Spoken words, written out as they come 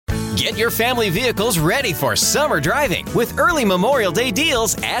Get your family vehicles ready for summer driving with early Memorial Day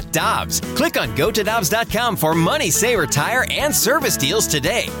deals at Dobbs. Click on GoToDobbs.com for money saver tire and service deals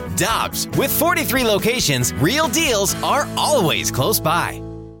today. Dobbs, with 43 locations, real deals are always close by.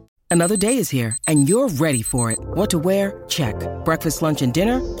 Another day is here, and you're ready for it. What to wear? Check. Breakfast, lunch, and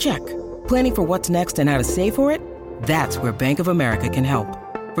dinner? Check. Planning for what's next and how to save for it? That's where Bank of America can help.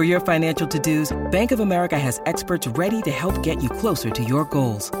 For your financial to-dos, Bank of America has experts ready to help get you closer to your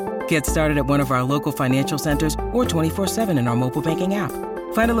goals. Get started at one of our local financial centers or 24/7 in our mobile banking app.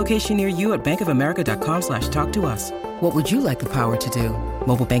 Find a location near you at bankofamerica.com/talktous. What would you like the power to do?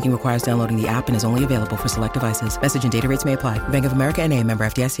 Mobile banking requires downloading the app and is only available for select devices. Message and data rates may apply. Bank of America N.A., member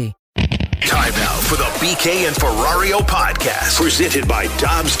FDIC. Time now for the BK and Ferrario podcast, presented by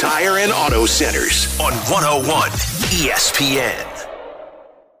Dobbs Tire and Auto Centers on 101 ESPN.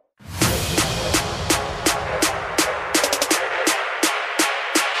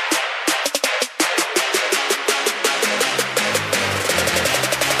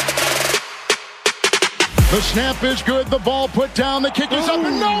 The snap is good. The ball put down. The kick is up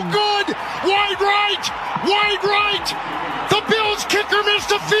and no good. Wide right. Wide right. The Bills kicker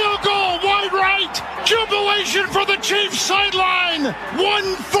missed a field goal. Wide right. Jubilation for the Chiefs sideline.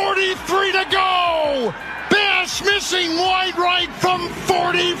 1:43 to go. Bass missing wide right from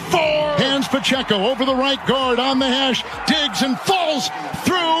 44. Hands Pacheco over the right guard on the hash. Digs and falls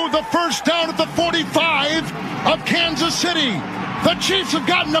through the first down at the 45 of Kansas City. The Chiefs have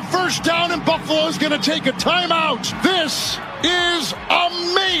gotten a first down, and Buffalo's going to take a timeout. This is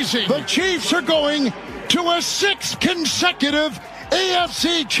amazing. The Chiefs are going to a 6th consecutive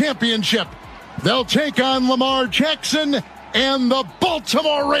AFC championship. They'll take on Lamar Jackson and the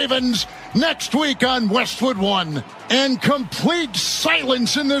Baltimore Ravens next week on Westwood One. And complete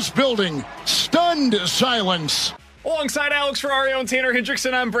silence in this building. Stunned silence. Alongside Alex Ferrario and Tanner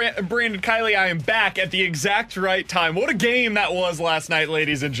Hendrickson, I'm Brandon Kiley. I am back at the exact right time. What a game that was last night,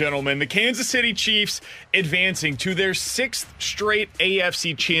 ladies and gentlemen. The Kansas City Chiefs advancing to their 6th straight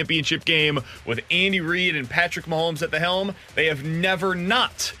AFC championship game with Andy Reid and Patrick Mahomes at the helm. They have never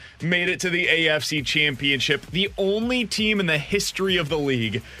not made it to the AFC championship. The only team in the history of the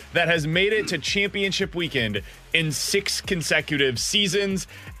league that has made it to championship weekend in 6 consecutive seasons.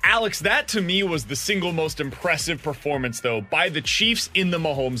 Alex, that to me was the single most impressive performance, though, by the Chiefs in the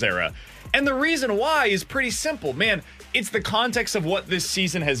Mahomes era. And the reason why is pretty simple. Man, it's the context of what this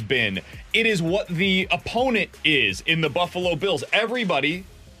season has been. It is what the opponent is in the Buffalo Bills. Everybody,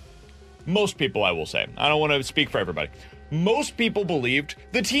 most people, I will say, I don't want to speak for everybody. Most people believed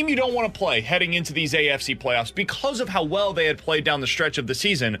the team you don't want to play heading into these AFC playoffs because of how well they had played down the stretch of the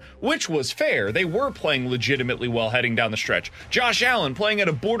season, which was fair. They were playing legitimately well heading down the stretch. Josh Allen playing at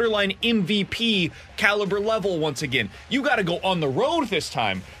a borderline MVP caliber level once again. You got to go on the road this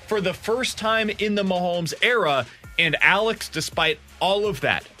time for the first time in the Mahomes era. And Alex, despite all of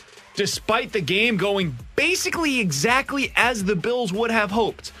that, despite the game going basically exactly as the Bills would have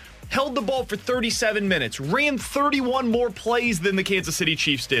hoped, held the ball for 37 minutes, ran 31 more plays than the Kansas City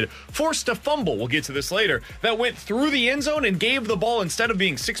Chiefs did, forced a fumble, we'll get to this later, that went through the end zone and gave the ball, instead of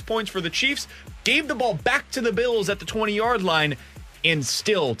being 6 points for the Chiefs, gave the ball back to the Bills at the 20-yard line. And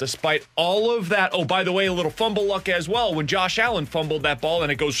still, despite all of that, oh, by the way, a little fumble luck as well when Josh Allen fumbled that ball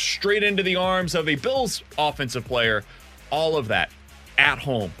and it goes straight into the arms of a Bills offensive player, all of that at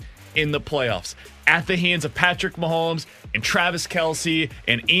home in the playoffs, at the hands of Patrick Mahomes and Travis Kelce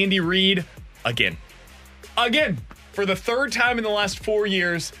and Andy Reid again, for the 3rd time in the last 4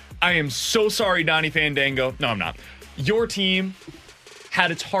 years. I am so sorry, Donnie Fandango. No, I'm not. Your team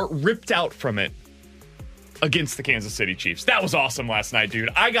had its heart ripped out from it against the Kansas City Chiefs. That was awesome last night, dude.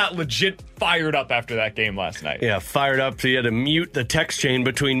 I got legit fired up after that game last night. Yeah, fired up. So he had to mute the text chain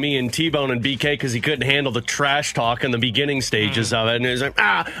between me and T-Bone and BK because he couldn't handle the trash talk in the beginning stages of it. And he was like,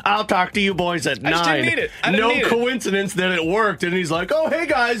 I'll talk to you boys at 9. I just didn't need it. No coincidence that it worked. And he's like, oh, hey,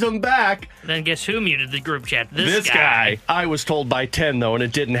 guys, I'm back. Then guess who muted the group chat? This guy. I was told by 10, though, and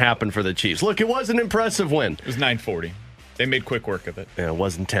it didn't happen for the Chiefs. Look, it was an impressive win. It was 9:40. They made quick work of it. Yeah, it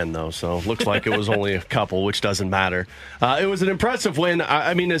wasn't 10, though, so looks like it was only a couple, which doesn't matter. It was an impressive win.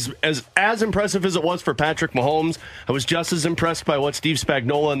 I mean, as impressive as it was for Patrick Mahomes, I was just as impressed by what Steve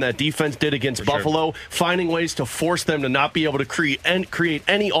Spagnuolo and that defense did against Buffalo, finding ways to force them to not be able to create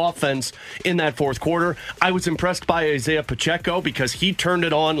any offense in that fourth quarter. I was impressed by Isaiah Pacheco because he turned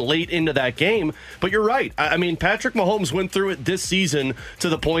it on late into that game. But you're right. I mean, Patrick Mahomes went through it this season to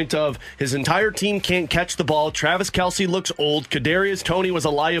the point of his entire team can't catch the ball. Travis Kelce looks old. Kadarius Toney was a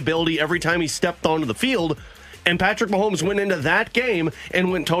liability every time he stepped onto the field. And Patrick Mahomes went into that game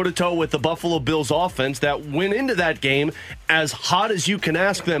and went toe-to-toe with the Buffalo Bills offense that went into that game as hot as you can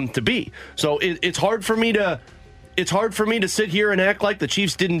ask them to be. So it's hard for me to sit here and act like the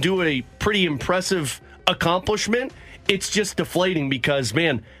Chiefs didn't do a pretty impressive accomplishment. It's just deflating because,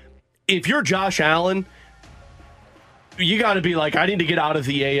 man, if you're Josh Allen, you got to be like, I need to get out of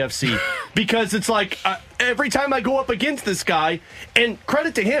the AFC because it's like every time I go up against this guy, and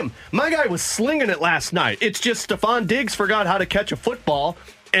credit to him, my guy was slinging it last night. It's just Stephon Diggs forgot how to catch a football,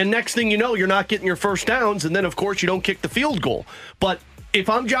 and next thing you know, you're not getting your first downs, and then, of course, you don't kick the field goal. But if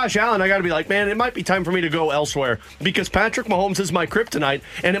I'm Josh Allen, I got to be like, man, it might be time for me to go elsewhere because Patrick Mahomes is my kryptonite,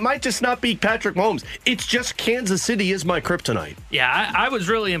 and it might just not be Patrick Mahomes. It's just Kansas City is my kryptonite. Yeah, I was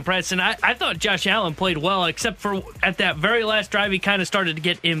really impressed, and I thought Josh Allen played well, except for at that very last drive, he kind of started to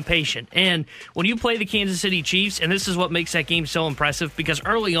get impatient. And when you play the Kansas City Chiefs, and this is what makes that game so impressive, because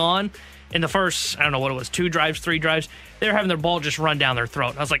early on, in the first, I don't know what it was, 2 drives, 3 drives, they were having their ball just run down their throat.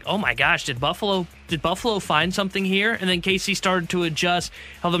 And I was like, oh my gosh, did Buffalo find something here? And then KC started to adjust,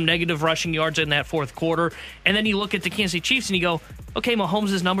 held them negative rushing yards in that fourth quarter. And then you look at the Kansas City Chiefs and you go, okay,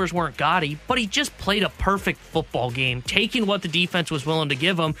 Mahomes' numbers weren't gaudy, but he just played a perfect football game, taking what the defense was willing to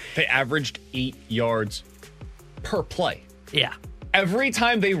give him. They averaged 8 yards per play. Yeah. Every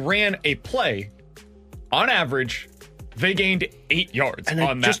time they ran a play, on average, they gained 8 yards and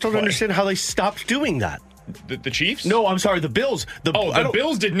on that I just don't play. understand how they stopped doing that. The Chiefs? No, I'm sorry, the Bills. The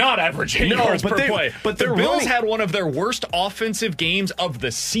Bills did not average 8 yards per play. But the Bills had one of their worst offensive games of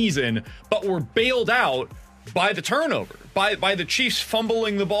the season, but were bailed out by the turnover, by the Chiefs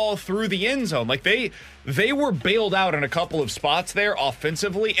fumbling the ball through the end zone. Like they were bailed out in a couple of spots there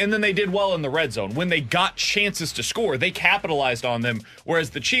offensively, and then they did well in the red zone. When they got chances to score, they capitalized on them, whereas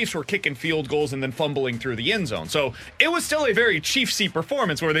the Chiefs were kicking field goals and then fumbling through the end zone. So it was still a very Chiefs-y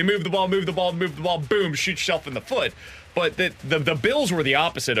performance where they move the ball, boom, shoot yourself in the foot. But the Bills were the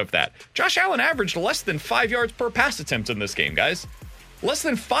opposite of that. Josh Allen averaged less than 5 yards per pass attempt in this game, guys. Less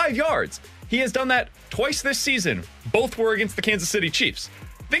than 5 yards. He has done that twice this season. Both were against the Kansas City Chiefs.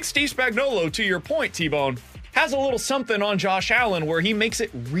 I think Steve Spagnuolo, to your point, T-Bone, has a little something on Josh Allen where he makes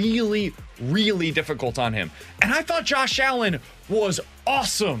it really, really difficult on him. And I thought Josh Allen was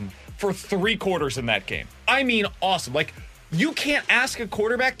awesome for 3 quarters in that game. I mean, awesome. Like, you can't ask a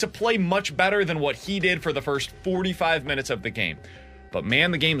quarterback to play much better than what he did for the first 45 minutes of the game. But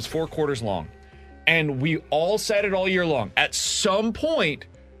man, the game is 4 quarters long. And we all said it all year long. At some point,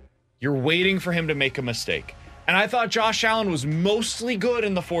 you're waiting for him to make a mistake. And I thought Josh Allen was mostly good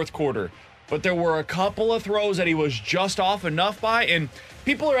in the fourth quarter, but there were a couple of throws that he was just off enough by, and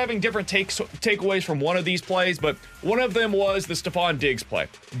people are having different takeaways from one of these plays, but one of them was the Stephon Diggs play.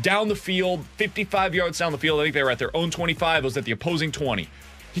 Down the field, 55 yards down the field. I think they were at their own 25. It was at the opposing 20.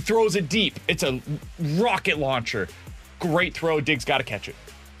 He throws it deep. It's a rocket launcher. Great throw. Diggs got to catch it.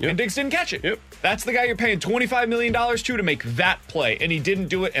 Yep. And Diggs didn't catch it. Yep. That's the guy you're paying $25 million to make that play, and he didn't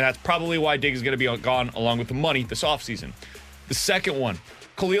do it, and that's probably why Diggs is going to be gone along with the money this offseason. The second one,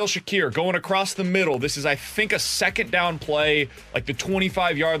 Khalil Shakir going across the middle. This is, I think, a second down play, like the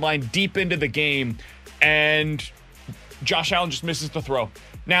 25-yard line deep into the game, and Josh Allen just misses the throw.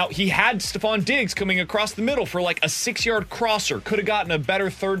 Now, he had Stephon Diggs coming across the middle for like a 6-yard crosser. Could have gotten a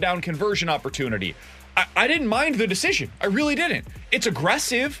better third down conversion opportunity. I didn't mind the decision. I really didn't. It's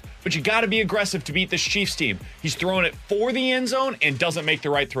aggressive, but you got to be aggressive to beat this Chiefs team. He's throwing it for the end zone and doesn't make the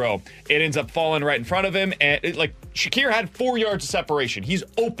right throw. It ends up falling right in front of him. And Shakir had 4 yards of separation. He's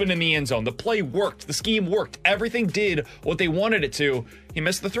open in the end zone. The play worked. The scheme worked. Everything did what they wanted it to. He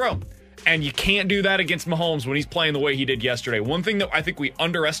missed the throw. And you can't do that against Mahomes when he's playing the way he did yesterday. One thing that I think we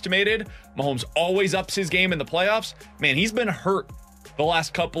underestimated, Mahomes always ups his game in the playoffs. Man, he's been hurt the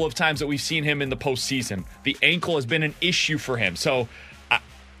last couple of times that we've seen him in the postseason. The ankle has been an issue for him. So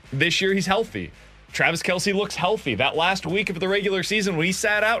this year he's healthy. Travis Kelce looks healthy. That last week of the regular season when he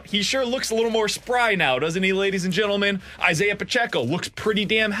sat out, he sure looks a little more spry now, doesn't he, ladies and gentlemen? Isaiah Pacheco looks pretty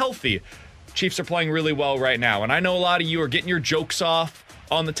damn healthy. Chiefs are playing really well right now. And I know a lot of you are getting your jokes off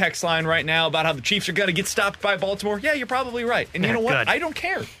on the text line right now about how the Chiefs are going to get stopped by Baltimore. Yeah, you're probably right. And you know what? Good. I don't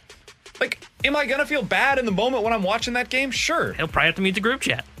care. Like, am I going to feel bad in the moment when I'm watching that game? Sure. He'll probably have to meet the group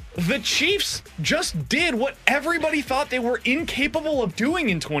chat. The Chiefs just did what everybody thought they were incapable of doing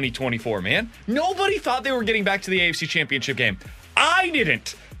in 2024, man. Nobody thought they were getting back to the AFC Championship game. I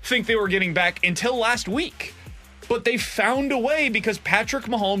didn't think they were getting back until last week. But they found a way because Patrick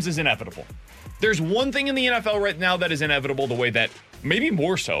Mahomes is inevitable. There's one thing in the NFL right now that is inevitable the way that, maybe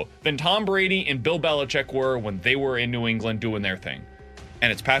more so, than Tom Brady and Bill Belichick were when they were in New England doing their thing.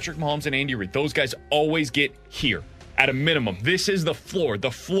 And it's Patrick Mahomes and Andy Reid. Those guys always get here at a minimum. This is the floor. The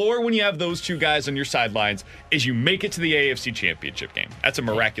floor when you have those two guys on your sidelines is you make it to the AFC Championship game. That's a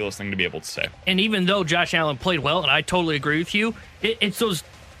miraculous thing to be able to say. And even though Josh Allen played well, and I totally agree with you, it's those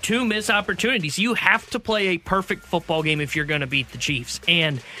two missed opportunities. You have to play a perfect football game if you're going to beat the Chiefs.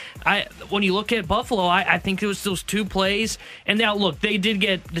 And when you look at Buffalo, I think it was those two plays. And now, look,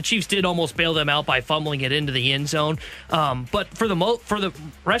 the Chiefs did almost bail them out by fumbling it into the end zone. But for the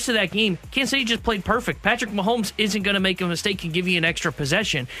rest of that game, Kansas City just played perfect. Patrick Mahomes isn't going to make a mistake and give you an extra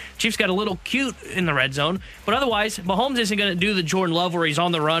possession. Chiefs got a little cute in the red zone. But otherwise, Mahomes isn't going to do the Jordan Love where he's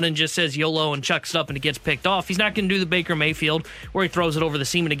on the run and just says YOLO and chucks it up and it gets picked off. He's not going to do the Baker Mayfield where he throws it over the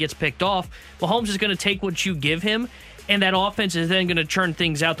seam and it gets picked off. Mahomes is going to take what you give him, and that offense is then going to churn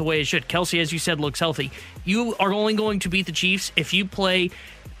things out the way it should. Kelsey, as you said, looks healthy. You are only going to beat the Chiefs if you play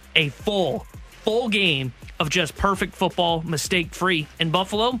a full game of just perfect football, mistake-free. In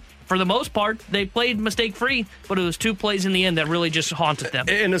Buffalo, for the most part, they played mistake-free, but it was two plays in the end that really just haunted them.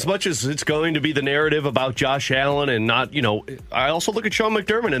 And as much as it's going to be the narrative about Josh Allen and not, I also look at Sean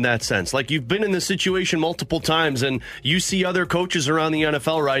McDermott in that sense. Like, you've been in this situation multiple times, and you see other coaches around the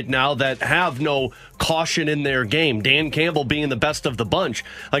NFL right now that have no caution in their game. Dan Campbell being the best of the bunch.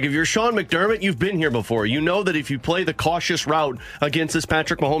 Like, if you're Sean McDermott, you've been here before. You know that if you play the cautious route against this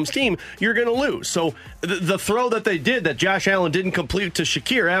Patrick Mahomes team, you're going to lose. So the throw that they did that Josh Allen didn't complete to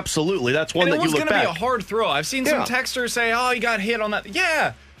Shakir, absolutely. That's one that you look back. It was going to be a hard throw. I've seen some texters say, oh, he got hit on that.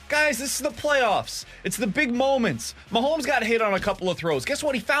 Yeah, guys, this is the playoffs. It's the big moments. Mahomes got hit on a couple of throws. Guess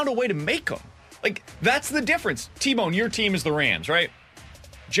what? He found a way to make them. Like, that's the difference. T-Bone, your team is the Rams, right?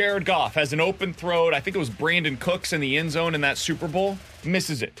 Jared Goff has an open throw. I think it was Brandon Cooks in the end zone in that Super Bowl.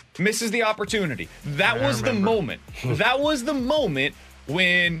 Misses it. Misses the opportunity. That was the moment. That was the moment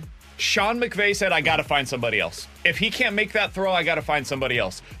when Sean McVay said, I got to find somebody else. If he can't make that throw, I got to find somebody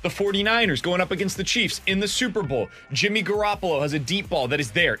else. The 49ers going up against the Chiefs in the Super Bowl. Jimmy Garoppolo has a deep ball that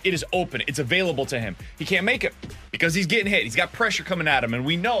is there. It is open. It's available to him. He can't make it because he's getting hit. He's got pressure coming at him. And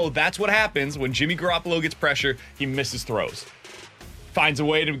we know that's what happens when Jimmy Garoppolo gets pressure. He misses throws. Finds a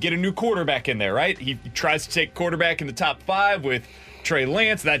way to get a new quarterback in there, right? He tries to take quarterback in the top 5 with Trey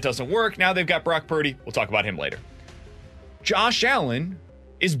Lance. That doesn't work. Now they've got Brock Purdy. We'll talk about him later. Josh Allen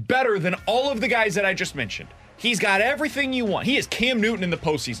is better than all of the guys that I just mentioned. He's got everything you want. He is Cam Newton in the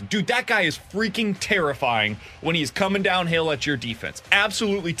postseason. Dude, that guy is freaking terrifying when he's coming downhill at your defense.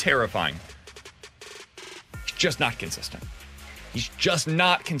 Absolutely terrifying. He's just not consistent. He's just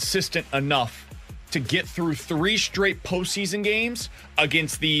not consistent enough to get through 3 straight postseason games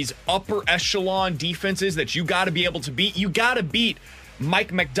against these upper echelon defenses that you got to be able to beat. You got to beat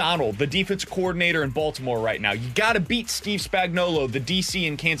Mike McDonald, the defensive coordinator in Baltimore right now. You got to beat Steve Spagnuolo, the DC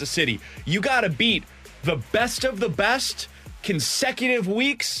in Kansas City. You got to beat the best of the best consecutive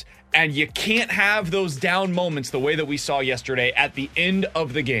weeks, and you can't have those down moments the way that we saw yesterday at the end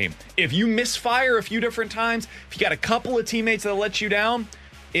of the game. If you misfire a few different times, if you got a couple of teammates that let you down,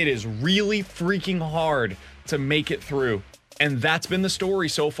 it is really freaking hard to make it through. And that's been the story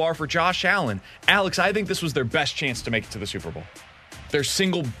so far for Josh Allen. Alex, I think this was their best chance to make it to the Super Bowl. Their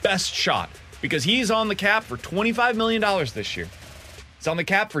single best shot, because he's on the cap for $25 million this year. He's on the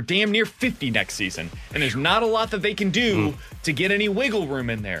cap for damn near 50 next season. And there's not a lot that they can do to get any wiggle room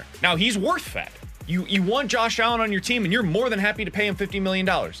in there. Now, he's worth that. You want Josh Allen on your team, and you're more than happy to pay him $50 million.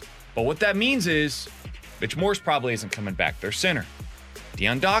 But what that means is Mitch Morse probably isn't coming back. Their center.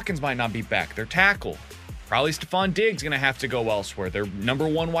 Deion Dawkins might not be back. Their tackle. Probably Stephon Diggs going to have to go elsewhere. Their number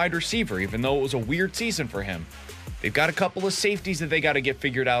 1 wide receiver, even though it was a weird season for him. They've got a couple of safeties that they got to get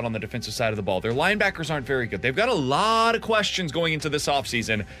figured out on the defensive side of the ball. Their linebackers aren't very good. They've got a lot of questions going into this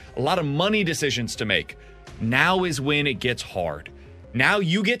offseason, a lot of money decisions to make. Now is when it gets hard. Now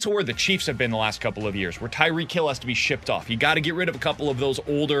you get to where the Chiefs have been the last couple of years, where Tyreek Hill has to be shipped off. You got to get rid of a couple of those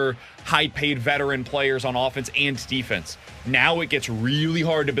older, high-paid veteran players on offense and defense. Now it gets really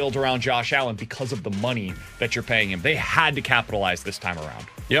hard to build around Josh Allen because of the money that you're paying him. They had to capitalize this time around.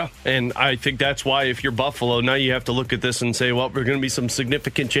 Yeah, and I think that's why if you're Buffalo, now you have to look at this and say, well, there are going to be some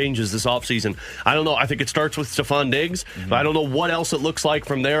significant changes this offseason. I don't know. I think it starts with Stephon Diggs. But I don't know what else it looks like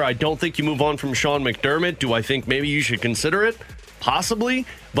from there. I don't think you move on from Sean McDermott. Do I think maybe you should consider it? Possibly,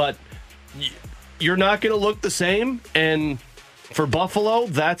 but you're not going to look the same. And for Buffalo,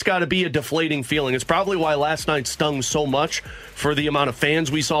 that's got to be a deflating feeling. It's probably why last night stung so much for the amount of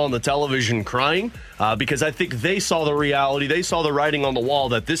fans we saw on the television crying, because I think they saw the reality. They saw the writing on the wall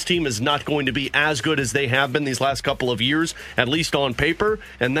that this team is not going to be as good as they have been these last couple of years, at least on paper,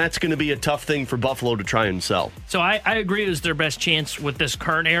 and that's going to be a tough thing for Buffalo to try and sell. So I agree it was their best chance with this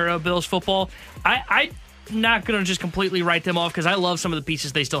current era of Bills football. not going to just completely write them off because I love some of the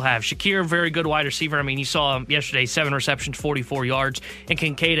pieces they still have. Shakir, very good wide receiver. I mean, you saw him yesterday, 7 receptions, 44 yards, and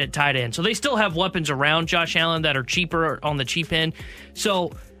Kincaid at tight end. So they still have weapons around Josh Allen that are cheaper on the cheap end.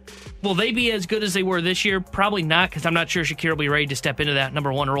 So will they be as good as they were this year? Probably not, because I'm not sure Shakir will be ready to step into that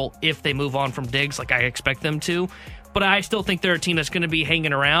number one role if they move on from Diggs like I expect them to. But I still think they're a team that's going to be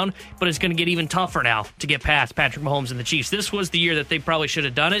hanging around, but it's going to get even tougher now to get past Patrick Mahomes and the Chiefs. This was the year that they probably should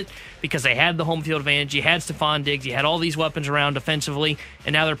have done it because they had the home field advantage. You had Stephon Diggs. You had all these weapons around defensively,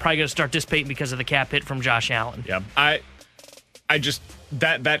 and now they're probably going to start dissipating because of the cap hit from Josh Allen. Yeah, I just,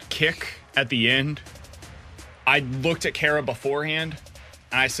 that kick at the end, I looked at Kara beforehand,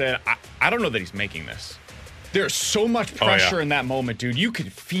 and I said, I don't know that he's making this. There's so much pressure in that moment, dude. You can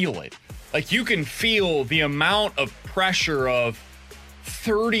feel it. Like, you can feel the amount of pressure of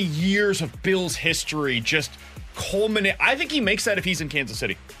 30 years of Bills history just culminate. I think he makes that if he's in Kansas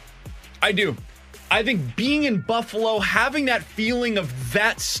City. I do. I think being in Buffalo, having that feeling of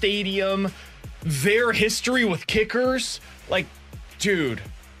that stadium, their history with kickers, like, dude,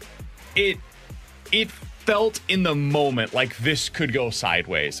 it felt in the moment like this could go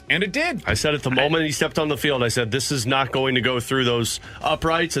sideways, and it did. I said at the moment he stepped on the field, I said, this is not going to go through those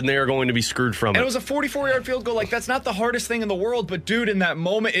uprights, and they are going to be screwed from it. And it was a 44-yard field goal. Like, that's not the hardest thing in the world, but, dude, in that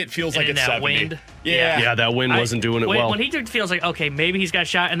moment, it feels like it's 70. Wind. Yeah, that wind wasn't doing it well. When he took the field, I was like, okay, maybe he's got a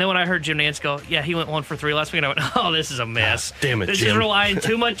shot. And then when I heard Jim Nantz go, yeah, he went 1 for 3 last week, and I went, oh, this is a miss. Damn it, This Jim. is relying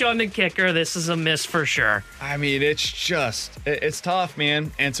too much on the kicker. This is a miss for sure. I mean, it's tough,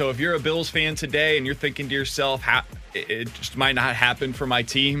 man. And so if you're a Bills fan today and you're thinking to yourself, it just might not happen for my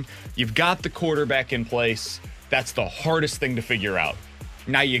team, you've got the quarterback in place. That's the hardest thing to figure out.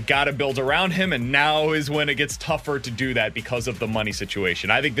 Now you got to build around him, and now is when it gets tougher to do that because of the money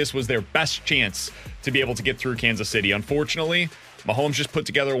situation. I think this was their best chance to be able to get through Kansas City. Unfortunately, Mahomes just put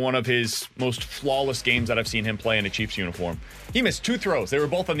together one of his most flawless games that I've seen him play in a Chiefs uniform. He missed 2 throws. They were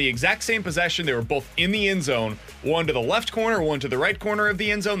both on the exact same possession. They were both in the end zone, one to the left corner, one to the right corner of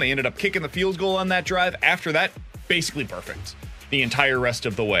the end zone. They ended up kicking the field goal on that drive. After that, basically perfect the entire rest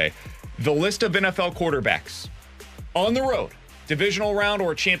of the way. The list of NFL quarterbacks on the road, divisional round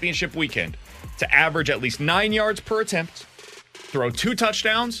or championship weekend, to average at least 9 yards per attempt, throw 2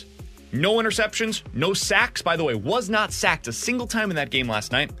 touchdowns, no interceptions, no sacks. By the way, was not sacked a single time in that game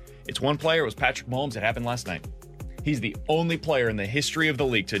last night. It's one player. It was Patrick Mahomes. It happened last night. He's the only player in the history of the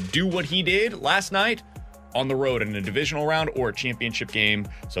league to do what he did last night on the road in a divisional round or a championship game.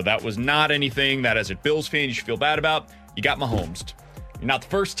 So that was not anything that, as a Bills fan, you should feel bad about. You got Mahomes. You're not the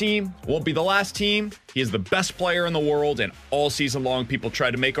first team, won't be the last team. He is the best player in the world, and all season long people try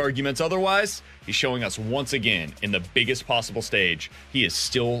to make arguments otherwise. He's showing us once again in the biggest possible stage, he is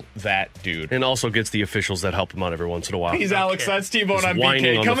still that dude. And also gets the officials that help him out every once in a while. He's Alex, that's T-Bone, I'm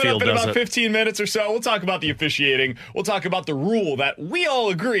BK. Coming up in about 15 minutes or so, we'll talk about the officiating. We'll talk about the rule that we all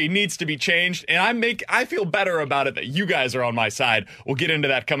agree needs to be changed, and I feel better about it that you guys are on my side. We'll get into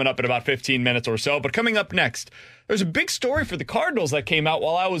that coming up in about 15 minutes or so. But coming up next, there's a big story for the Cardinals that came out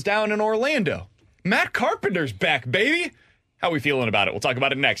while I was down in Orlando. Matt Carpenter's back, baby. How are we feeling about it? We'll talk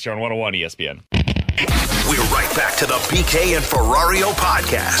about it next here on 101 ESPN. We're right back to the BK and Ferrario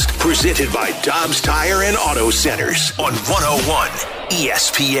podcast, presented by Dobbs Tire and Auto Centers on 101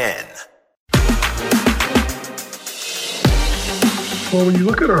 ESPN. Well, when you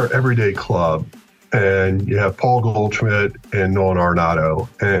look at our everyday club, and you have Paul Goldschmidt and Nolan Arenado,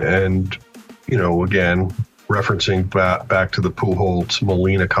 and you know, again, referencing back to the Pujols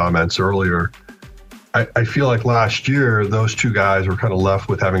Molina comments earlier, I feel like last year those two guys were kind of left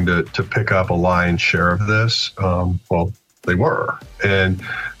with having to pick up a lion's share of this. Well, they were. And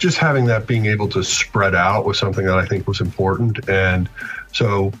just having that being able to spread out was something that I think was important. And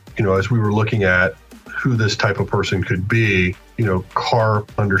so, you know, as we were looking at who this type of person could be, you know,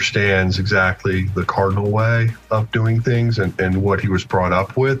 Carp understands exactly the Cardinal way of doing things and what he was brought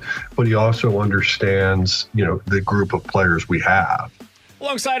up with, but he also understands, you know, the group of players we have.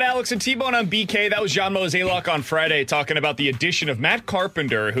 Alongside Alex and T-Bone on BK, that was John Mozeliak on Friday talking about the addition of Matt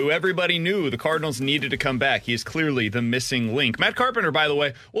Carpenter, who everybody knew the Cardinals needed to come back. He is clearly the missing link. Matt Carpenter, by the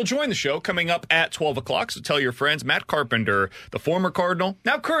way, will join the show coming up at 12 o'clock, so tell your friends. Matt Carpenter, the former Cardinal,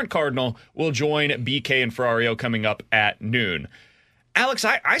 now current Cardinal, will join BK and Ferrario coming up at noon. Alex,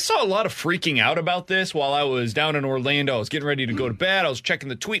 I saw a lot of freaking out about this while I was down in Orlando. I was getting ready to go to bed. I was checking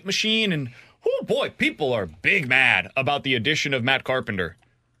the tweet machine, and oh boy, people are big mad about the addition of Matt Carpenter.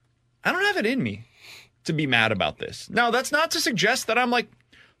 I don't have it in me to be mad about this. Now, that's not to suggest that I'm like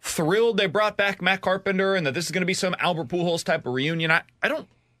thrilled they brought back Matt Carpenter and that this is going to be some Albert Pujols type of reunion. I don't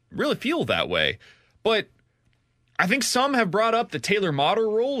really feel that way. But I think some have brought up the Taylor Motter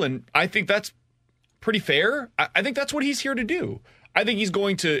rule, and I think that's pretty fair. I think that's what he's here to do. I think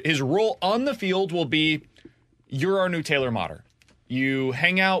his role on the field will be, you're our new Taylor Motter. You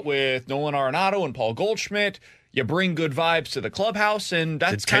hang out with Nolan Arenado and Paul Goldschmidt. You bring good vibes to the clubhouse, and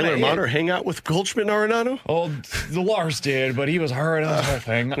that's kind of Taylor Motter hang out with Goldschmidt and Arenado? Oh, the Lars did, but he was hurt. That was the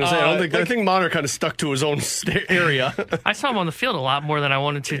thing. I think Motter kind of stuck to his own area. I saw him on the field a lot more than I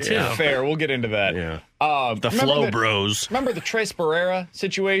wanted to, too. Yeah, fair. We'll get into that. Yeah. The Flow Bros. Remember the Tres Barrera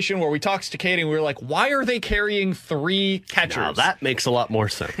situation where we talked to Katie and we were like, why are they carrying 3 catchers? Now, that makes a lot more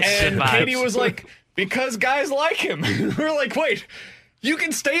sense. And Katie was like, because guys like him. We were like, wait, you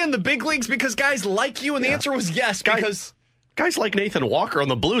can stay in the big leagues because guys like you? And the answer was yes, because guys like Nathan Walker on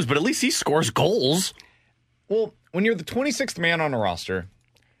the Blues, but at least he scores goals. Well, when you're the 26th man on a roster,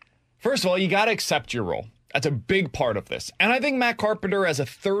 first of all, you got to accept your role. That's a big part of this. And I think Matt Carpenter, as a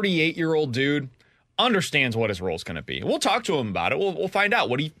 38-year-old dude, understands what his role is going to be. We'll talk to him about it. We'll find out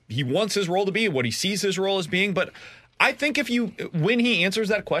what he wants his role to be, what he sees his role as being. But I think when he answers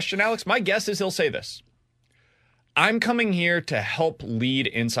that question, Alex, my guess is he'll say this. I'm coming here to help lead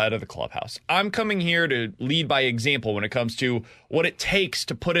inside of the clubhouse. I'm coming here to lead by example when it comes to what it takes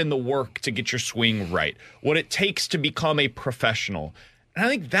to put in the work to get your swing right, what it takes to become a professional. And I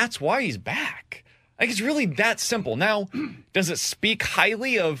think that's why he's back. I think it's really that simple. Now, does it speak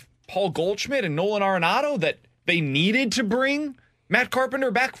highly of Paul Goldschmidt and Nolan Arenado that they needed to bring Matt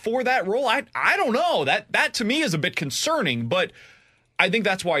Carpenter back for that role? I don't know. That to me is a bit concerning, but I think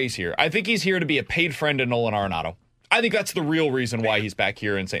that's why he's here. I think he's here to be a paid friend to Nolan Arenado. I think that's the real reason why he's back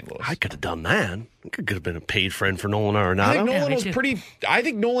here in St. Louis. I could have done that. I could have been a paid friend for Nolan Arenado. I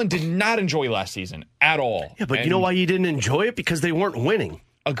think Nolan did not enjoy last season at all. Yeah, but you know why he didn't enjoy it? Because they weren't winning.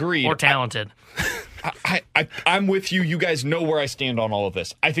 Agreed. Or talented. I'm with you. You guys know where I stand on all of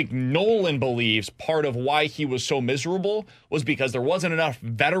this. I think Nolan believes part of why he was so miserable was because there wasn't enough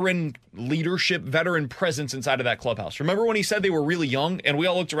veteran leadership, veteran presence inside of that clubhouse. Remember when he said they were really young and we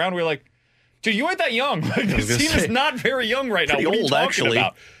all looked around and we were like, dude, you ain't that young. Like, this team is not very young right now. What are you talking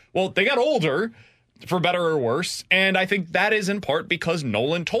about? Well, they got older, for better or worse, and I think that is in part because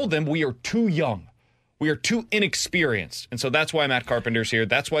Nolan told them we are too young. We are too inexperienced. And so that's why Matt Carpenter's here.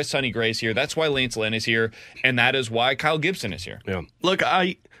 That's why Sonny Gray's here. That's why Lance Lynn is here. And that is why Kyle Gibson is here. Yeah. Look,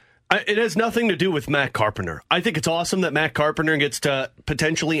 it has nothing to do with Matt Carpenter. I think it's awesome that Matt Carpenter gets to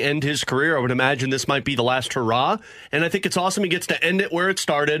potentially end his career. I would imagine this might be the last hurrah. And I think it's awesome he gets to end it where it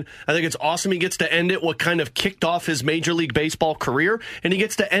started. I think it's awesome he gets to end it what kind of kicked off his Major League Baseball career. And he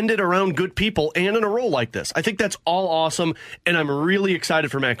gets to end it around good people and in a role like this. I think that's all awesome. And I'm really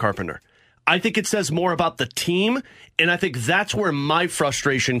excited for Matt Carpenter. I think it says more about the team, and I think that's where my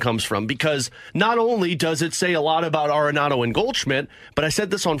frustration comes from, because not only does it say a lot about Arenado and Goldschmidt, but I said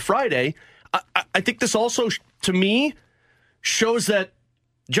this on Friday, I think this also, to me, shows that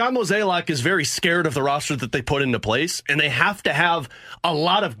John Mozeliak is very scared of the roster that they put into place, and they have to have a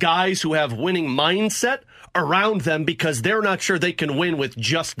lot of guys who have winning mindset around them because they're not sure they can win with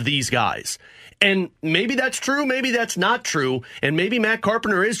just these guys. And maybe that's true, maybe that's not true, and maybe Matt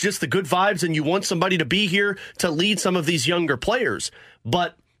Carpenter is just the good vibes and you want somebody to be here to lead some of these younger players.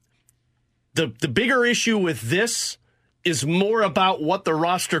 But the bigger issue with this is more about what the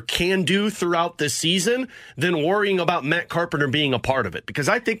roster can do throughout the season than worrying about Matt Carpenter being a part of it. Because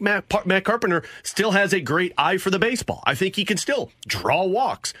I think Matt Carpenter still has a great eye for the baseball. I think he can still draw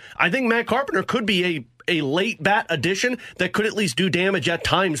walks. I think Matt Carpenter could be a late bat addition that could at least do damage at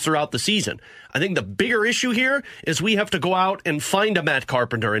times throughout the season. I think the bigger issue here is we have to go out and find a Matt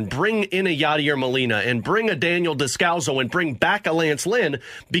Carpenter and bring in a Yadier Molina and bring a Daniel Descalso and bring back a Lance Lynn,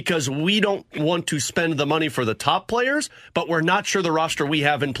 because we don't want to spend the money for the top players, but we're not sure the roster we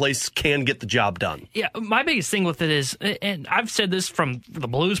have in place can get the job done. Yeah, my biggest thing with it is, and I've said this from the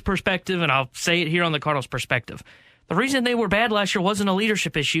Blues perspective, and I'll say it here on the Cardinals perspective, the reason they were bad last year wasn't a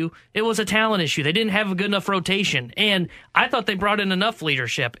leadership issue. It was a talent issue. They didn't have a good enough rotation. And I thought they brought in enough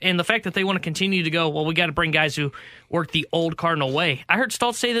leadership. And the fact that they want to continue to go, well, we got to bring guys who work the old Cardinal way. I heard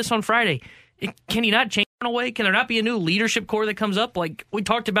Stoltz say this on Friday. Can he not change in a way? Can there not be a new leadership core that comes up? Like we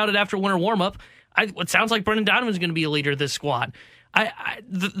talked about it after winter warm-up. It sounds like Brendan Donovan's going to be a leader of this squad.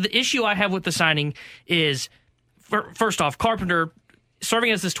 The issue I have with the signing is, first off, Carpenter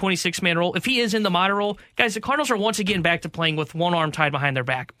serving as this 26-man role. If he is in the Motter role, guys, the Cardinals are once again back to playing with one arm tied behind their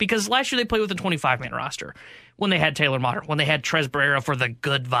back, because last year they played with a 25-man roster when they had Taylor Motter, when they had Tres Barrera for the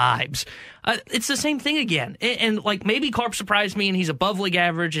good vibes. It's the same thing again. And like maybe Carp surprised me and he's above league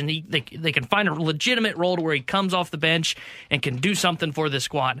average and they can find a legitimate role to where he comes off the bench and can do something for this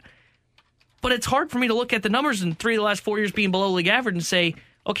squad. But it's hard for me to look at the numbers in 3 of the last 4 years being below league average and say,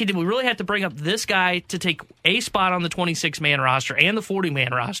 okay, did we really have to bring up this guy to take a spot on the 26-man roster and the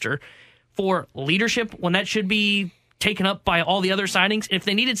 40-man roster for leadership when that should be taken up by all the other signings. If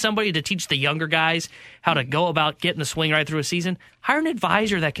they needed somebody to teach the younger guys how to go about getting the swing right through a season, hire an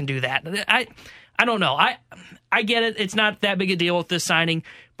advisor that can do that. I don't know. I get it. It's not that big a deal with this signing,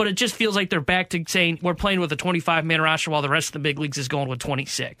 but it just feels like they're back to saying we're playing with a 25-man roster while the rest of the big leagues is going with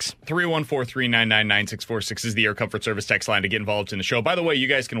 26. 314-399-9646 is the Air Comfort Service text line to get involved in the show. By the way, you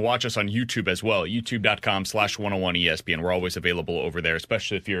guys can watch us on YouTube as well, youtube.com/101ESPN. We're always available over there,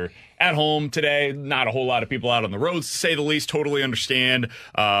 especially if you're at home today. Not a whole lot of people out on the roads, to say the least. Totally understand.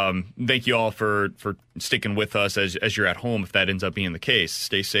 Thank you all for sticking with us as you're at home, if that ends up being the case.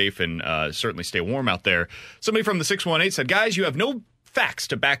 Stay safe and certainly stay warm out there. Somebody from the 618 said, guys, you have no facts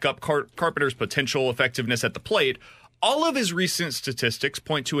to back up Carpenter's potential effectiveness at the plate. All of his recent statistics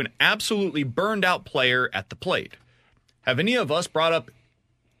point to an absolutely burned out player at the plate. Have any of us brought up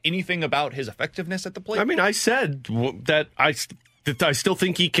anything about his effectiveness at the plate? I mean, I said that I still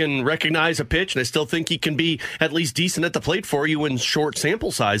think he can recognize a pitch, and I still think he can be at least decent at the plate for you in short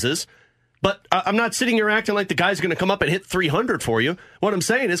sample sizes. But I'm not sitting here acting like the guy's going to come up and hit 300 for you. What I'm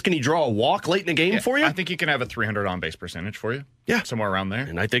saying is, can he draw a walk late in the game for you? I think he can have a 300 on-base percentage for you. Yeah. Somewhere around there.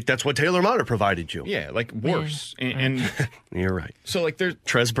 And I think that's what Taylor Motter provided you. Yeah, like worse. And you're right. So, like, there's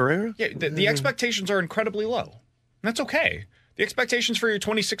Tres Barrera? Yeah, the expectations are incredibly low. And that's okay. The expectations for your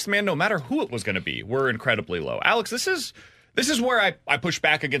 26th man, no matter who it was going to be, were incredibly low. Alex, this is where I push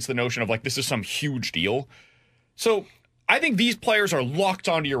back against the notion of, like, this is some huge deal. So I think these players are locked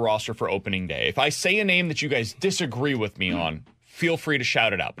onto your roster for opening day. If I say a name that you guys disagree with me on, feel free to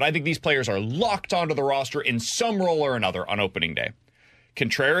shout it out. But I think these players are locked onto the roster in some role or another on opening day.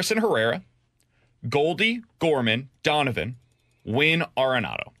 Contreras and Herrera, Goldie, Gorman, Donovan, Wynn,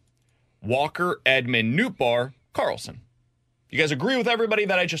 Arenado, Walker, Edman, Nootbaar, Carlson. You guys agree with everybody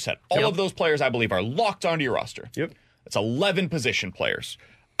that I just said? All of those players, I believe, are locked onto your roster. Yep. That's 11 position players.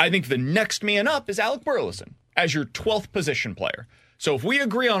 I think the next man up is Alec Burleson as your 12th position player. So if we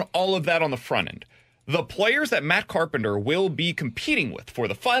agree on all of that on the front end, the players that Matt Carpenter will be competing with for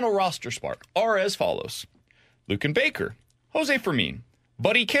the final roster spot are as follows. Lucan Baker, Jose Fermin,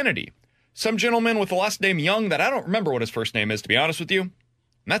 Buddy Kennedy, some gentleman with the last name Young that I don't remember what his first name is, to be honest with you. And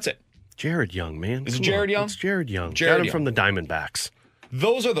that's it. Jared Young, man. Is it Jared Young? It's Jared Young. Jared Got him Young. from the Diamondbacks.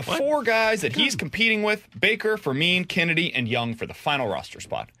 Those are the four guys that he's competing with, Baker, Fermin, Kennedy, and Young for the final roster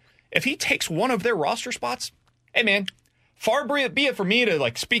spot. If he takes one of their roster spots, hey, man, far be it for me to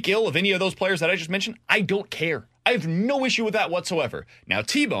like speak ill of any of those players that I just mentioned. I don't care. I have no issue with that whatsoever. Now,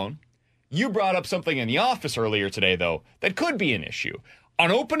 T-Bone, you brought up something in the office earlier today, though, that could be an issue. On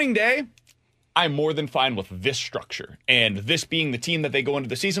opening day, I'm more than fine with this structure. And this being the team that they go into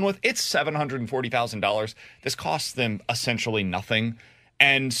the season with, it's $740,000. This costs them essentially nothing.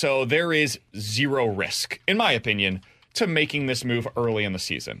 And so there is zero risk, in my opinion, to making this move early in the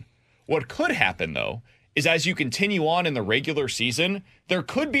season. What could happen, though, is as you continue on in the regular season, there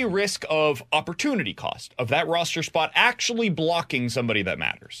could be risk of opportunity cost, of that roster spot actually blocking somebody that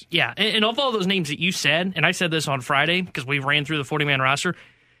matters. Yeah, and of all those names that you said, and I said this on Friday because we ran through the 40-man roster,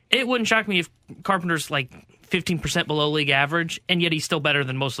 it wouldn't shock me if Carpenter's like 15% below league average, and yet he's still better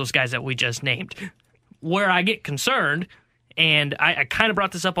than most of those guys that we just named. Where I get concerned, and I kind of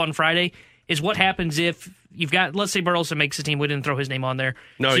brought this up on Friday, is what happens if you've got, let's say Burleson makes the team. We didn't throw his name on there.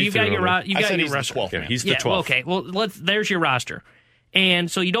 No, so you've got your roster. He's the 12th man. Yeah, he's the 12th. Well, okay, well, there's your roster.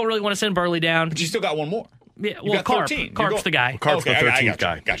 And so you don't really want to send Burley down. But you still got one more. Yeah, well, Carp's the guy. Carp's the 13th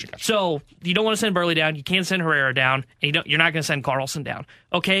guy. Gotcha. So you don't want to send Burley down. You can't send Herrera down, and you're not going to send Carlson down.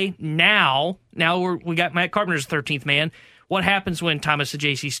 Okay, now we got Matt Carpenter's 13th man. What happens when Thomas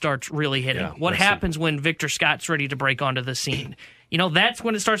Saggese starts really hitting? Yeah, what happens when Victor Scott's ready to break onto the scene? That's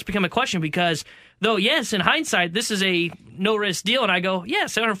when it starts to become a question because, though, yes, in hindsight, this is a no-risk deal, and I go, yeah,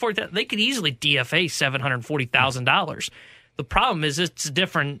 $740,000. They could easily DFA $740,000. The problem is it's a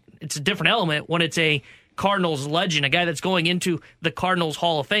different element when it's a Cardinals legend, a guy that's going into the Cardinals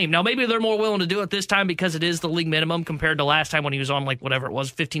Hall of Fame. Now, maybe they're more willing to do it this time because it is the league minimum compared to last time when he was on, like, whatever it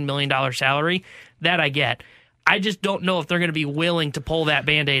was, $15 million salary. That I get. I just don't know if they're going to be willing to pull that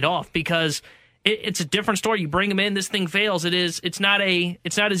Band-Aid off because it's a different story. You bring him in, this thing fails. It's not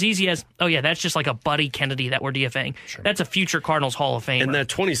as easy as, oh yeah, that's just like a Buddy Kennedy that we're DFAing. Sure. That's a future Cardinals Hall of Famer. And that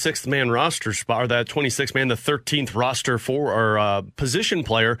 26th man roster spot, or that 26th man, the 13th roster for our position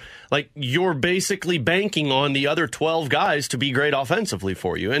player, like you're basically banking on the other 12 guys to be great offensively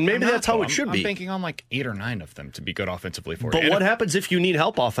for you. And maybe that's how it should be. I'm banking on like 8 or 9 of them to be good offensively for you. But what happens if you need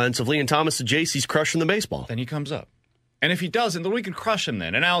help offensively and Thomas Saggese crushin' the baseball? Then he comes up. And if he doesn't, then we can crush him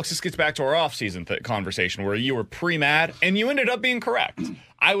then. And Alex, this gets back to our offseason conversation where you were pre-mad and you ended up being correct.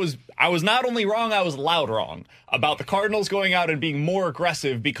 I was not only wrong, I was loud wrong about the Cardinals going out and being more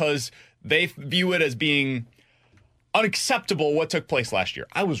aggressive because they view it as being unacceptable what took place last year.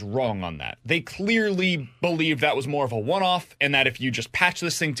 I was wrong on that. They clearly believed that was more of a one-off and that if you just patch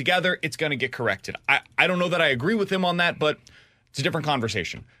this thing together, it's going to get corrected. I don't know that I agree with him on that, but it's a different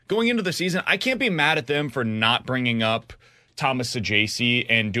conversation. Going into the season, I can't be mad at them for not bringing up Thomas Saggese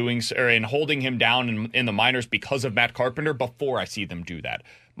and holding him down in the minors because of Matt Carpenter before I see them do that.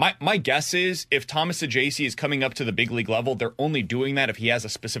 My guess is if Thomas Saggese is coming up to the big league level, they're only doing that if he has a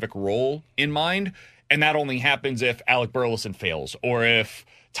specific role in mind. And that only happens if Alec Burleson fails, or if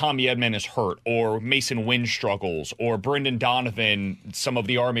Tommy Edman is hurt, or Mason Wynn struggles, or Brendan Donovan, some of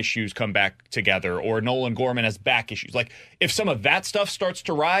the arm issues come back together, or Nolan Gorman has back issues. Like, if some of that stuff starts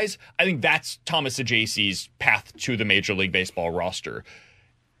to rise, I think that's Thomas Saggese's path to the Major League Baseball roster.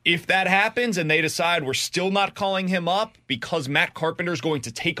 If that happens and they decide we're still not calling him up because Matt Carpenter is going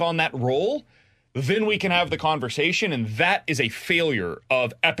to take on that role, then we can have the conversation, and that is a failure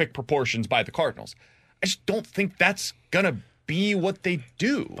of epic proportions by the Cardinals. I just don't think that's going to be what they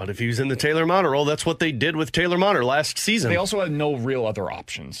do. But if he was in the Taylor Motter role, that's what they did with Taylor Motter last season. They also had no real other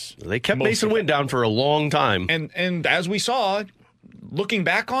options. They kept Mason Wynn down for a long time. And as we saw, looking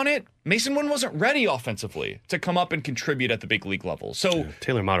back on it, Mason Wynn wasn't ready offensively to come up and contribute at the big league level. So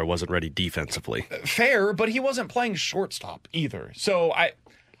Taylor Motter wasn't ready defensively. Fair, but he wasn't playing shortstop either. So I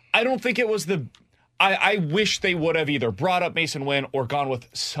don't think it was I wish they would have either brought up Mason Wynn or gone with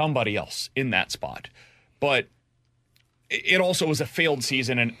somebody else in that spot. But it also was a failed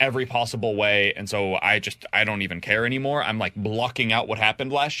season in every possible way, and so I don't even care anymore. I'm like blocking out what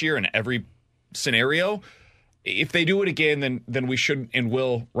happened last year in every scenario. If they do it again, then we should and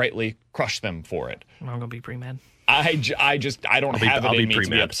will rightly crush them for it. I'm gonna be pretty mad. I don't have it in me to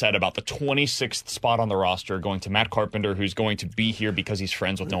be upset about the 26th spot on the roster going to Matt Carpenter, who's going to be here because he's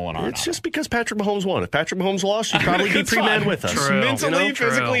friends with Nolan Arenado. It's just because Patrick Mahomes won. If Patrick Mahomes lost, you'd probably be pre-mad with us. True. Mentally,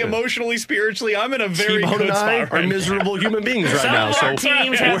 physically, emotionally, spiritually, I'm in a very T-Bone good and I spot right are miserable human beings right Some now. of our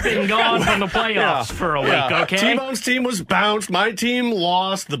teams have been gone from the playoffs for a week, okay? T-Bone's team was bounced. My team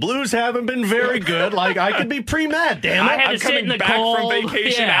lost. The Blues haven't been very good. Like, I could be pre-mad, damn it. I had to sit in the cold. From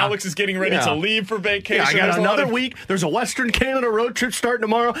vacation. Yeah. Alex is getting ready to leave for vacation. I got another week. There's a Western Canada road trip starting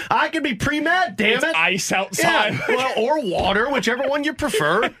tomorrow. I could be pre-mad, damn it's it. Ice outside. Yeah, well, or water, whichever one you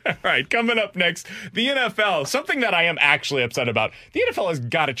prefer. All right, coming up next, the NFL. Something that I am actually upset about. The NFL has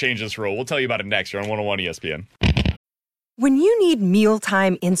got to change this rule. We'll tell you about it next here on 101 ESPN. When you need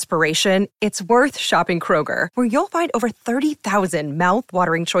mealtime inspiration, it's worth shopping Kroger, where you'll find over 30,000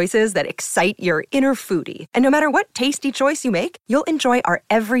 mouth-watering choices that excite your inner foodie. And no matter what tasty choice you make, you'll enjoy our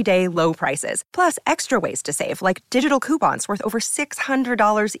everyday low prices, plus extra ways to save, like digital coupons worth over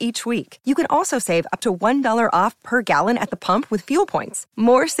 $600 each week. You can also save up to $1 off per gallon at the pump with fuel points.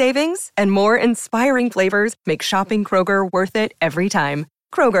 More savings and more inspiring flavors make shopping Kroger worth it every time.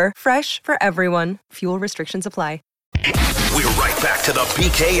 Kroger, fresh for everyone. Fuel restrictions apply. We're right back to the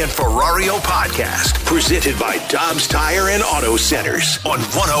BK and Ferrario podcast, presented by Dobbs Tire and Auto Centers on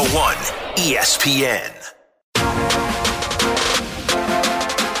 101 ESPN.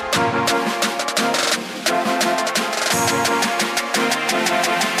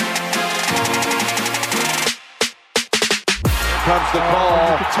 Comes the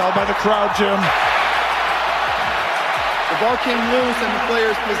call. You can tell by the crowd, Jim. The ball came loose in the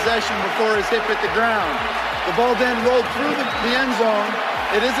player's possession before his hit hit the ground. The ball then rolled through the end zone.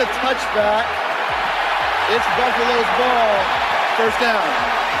 It is a touchback. It's Buffalo's ball. First down.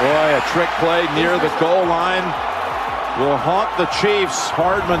 Boy, a trick play near the goal line will haunt the Chiefs.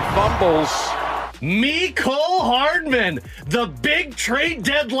 Hardman fumbles. Mecole Hardman, the big trade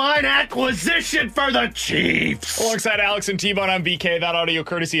deadline acquisition for the Chiefs. Alongside Alex and T-Bone, I'm BK. That audio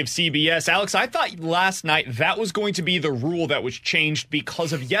courtesy of CBS. Alex, I thought last night that was going to be the rule that was changed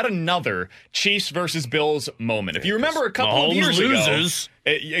because of yet another Chiefs versus Bills moment. If you remember a couple of years ago.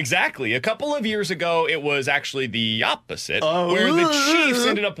 Exactly. A couple of years ago, it was actually the opposite, where the Chiefs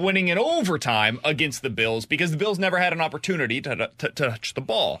ended up winning in overtime against the Bills because the Bills never had an opportunity to touch the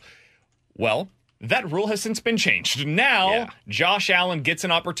ball. Well, that rule has since been changed. Now, Josh Allen gets an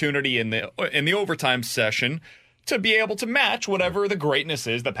opportunity in the overtime session to be able to match whatever the greatness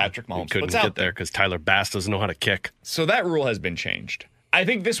is that Patrick Mahomes puts out. Couldn't get there because Tyler Bass doesn't know how to kick. So that rule has been changed. I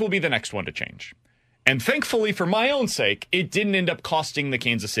think this will be the next one to change. And thankfully, for my own sake, it didn't end up costing the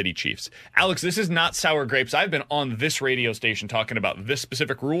Kansas City Chiefs. Alex, this is not sour grapes. I've been on this radio station talking about this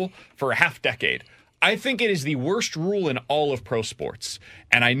specific rule for a half decade. I think it is the worst rule in all of pro sports.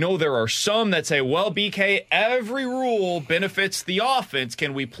 And I know there are some that say, well, BK, every rule benefits the offense.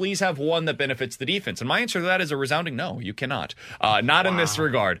 Can we please have one that benefits the defense? And my answer to that is a resounding no, you cannot. Not in this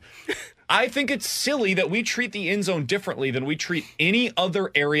regard. I think it's silly that we treat the end zone differently than we treat any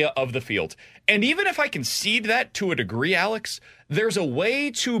other area of the field. And even if I concede that to a degree, Alex, there's a way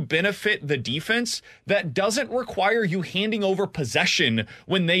to benefit the defense that doesn't require you handing over possession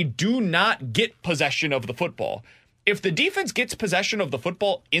when they do not get possession of the football. If the defense gets possession of the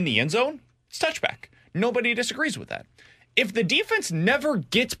football in the end zone, it's touchback. Nobody disagrees with that. If the defense never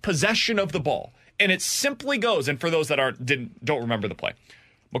gets possession of the ball, and it simply goes, and for those that don't remember the play,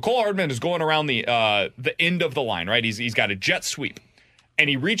 McCole Hardman is going around the end of the line, right? He's got a jet sweep, and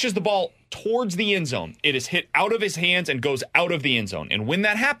he reaches the ball towards the end zone. It is hit out of his hands and goes out of the end zone. And when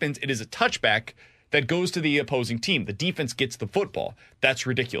that happens, it is a touchback that goes to the opposing team. The defense gets the football. That's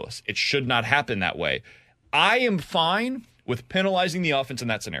ridiculous. It should not happen that way. I am fine with penalizing the offense in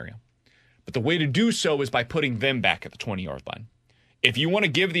that scenario. But the way to do so is by putting them back at the 20-yard line. If you want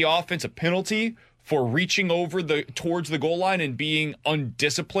to give the offense a penalty for reaching over towards the goal line and being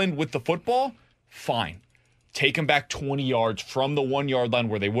undisciplined with the football, fine. Take them back 20 yards from the 1-yard line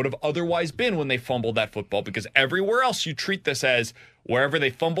where they would have otherwise been when they fumbled that football, because everywhere else you treat this as wherever they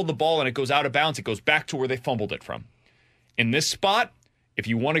fumbled the ball and it goes out of bounds, it goes back to where they fumbled it from. In this spot, if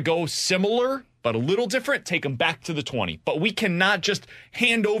you want to go similar but a little different, take them back to the 20. But we cannot just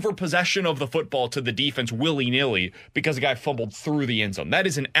hand over possession of the football to the defense willy-nilly because a guy fumbled through the end zone. That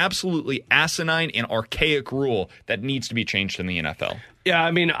is an absolutely asinine and archaic rule that needs to be changed in the NFL. Yeah,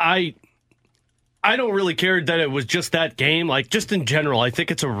 I mean, I don't really care that it was just that game. Like, just in general, I think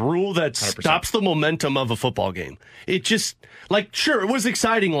it's a rule that 100%. Stops the momentum of a football game. It just, like, sure, it was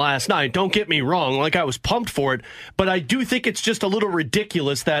exciting last night. Don't get me wrong. Like, I was pumped for it. But I do think it's just a little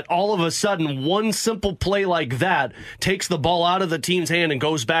ridiculous that all of a sudden one simple play like that takes the ball out of the team's hand and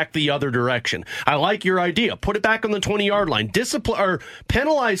goes back the other direction. I like your idea. Put it back on the 20-yard line. Discipline or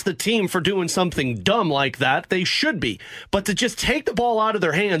penalize the team for doing something dumb like that. They should be. But to just take the ball out of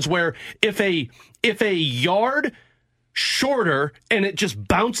their hands, where if a yard shorter and it just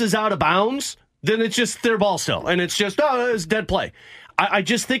bounces out of bounds, then it's just their ball still. And it's just, it's dead play. I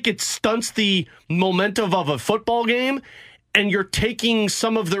just think it stunts the momentum of a football game, and you're taking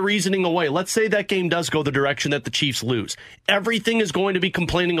some of the reasoning away. Let's say that game does go the direction that the Chiefs lose. Everything is going to be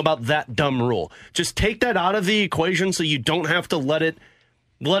complaining about that dumb rule. Just take that out of the equation so you don't have to let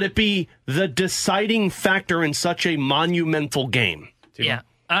it be the deciding factor in such a monumental game. Yeah.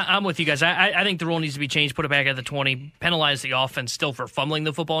 I'm with you guys. I think the rule needs to be changed, put it back at the 20, penalize the offense still for fumbling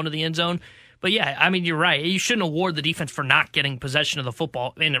the football into the end zone. But yeah, I mean, you're right. You shouldn't award the defense for not getting possession of the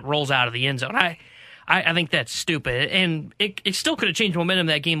football and it rolls out of the end zone. I think that's stupid. And it still could have changed momentum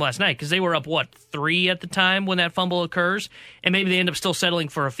of that game last night because they were up, 3 at the time when that fumble occurs, and maybe they end up still settling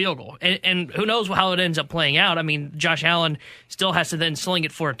for a field goal. And who knows how it ends up playing out. I mean, Josh Allen still has to then sling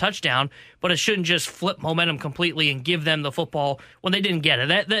it for a touchdown, but it shouldn't just flip momentum completely and give them the football when they didn't get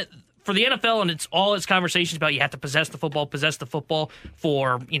it. That for the NFL, and it's all its conversations about you have to possess the football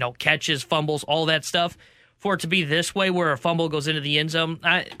for, catches, fumbles, all that stuff. For it to be this way where a fumble goes into the end zone,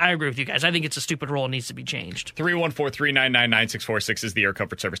 I agree with you guys. I think it's a stupid rule and needs to be changed. 314-399-9646 is the Air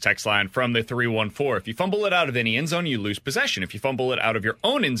Comfort Service text line from the 314. If you fumble it out of any end zone, you lose possession. If you fumble it out of your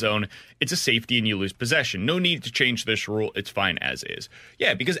own end zone, it's a safety and you lose possession. No need to change this rule. It's fine as is.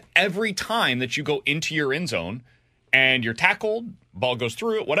 Yeah, because every time that you go into your end zone and you're tackled, ball goes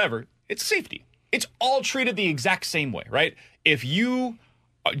through it, whatever, it's safety. It's all treated the exact same way, right? If you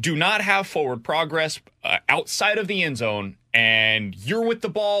do not have forward progress outside of the end zone and you're with the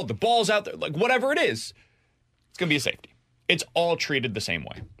ball's out there, like whatever it is, it's going to be a safety. It's all treated the same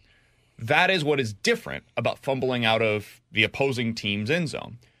way. That is what is different about fumbling out of the opposing team's end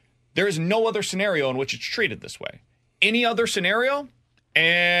zone. There is no other scenario in which it's treated this way. Any other scenario,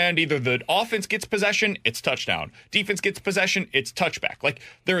 and either the offense gets possession, it's touchdown. Defense gets possession, it's touchback. Like,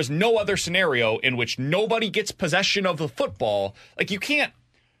 there is no other scenario in which nobody gets possession of the football. Like, you can't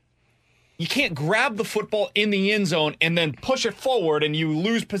grab the football in the end zone and then push it forward and you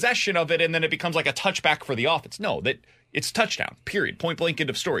lose possession of it and then it becomes like a touchback for the offense. No, that it's touchdown, period. Point blank, end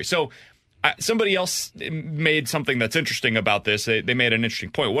of story. So somebody else made something that's interesting about this. They made an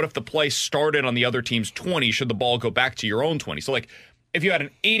interesting point. What if the play started on the other team's 20? Should the ball go back to your own 20? So, like, if you had an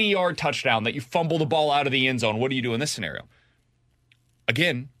 80-yard touchdown that you fumble the ball out of the end zone, what do you do in this scenario?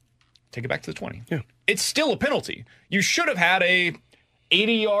 Again, take it back to the 20. Yeah. It's still a penalty. You should have had a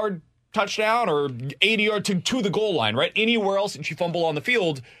 80-yard touchdown or 80-yard to the goal line, right? Anywhere else that you fumble on the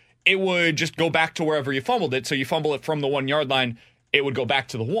field, it would just go back to wherever you fumbled it. So you fumble it from the 1-yard line, it would go back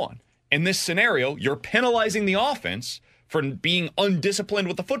to the 1. In this scenario, you're penalizing the offense for being undisciplined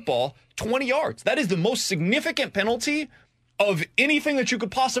with the football 20 yards. That is the most significant penalty of anything that you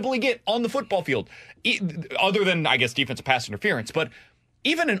could possibly get on the football field, other than, I guess, defensive pass interference. But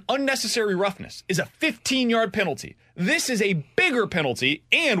even an unnecessary roughness is a 15-yard penalty. This is a bigger penalty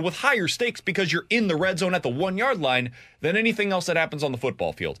and with higher stakes because you're in the red zone at the 1-yard line than anything else that happens on the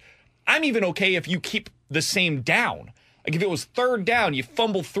football field. I'm even okay if you keep the same down. Like if it was 3rd down, you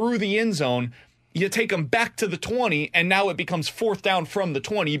fumble through the end zone, you take them back to the 20, and now it becomes 4th down from the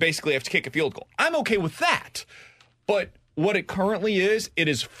 20. You basically have to kick a field goal. I'm okay with that. But what it currently is, it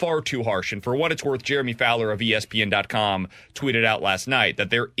is far too harsh. And for what it's worth, Jeremy Fowler of ESPN.com tweeted out last night that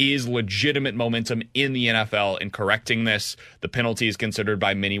there is legitimate momentum in the NFL in correcting this. The penalty is considered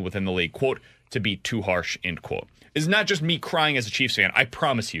by many within the league, quote, to be too harsh, end quote. It's not just me crying as a Chiefs fan. I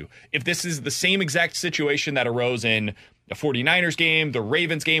promise you, if this is the same exact situation that arose in the 49ers game, the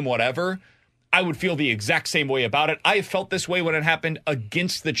Ravens game, whatever, I would feel the exact same way about it. I have felt this way when it happened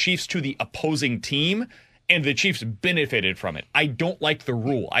against the Chiefs to the opposing team, and the Chiefs benefited from it. I don't like the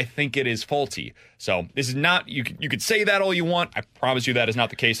rule. I think it is faulty. So this is not, you could say that all you want. I promise you that is not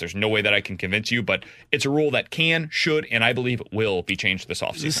the case. There's no way that I can convince you, but it's a rule that can, should, and I believe will be changed this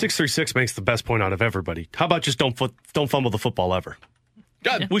offseason. The 636 makes the best point out of everybody. How about just don't fumble the football ever?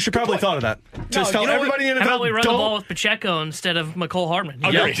 God, we should probably thought of that. Just tell everybody in the NFL, how about we run the ball with Pacheco instead of McCole Hardman?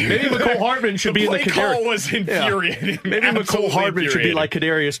 Yeah, maybe McCole Hardman should be in the call was infuriating. Yeah. Maybe McCole Hardman should be like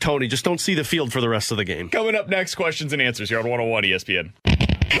Kadarius Toney. Just don't see the field for the rest of the game. Coming up next, questions and answers here on 101 ESPN.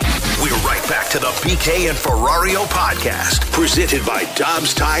 We're right back to the BK and Ferrario podcast, presented by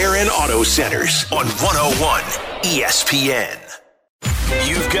Dobbs Tire and Auto Centers on 101 ESPN.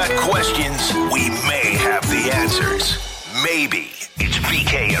 You've got questions, we may have the answers. Maybe. It's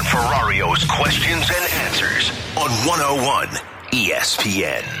BK and Ferrario's questions and answers on 101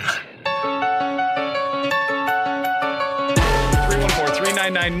 ESPN.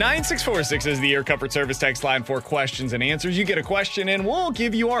 314-399-9646 is the Air Comfort Service text line for questions and answers. You get a question and we'll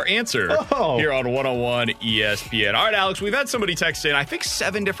give you our answer here on 101 ESPN. All right, Alex, we've had somebody text in, I think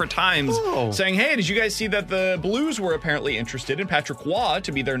 7 different times, saying, hey, did you guys see that the Blues were apparently interested in Patrick Waugh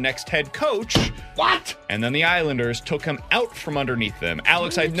to be their next head coach? What? And then the Islanders took him out from underneath them.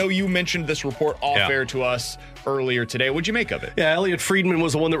 Alex, I know you mentioned this report off-air to us earlier today. What'd you make of it? Yeah, Elliot Friedman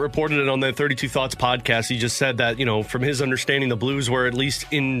was the one that reported it on the 32 Thoughts podcast. He just said that, from his understanding, the Blues were at least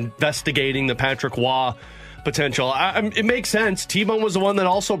investigating the Patrick Waugh potential. It makes sense. T-Bone was the one that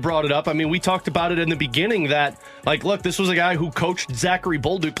also brought it up. I mean, we talked about it in the beginning that, look, this was a guy who coached Zachary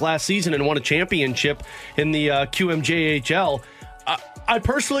Bolduc last season and won a championship in the QMJHL. I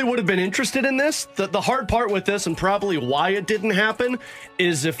personally would have been interested in this. The hard part with this, and probably why it didn't happen,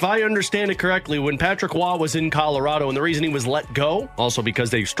 is if I understand it correctly, when Patrick Waugh was in Colorado, and the reason he was let go, also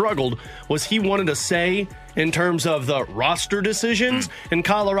because they struggled, was he wanted a say in terms of the roster decisions, and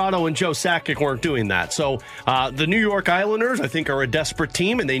Colorado and Joe Sakic weren't doing that. So the New York Islanders, I think, are a desperate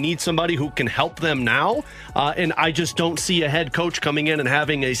team, and they need somebody who can help them now. And I just don't see a head coach coming in and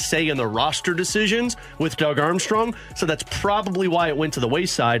having a say in the roster decisions with Doug Armstrong. So that's probably why it went to the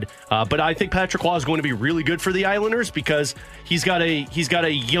wayside. But I think Patrick Waugh is going to be really good for the Islanders because he's got a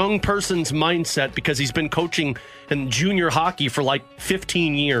young person's mindset because he's been coaching in junior hockey for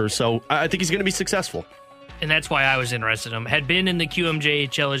 15 years. So I think he's going to be successful. And that's why I was interested in him. Had been in the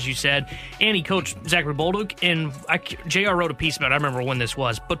QMJHL, as you said, and he coached Zachary Bolduc. And JR wrote a piece about it. I remember when this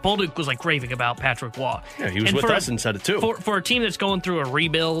was. But Bolduc was raving about Patrick Waugh. Yeah, he was with us and said it too. For a team that's going through a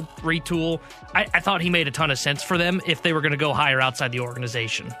rebuild, retool, I thought he made a ton of sense for them if they were going to go higher outside the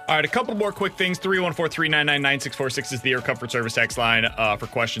organization. All right, a couple more quick things. 314-399-9646 is the Air Comfort Service text line for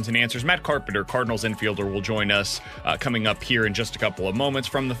questions and answers. Matt Carpenter, Cardinals infielder, will join us coming up here in just a couple of moments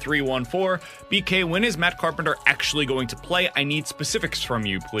from the 314. BK, when is Matt Carpenter actually going to play? I need specifics from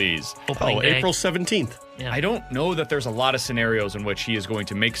you, please. April 17th. Yeah. I don't know that there's a lot of scenarios in which he is going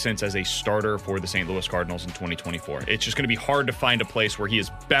to make sense as a starter for the St. Louis Cardinals in 2024. It's just going to be hard to find a place where he is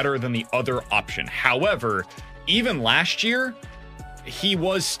better than the other option. However, even last year, he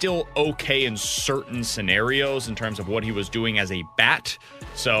was still okay in certain scenarios in terms of what he was doing as a bat.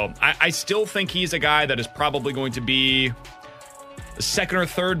 So I still think he's a guy that is probably going to be the second or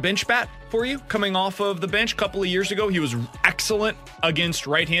third bench bat for you coming off of the bench. A couple of years ago, he was excellent against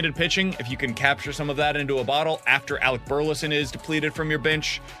right-handed pitching. If you can capture some of that into a bottle after Alec Burleson is depleted from your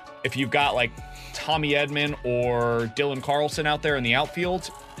bench, if you've got Tommy Edman or Dylan Carlson out there in the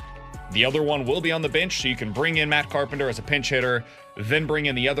outfield, the other one will be on the bench, so you can bring in Matt Carpenter as a pinch hitter. then bring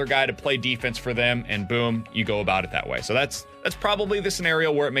in the other guy to play defense for them, and boom, you go about it that way. So that's probably the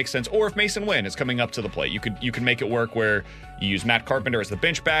scenario where it makes sense. Or if Mason Wynn is coming up to the plate, you can make it work where you use Matt Carpenter as the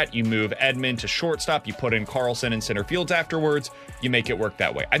bench bat, you move Edman to shortstop, you put in Carlson in center fields afterwards, you make it work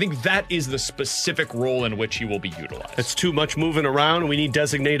that way. I think that is the specific role in which he will be utilized. It's too much moving around. We need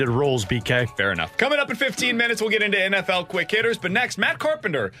designated roles, BK. Fair enough. Coming up in 15 minutes, we'll get into NFL quick hitters. But next, Matt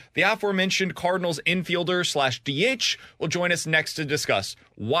Carpenter, the aforementioned Cardinals infielder/DH, will join us next to discuss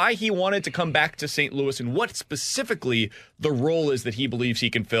why he wanted to come back to St. Louis and what specifically the role is that he believes he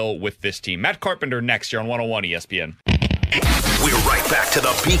can fill with this team. Matt Carpenter next here on 101 ESPN. We're right back to the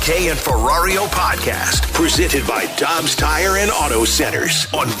BK and Ferrario podcast, presented by Dobbs Tire and Auto Centers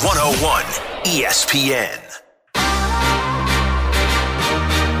on 101 ESPN.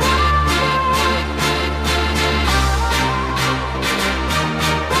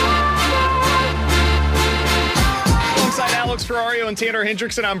 Alex Ferrario and Tanner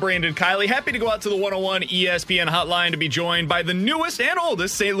Hendrickson. I'm Brandon Kiley. Happy to go out to the 101 ESPN hotline to be joined by the newest and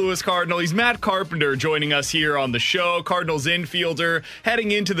oldest St. Louis Cardinal. He's Matt Carpenter joining us here on the show. Cardinals infielder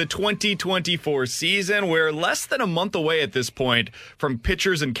heading into the 2024 season. We're less than a month away at this point from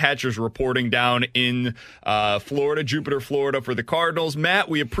pitchers and catchers reporting down in Florida, Jupiter, Florida for the Cardinals. Matt,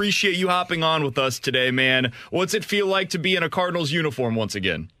 we appreciate you hopping on with us today, man. What's it feel like to be in a Cardinals uniform once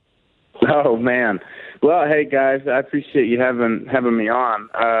again? Oh, man. Well, hey guys, I appreciate you having me on.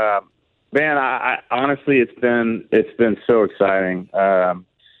 Man, I honestly, it's been so exciting.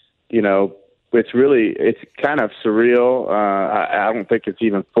 It's kind of surreal. I don't think it's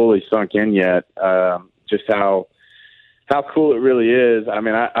even fully sunk in yet. Just how cool it really is. I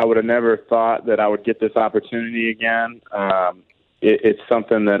mean, I would have never thought that I would get this opportunity again. It's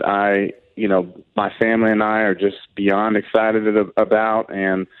something that my family and I are just beyond excited about,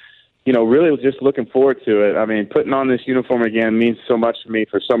 and really just looking forward to it. I mean, putting on this uniform again means so much to me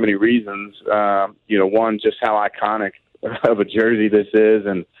for so many reasons. One, just how iconic of a jersey this is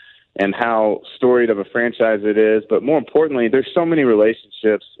and how storied of a franchise it is. But more importantly, there's so many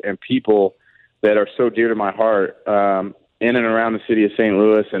relationships and people that are so dear to my heart in and around the city of St.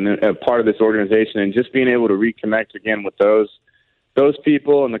 Louis and a part of this organization. And just being able to reconnect again with those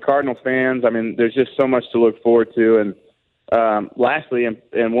people and the Cardinal fans, I mean, there's just so much to look forward to. And lastly,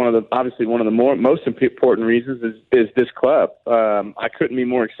 and one of the most important reasons is this club. I couldn't be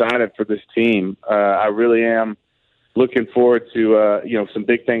more excited for this team. I really am looking forward to some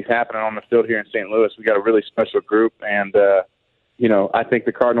big things happening on the field here in St. Louis. We got a really special group, and I think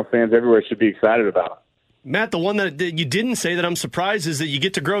the Cardinal fans everywhere should be excited about it. Matt, the one that you didn't say that I'm surprised is that you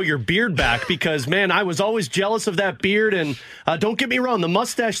get to grow your beard back because, man, I was always jealous of that beard. And don't get me wrong, the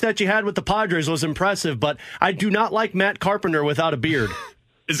mustache that you had with the Padres was impressive, but I do not like Matt Carpenter without a beard.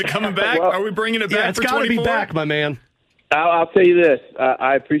 Is it coming back? Well, are we bringing it back? Yeah, it's got to be back, my man. I'll tell you this.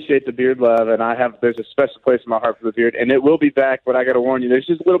 I appreciate the beard love, and there's a special place in my heart for the beard, and it will be back, but I got to warn you, there's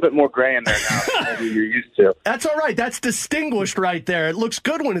just a little bit more gray in there now than maybe you're used to. That's all right. That's distinguished right there. It looks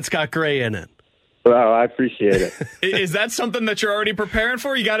good when it's got gray in it. Well, I appreciate it. Is that something that you're already preparing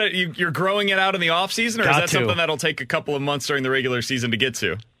for? You're growing it out in the off season, or is that something that'll take a couple of months during the regular season to get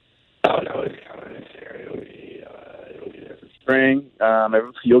to? Oh no, it's coming this year. It'll be there for spring.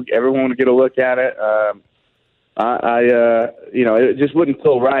 Everyone will get a look at it. It just wouldn't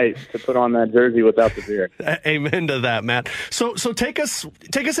feel right to put on that jersey without the beard. Amen to that, Matt. So take us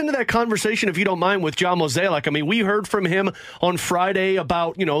into that conversation, if you don't mind, with John Mozeliak. I mean, we heard from him on Friday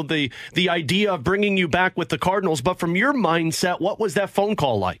about, the idea of bringing you back with the Cardinals, but from your mindset, what was that phone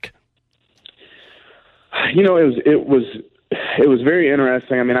call like? It was very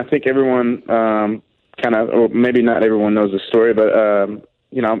interesting. I mean, I think everyone or maybe not everyone knows the story, but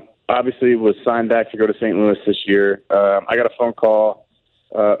obviously was signed back to go to St. Louis this year. I got a phone call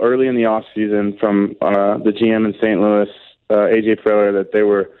early in the off season from the GM in St. Louis, AJ Preller, that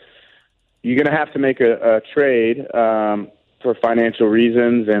you're going to have to make a trade for financial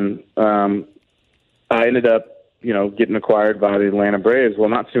reasons. And I ended up, getting acquired by the Atlanta Braves. Well,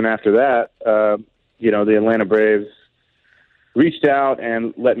 not soon after that, the Atlanta Braves reached out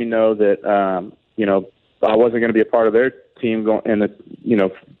and let me know that, I wasn't going to be a part of their team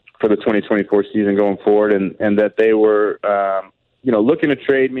for the 2024 season going forward, and that they were, looking to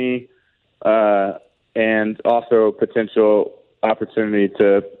trade me, and also potential opportunity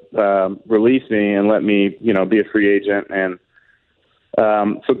to release me and let me, be a free agent. And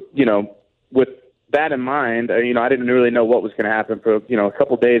with that in mind, I didn't really know what was going to happen for, a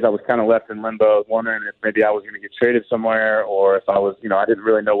couple of days. I was kind of left in limbo, wondering if maybe I was going to get traded somewhere, or if I was, I didn't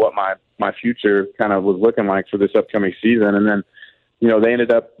really know what my future kind of was looking like for this upcoming season. And then, they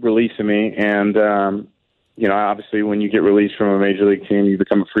ended up releasing me, and obviously when you get released from a major league team, you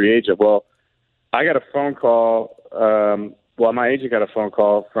become a free agent. Well, I got a phone call. My agent got a phone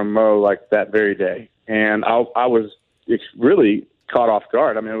call from Mo like that very day, and I was really caught off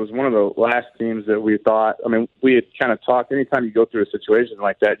guard. I mean, it was one of the last teams that we thought. I mean, we had kind of talked. Anytime you go through a situation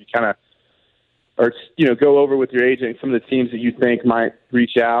like that, you kind of, or go over with your agent some of the teams that you think might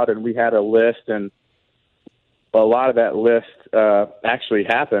reach out, and we had a list, and a lot of that list actually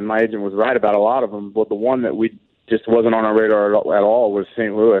happened. My agent was right about a lot of them, but the one that we just wasn't on our radar at all was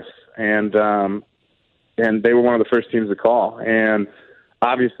St. Louis, and they were one of the first teams to call. And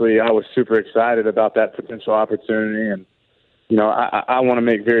obviously, I was super excited about that potential opportunity. And I want to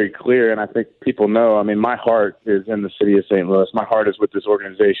make very clear, and I think people know. I mean, my heart is in the city of St. Louis. My heart is with this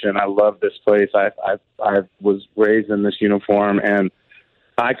organization. I love this place. I was raised in this uniform, and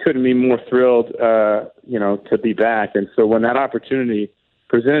I couldn't be more thrilled, to be back. And so when that opportunity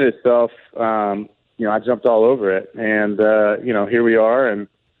presented itself, I jumped all over it. And, here we are, and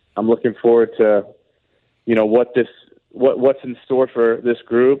I'm looking forward to, what's in store for this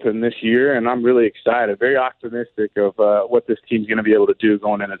group and this year. And I'm really excited, very optimistic of what this team's going to be able to do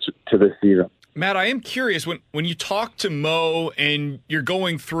going into this season. Matt, I am curious, when you talk to Mo and you're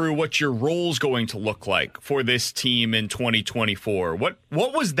going through what your role's going to look like for this team in 2024, what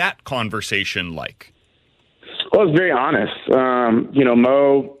was that conversation like? Well, it was very honest.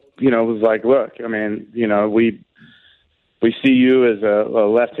 Mo, was like, look, I mean, we see you as a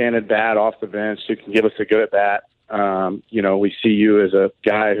left-handed bat off the bench who can give us a good at bat. We see you as a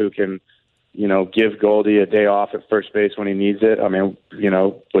guy who can, give Goldie a day off at first base when he needs it. I mean,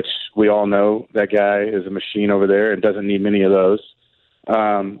 which we all know that guy is a machine over there and doesn't need many of those.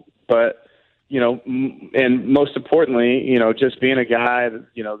 But, and most importantly, just being a guy that,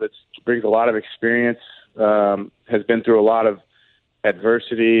 that brings a lot of experience, has been through a lot of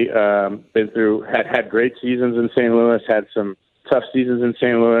adversity, had great seasons in St. Louis, had some tough seasons in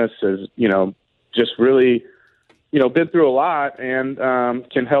St. Louis, has, just really, been through a lot and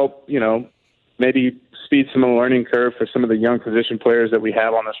can help, maybe speed some of the learning curve for some of the young position players that we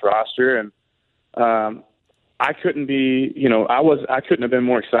have on this roster. And I couldn't be, I couldn't have been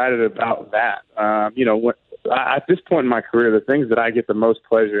more excited about that. At this point in my career, the things that I get the most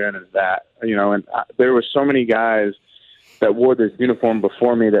pleasure in is that, and there were so many guys that wore this uniform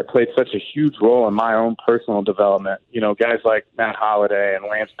before me that played such a huge role in my own personal development. Guys like Matt Holliday and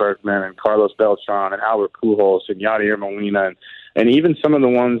Lance Berkman and Carlos Beltran and Albert Pujols and Yadier Molina and even some of the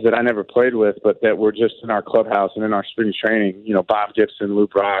ones that I never played with, but that were just in our clubhouse and in our spring training, Bob Gibson, Lou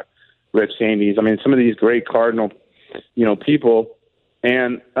Brock, Rich Sandes. I mean, some of these great Cardinal, people.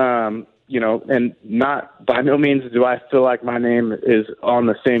 And, and not by no means do I feel like my name is on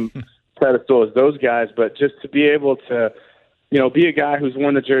the same pedestal as those guys, but just to be able to, be a guy who's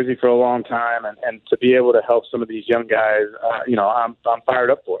worn the jersey for a long time and to be able to help some of these young guys, I'm fired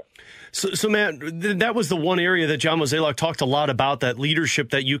up for it. So Matt, that was the one area that John Mozeliak talked a lot about, that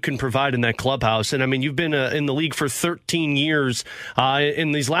leadership that you can provide in that clubhouse. And I mean, you've been in the league for 13 years.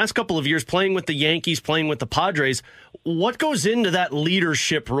 In these last couple of years, playing with the Yankees, playing with the Padres, what goes into that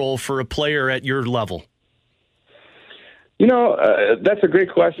leadership role for a player at your level? That's a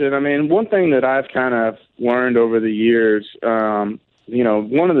great question. I mean, one thing that I've kind of learned over the years, one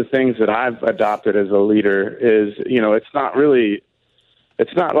of the things that I've adopted as a leader is, it's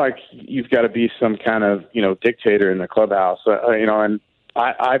not like you've got to be some kind of, dictator in the clubhouse, and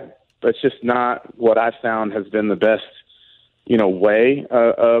it's just not what I've found has been the best, way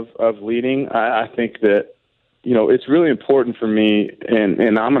of leading. I think that, it's really important for me,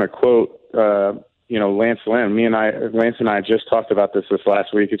 and I'm going to quote, Lance Lynn. Lance and I just talked about this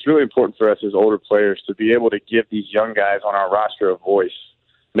last week. It's really important for us as older players to be able to give these young guys on our roster a voice,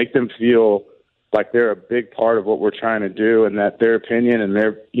 make them feel like they're a big part of what we're trying to do, and that their opinion and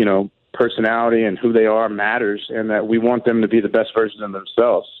their, personality and who they are matters, and that we want them to be the best version of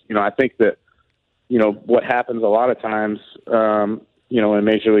themselves. I think that, what happens a lot of times, in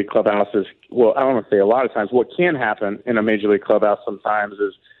Major League clubhouses, well, I don't want to say a lot of times, what can happen in a Major League clubhouse sometimes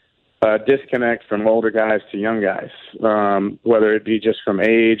is disconnect from older guys to young guys, whether it be just from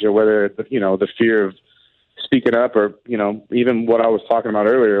age or whether, the fear of speaking up or, even what I was talking about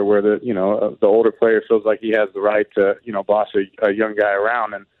earlier, where the older player feels like he has the right to, boss a young guy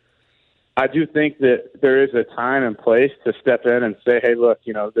around. And I do think that there is a time and place to step in and say, hey, look,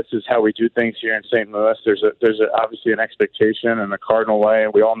 this is how we do things here in St. Louis. There's obviously an expectation and a cardinal way,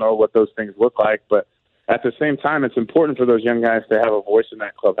 and we all know what those things look like. But at the same time, it's important for those young guys to have a voice in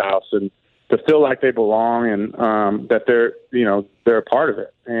that clubhouse and to feel like they belong and that they're a part of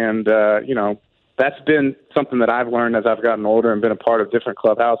it. And, that's been something that I've learned as I've gotten older and been a part of different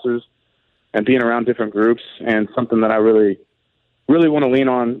clubhouses. and being around different groups, and something that I really want to lean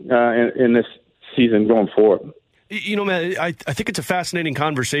on in this season going forward. You know, man, I think it's a fascinating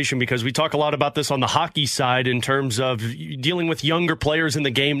conversation because we talk a lot about this on the hockey side in terms of dealing with younger players in the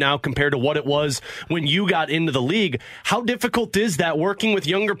game now compared to what it was when you got into the league. How difficult is that working with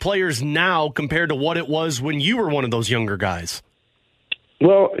younger players now compared to what it was when you were one of those younger guys?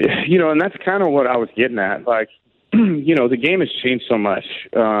 Well, you know, and that's kind of what I was getting at. Like, you know, the game has changed so much.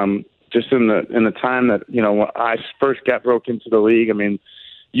 Just in the time that, you know, when I first got broke into the league, I mean,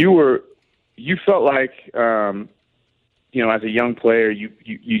 you felt like, you know, as a young player, you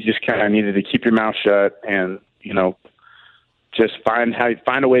just kind of needed to keep your mouth shut and, you know, just find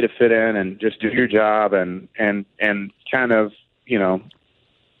a way to fit in and just do your job and kind of, you know,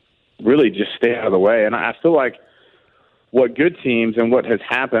 really just stay out of the way. And I feel like what good teams and what has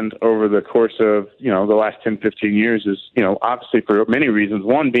happened over the course of, you know, the last 10, 15 years is, you know, obviously for many reasons.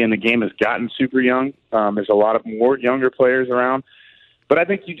 One being the game has gotten super young. There's a lot of more younger players around. But I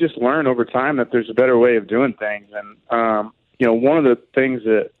think you just learn over time that there's a better way of doing things. And, you know, one of the things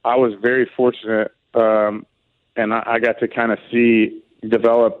that I was very fortunate and I got to kind of see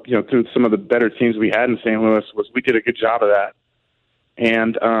develop, you know, through some of the better teams we had in St. Louis was we did a good job of that.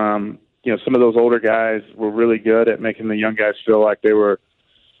 And, you know, some of those older guys were really good at making the young guys feel like they were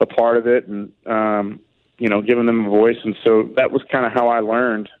a part of it and, you know, giving them a voice. And so that was kind of how I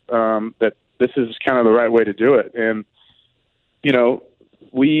learned that this is kind of the right way to do it. And, you know,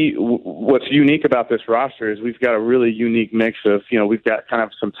 what's unique about this roster is we've got a really unique mix of, you know, we've got kind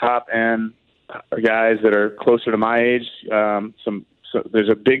of some top end guys that are closer to my age. So there's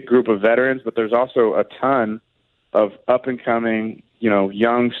a big group of veterans, but there's also a ton of up and coming, you know,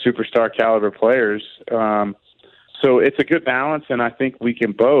 young superstar caliber players. So it's a good balance, and I think we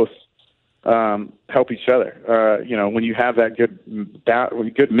can both help each other. You know, when you have that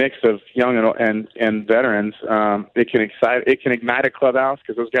good mix of young and veterans, it can ignite a clubhouse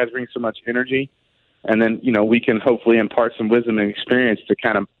because those guys bring so much energy, and then, you know, we can hopefully impart some wisdom and experience to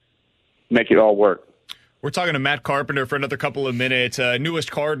kind of make it all work. We're talking to Matt Carpenter for another couple of minutes.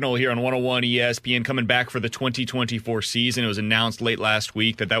 Newest Cardinal here on 101 ESPN, coming back for the 2024 season. It was announced late last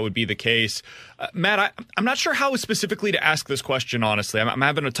week that would be the case. Matt, I'm not sure how specifically to ask this question, honestly. I'm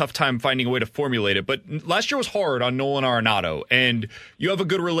having a tough time finding a way to formulate it. But last year was hard on Nolan Arenado, and you have a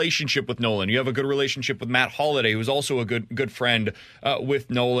good relationship with Nolan. You have a good relationship with Matt Holliday, who's also a good friend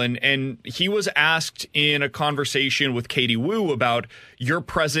with Nolan. And he was asked in a conversation with Katie Wu about your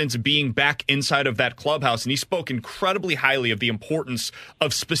presence being back inside of that clubhouse. And he spoke incredibly highly of the importance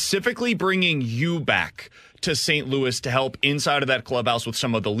of specifically bringing you back to St. Louis to help inside of that clubhouse with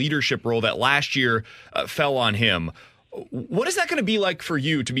some of the leadership role that last year fell on him. What is that going to be like for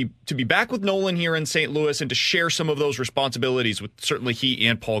you to be back with Nolan here in St. Louis and to share some of those responsibilities with certainly he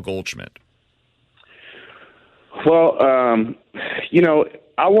and Paul Goldschmidt? Well, you know,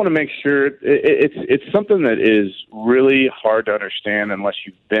 I want to make sure it's something that is really hard to understand unless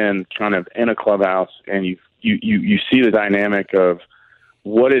you've been kind of in a clubhouse and you see the dynamic of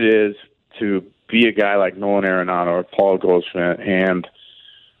what it is to be a guy like Nolan Arenado or Paul Goldschmidt and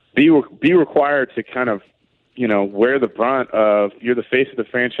be required to kind of, you know, wear the brunt of, you're the face of the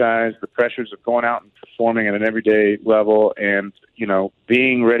franchise, the pressures of going out and performing at an everyday level and, you know,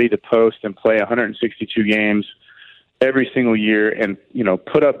 being ready to post and play 162 games every single year and, you know,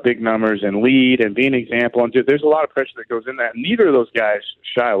 put up big numbers and lead and be an example. And there's a lot of pressure that goes in that. And neither of those guys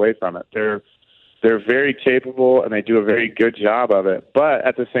shy away from it. They're very capable and they do a very good job of it. But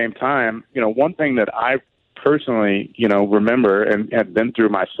at the same time, you know, one thing that I personally, you know, remember and have been through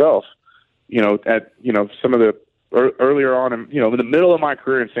myself, you know, at, you know, some of the earlier on, in, you know, in the middle of my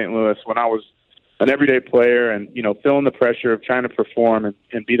career in St. Louis when I was an everyday player and, you know, feeling the pressure of trying to perform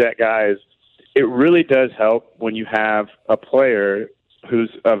and be that guy is, it really does help when you have a player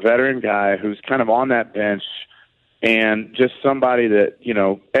who's a veteran guy who's kind of on that bench and just somebody that, you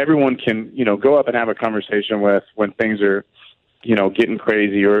know, everyone can, you know, go up and have a conversation with when things are, you know, getting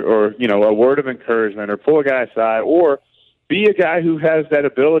crazy or, you know, a word of encouragement or pull a guy aside or be a guy who has that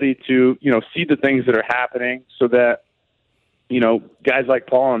ability to, you know, see the things that are happening so that, you know, guys like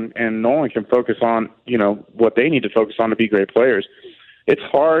Paul and Nolan can focus on, you know, what they need to focus on to be great players. It's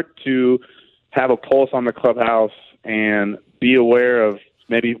hard to have a pulse on the clubhouse and be aware of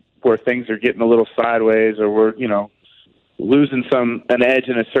maybe where things are getting a little sideways or we're, you know, losing an edge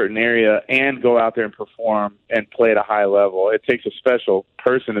in a certain area and go out there and perform and play at a high level. It takes a special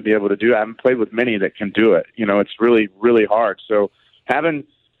person to be able to do it. I haven't played with many that can do it. You know, it's really, really hard. So having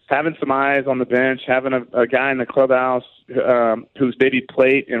some eyes on the bench, having a guy in the clubhouse whose maybe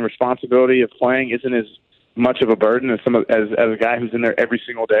plate and responsibility of playing isn't as much of a burden as a guy who's in there every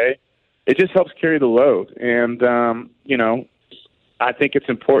single day. it just helps carry the load. And, I think it's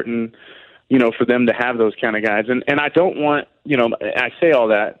important, for them to have those kind of guys. And I don't want, I say all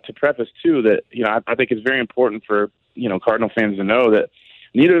that to preface too that, I think it's very important for, Cardinal fans to know that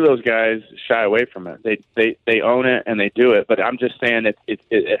neither of those guys shy away from it. They own it and they do it. But I'm just saying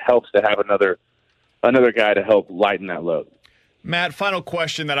it helps to have another guy to help lighten that load. Matt, final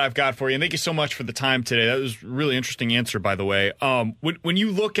question that I've got for you, and thank you so much for the time today. That was a really interesting answer, by the way. When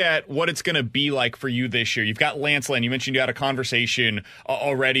you look at what it's going to be like for you this year, you've got Lance Lynn. You mentioned you had a conversation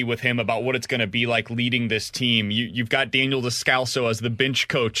already with him about what it's going to be like leading this team. You've got Daniel Descalso as the bench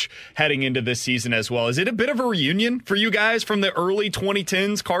coach heading into this season as well. Is it a bit of a reunion for you guys from the early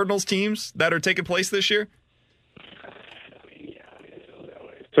 2010s Cardinals teams that are taking place this year?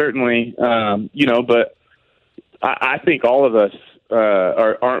 Certainly, but I think all of us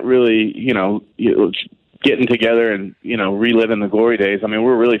aren't really, getting together and, reliving the glory days. I mean,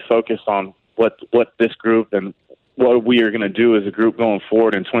 we're really focused on what this group and what we are going to do as a group going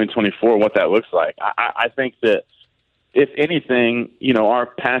forward in 2024, what that looks like. I think that, if anything, our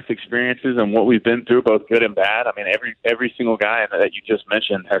past experiences and what we've been through, both good and bad, I mean, every single guy that you just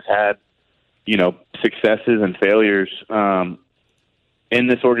mentioned has had, successes and failures in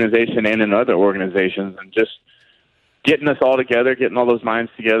this organization and in other organizations, and just getting us all together, getting all those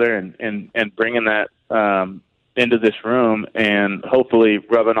minds together and bringing that into this room and hopefully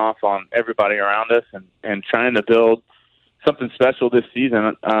rubbing off on everybody around us and trying to build something special this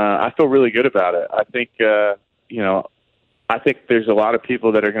season. I feel really good about it. I think, I think there's a lot of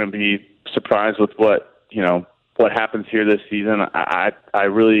people that are going to be surprised with what happens here this season. I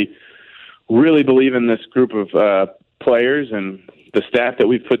really, really believe in this group of players and the staff that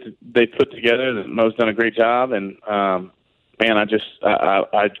they put together. That Mo's done a great job, and man,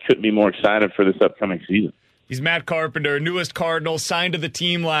 I couldn't be more excited for this upcoming season. He's Matt Carpenter, newest Cardinal, signed to the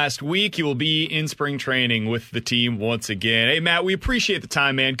team last week. He will be in spring training with the team once again. Hey, Matt, we appreciate the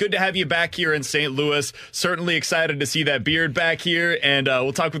time, man. Good to have you back here in St. Louis. Certainly excited to see that beard back here, and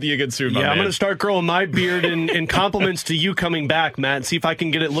we'll talk with you again soon, I'm going to start growing my beard in compliments to you coming back, Matt, and see if I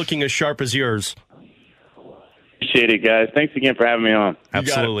can get it looking as sharp as yours. Appreciate it, guys. Thanks again for having me on.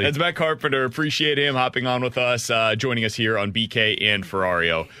 Absolutely. It's Matt Carpenter. Appreciate him hopping on with us, joining us here on BK and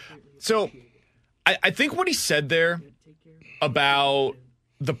Ferrario. So I think what he said there about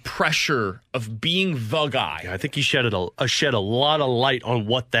the pressure of being the guy. Yeah, I think he shed a lot of light on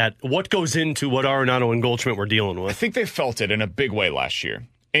what goes into what Arenado and Goldschmidt were dealing with. I think they felt it in a big way last year.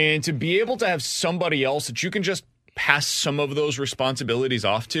 And to be able to have somebody else that you can just pass some of those responsibilities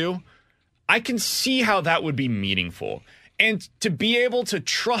off to, I can see how that would be meaningful. And to be able to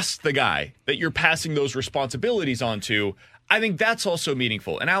trust the guy that you're passing those responsibilities on to, I think that's also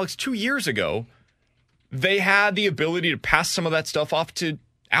meaningful. And Alex, 2 years ago, they had the ability to pass some of that stuff off to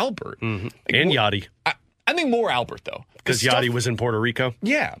Albert. Mm-hmm. And Yachty. I think more Albert, though. Because Yachty was in Puerto Rico?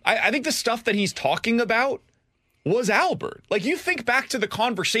 Yeah. I think the stuff that he's talking about was Albert. Like, you think back to the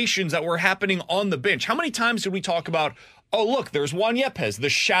conversations that were happening on the bench. How many times did we talk about, oh, look, there's Juan Yepes, the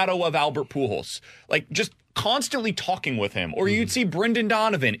shadow of Albert Pujols. Like, just constantly talking with him. Or you'd see Brendan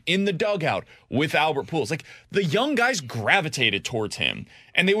Donovan in the dugout with Albert Pujols. Like, the young guys gravitated towards him,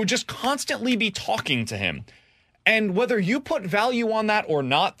 and they would just constantly be talking to him. And whether you put value on that or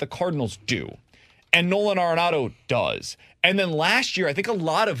not, the Cardinals do. And Nolan Arenado does. And then last year, I think a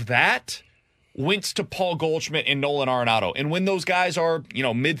lot of that went to Paul Goldschmidt and Nolan Arenado. And when those guys are,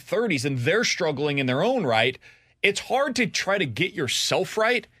 mid-30s and they're struggling in their own right, it's hard to try to get yourself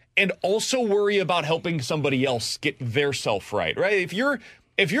right and also worry about helping somebody else get their self right, right? If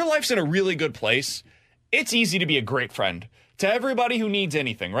your life's in a really good place, it's easy to be a great friend to everybody who needs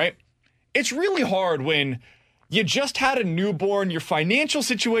anything, right? It's really hard when you just had a newborn, your financial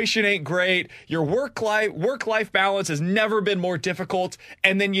situation ain't great, your work-life balance has never been more difficult,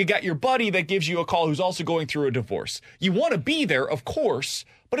 and then you got your buddy that gives you a call who's also going through a divorce. You want to be there, of course,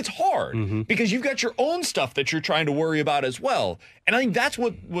 but it's hard because you've got your own stuff that you're trying to worry about as well. And I think that's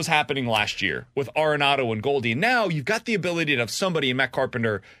what was happening last year with Arenado and Goldie. And now you've got the ability to have somebody in Matt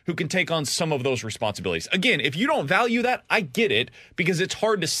Carpenter who can take on some of those responsibilities. Again, if you don't value that, I get it, because it's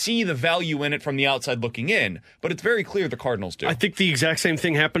hard to see the value in it from the outside looking in. But it's very clear the Cardinals do. I think the exact same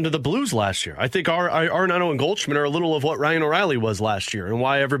thing happened to the Blues last year. I think Arenado and Goldschmidt are a little of what Ryan O'Reilly was last year and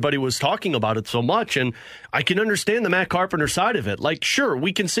why everybody was talking about it so much. And I can understand the Matt Carpenter side of it. Like, sure,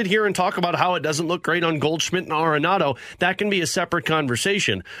 we can sit here and talk about how it doesn't look great on Goldschmidt and Arenado. That can be a separate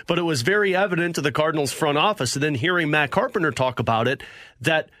conversation. But it was very evident to the Cardinals front office, and then hearing Matt Carpenter talk about it,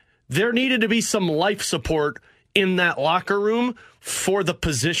 that there needed to be some life support in that locker room for the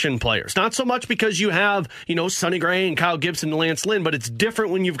position players. Not so much because you have, Sonny Gray and Kyle Gibson and Lance Lynn, but it's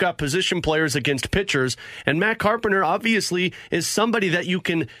different when you've got position players against pitchers. And Matt Carpenter obviously is somebody that you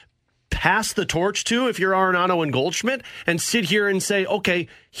can pass the torch to if you're Arenado and Goldschmidt and sit here and say, okay,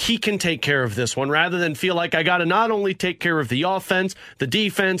 he can take care of this one, rather than feel like I got to not only take care of the offense, the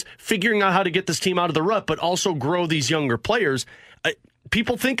defense, figuring out how to get this team out of the rut, but also grow these younger players.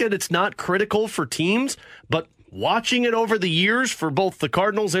 People think that it's not critical for teams, but watching it over the years for both the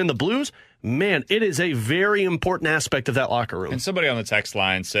Cardinals and the Blues, man, it is a very important aspect of that locker room. And somebody on the text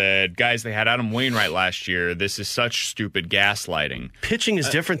line said, guys, they had Adam Wainwright last year. This is such stupid gaslighting. Pitching is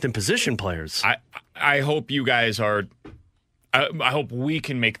different than position players. I hope you guys are... I hope we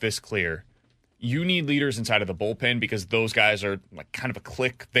can make this clear. You need leaders inside of the bullpen because those guys are like kind of a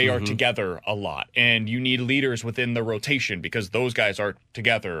clique. They are together a lot. And you need leaders within the rotation because those guys are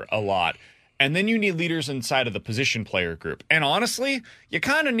together a lot. And then you need leaders inside of the position player group. And honestly, you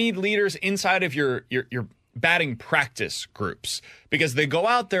kind of need leaders inside of your batting practice groups because they go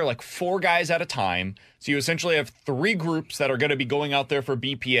out there like 4 guys at a time. So you essentially have 3 groups that are going to be going out there for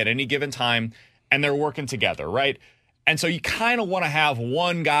BP at any given time, and they're working together, right? And so you kind of want to have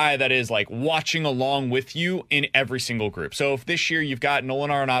one guy that is like watching along with you in every single group. So if this year you've got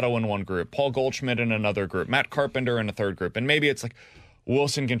Nolan Arenado in one group, Paul Goldschmidt in another group, Matt Carpenter in a third group, and maybe it's like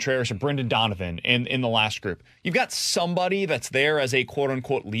Wilson Contreras or Brendan Donovan in the last group. You've got somebody that's there as a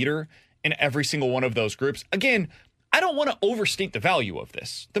quote-unquote leader in every single one of those groups. Again, I don't want to overstate the value of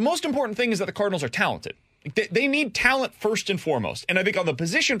this. The most important thing is that the Cardinals are talented. They need talent first and foremost. And I think on the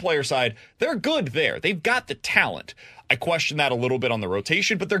position player side, they're good there. They've got the talent. I question that a little bit on the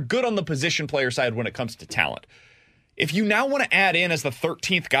rotation, but they're good on the position player side when it comes to talent. If you now want to add in as the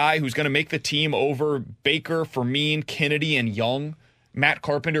 13th guy who's going to make the team over Baker, Fermin, Kennedy, and Young, Matt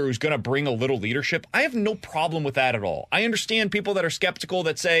Carpenter, who's going to bring a little leadership, I have no problem with that at all. I understand people that are skeptical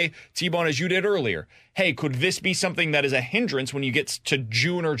that say, T-Bone, as you did earlier, hey, could this be something that is a hindrance when you get to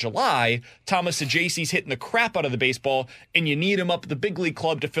June or July? Thomas Sajaci's hitting the crap out of the baseball, and you need him up at the big league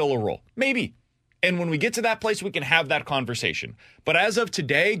club to fill a role. Maybe. And when we get to that place, we can have that conversation. But as of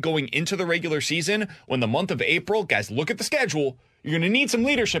today, going into the regular season, when the month of April, guys, look at the schedule, you're going to need some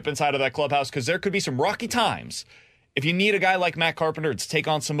leadership inside of that clubhouse because there could be some rocky times. If you need a guy like Matt Carpenter to take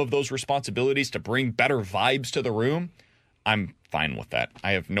on some of those responsibilities to bring better vibes to the room, I'm fine with that.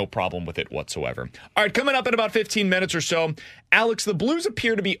 I have no problem with it whatsoever. All right, coming up in about 15 minutes or so, Alex, the Blues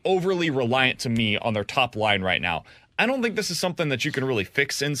appear to be overly reliant to me on their top line right now. I don't think this is something that you can really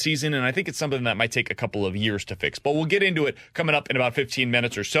fix in season, and I think it's something that might take a couple of years to fix. But we'll get into it coming up in about 15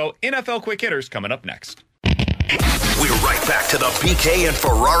 minutes or so. NFL Quick Hitters coming up next. We're right back to the BK and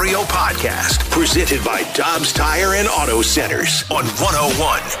Ferrario podcast, presented by Dobbs Tire and Auto Centers on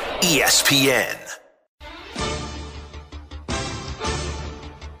 101 ESPN.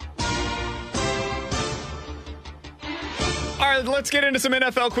 All right, let's get into some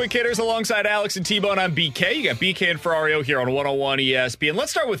NFL Quick Hitters alongside Alex and T-Bone on BK. You got BK and Ferrario here on 101 ESPN.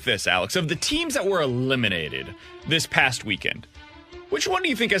 Let's start with this, Alex. Of the teams that were eliminated this past weekend, which one do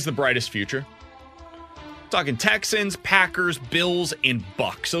you think has the brightest future? Talking Texans, Packers, Bills, and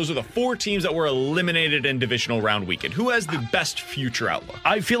Bucks. Those are the 4 teams that were eliminated in divisional round weekend. Who has the best future outlook?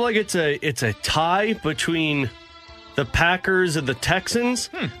 I feel like it's a tie between the Packers and the Texans,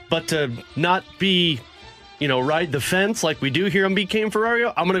 but to not be, ride the fence like we do here on BK and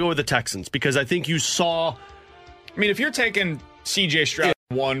Ferrario, I'm going to go with the Texans because I think you saw. I mean, if you're taking C.J. Stroud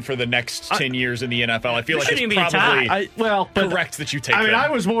one for the next 10 years in the NFL, I feel like it's probably correct that you take that. I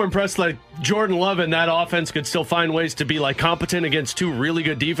was more impressed like Jordan Love and that offense could still find ways to be like competent against 2 really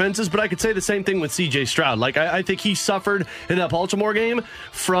good defenses, but I could say the same thing with C.J. Stroud. Like I think he suffered in that Baltimore game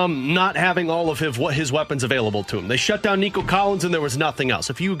from not having all of his weapons available to him. They shut down Nico Collins and there was nothing else.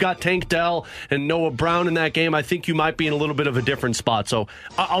 If you got Tank Dell and Noah Brown in that game, I think you might be in a little bit of a different spot. So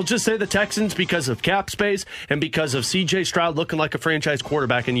I'll just say the Texans because of cap space and because of C.J. Stroud looking like a franchise quarterback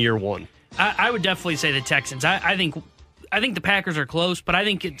in year 1. I would definitely say the Texans. I think the Packers are close, but I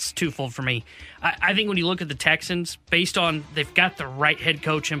think it's twofold for me. I think when you look at the Texans, based on they've got the right head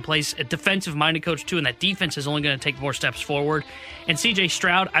coach in place, a defensive-minded coach too, and that defense is only going to take more steps forward. And C.J.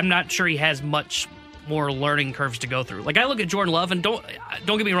 Stroud, I'm not sure he has much more learning curves to go through. Like I look at Jordan Love, and don't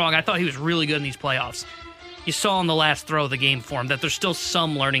get me wrong, I thought he was really good in these playoffs. You saw in the last throw of the game for him that there's still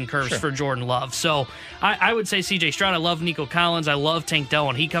some learning curves for Jordan Love. So I would say C.J. Stroud. I love Nico Collins. I love Tank Dell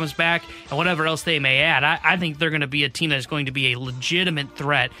when he comes back and whatever else they may add. I think they're going to be a team that is going to be a legitimate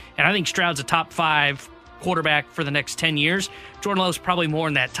threat. And I think Stroud's a top 5 quarterback for the next 10 years. Jordan Love's probably more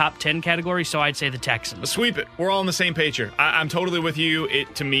in that top 10 category, so I'd say the Texans. Sweep it. We're all on the same page here. I'm totally with you.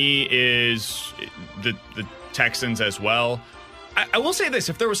 It, to me, is the Texans as well. I will say this,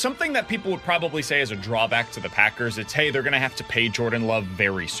 if there was something that people would probably say as a drawback to the Packers, it's, hey, they're going to have to pay Jordan Love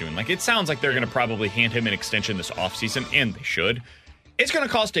very soon. Like, it sounds like they're going to probably hand him an extension this offseason, and they should. It's going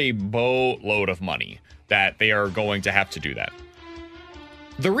to cost a boatload of money that they are going to have to do that.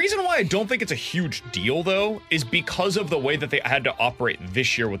 The reason why I don't think it's a huge deal, though, is because of the way that they had to operate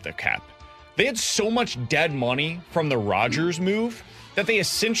this year with the cap. They had so much dead money from the Rodgers move that they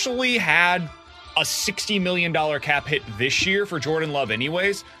essentially had a $60 million cap hit this year for Jordan Love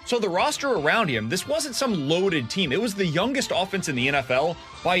anyways. So the roster around him, this wasn't some loaded team. It was the youngest offense in the NFL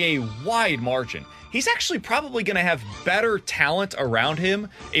by a wide margin. He's actually probably going to have better talent around him,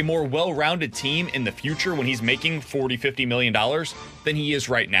 a more well-rounded team in the future when he's making $40-50 million than he is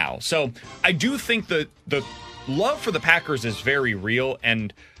right now. So I do think that the love for the Packers is very real,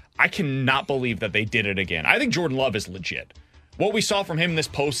 and I cannot believe that they did it again. I think Jordan Love is legit. What we saw from him this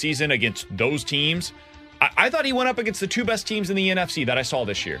postseason against those teams, I thought he went up against the two best teams in the NFC that I saw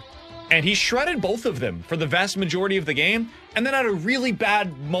this year. And he shredded both of them for the vast majority of the game. And then had a really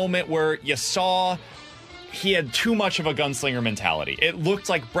bad moment where you saw he had too much of a gunslinger mentality. It looked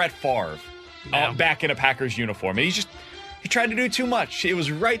like Brett Favre back in a Packers uniform. And he tried to do too much. It was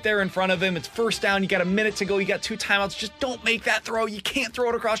right there in front of him. It's first down. You got a minute to go. You got 2 timeouts. Just don't make that throw. You can't throw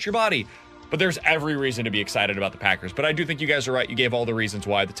it across your body. But there's every reason to be excited about the Packers. But I do think you guys are right. You gave all the reasons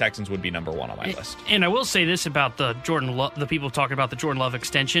why the Texans would be number 1 on my list. And I will say this about the people talking about the Jordan Love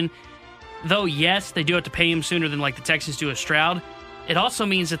extension. Though, yes, they do have to pay him sooner than like the Texans do a Stroud. It also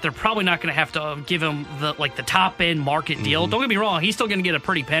means that they're probably not going to have to give him the top end market deal. Don't get me wrong; he's still going to get a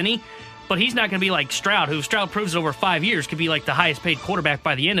pretty penny, but he's not going to be like Stroud, who Stroud proves over 5 years could be like the highest paid quarterback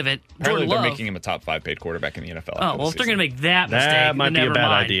by the end of it. Apparently, they're making him a top 5 paid quarterback in the NFL. Oh well, if they're going to make that mistake, that might be a bad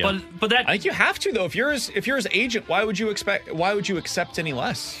idea. But that I think you have to though. If you're his agent, why would you accept any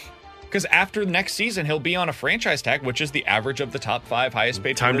less? Because after next season, he'll be on a franchise tag, which is the average of the top 5 highest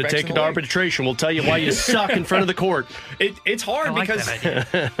paid quarterbacks. Time to take it to arbitration. We'll tell you why you suck in front of the court. It's hard because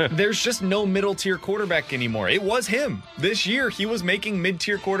there's just no middle tier quarterback anymore. It was him. This year, he was making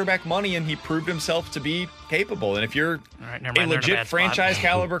mid-tier quarterback money, and he proved himself to be capable. And if you're a legit franchise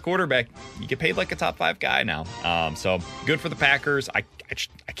caliber quarterback, you get paid like a top 5 guy now. So good for the Packers. I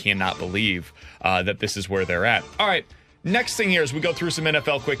cannot believe that this is where they're at. All right. Next thing here is we go through some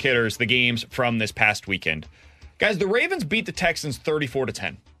NFL quick hitters, the games from this past weekend. Guys, the Ravens beat the Texans 34-10.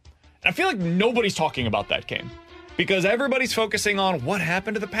 And I feel like nobody's talking about that game because everybody's focusing on what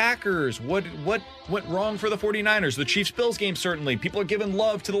happened to the Packers, what went wrong for the 49ers, the Chiefs-Bills game certainly. People are giving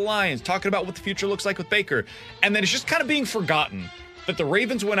love to the Lions, talking about what the future looks like with Baker. And then it's just kind of being forgotten that the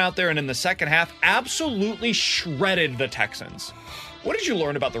Ravens went out there and in the second half absolutely shredded the Texans. What did you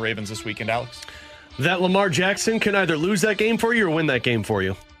learn about the Ravens this weekend, Alex? That Lamar Jackson can either lose that game for you or win that game for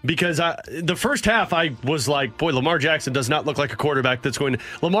you. Because the first half, I was like, boy, Lamar Jackson does not look like a quarterback that's going to...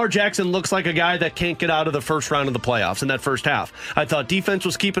 Lamar Jackson looks like a guy that can't get out of the first round of the playoffs in that first half. I thought defense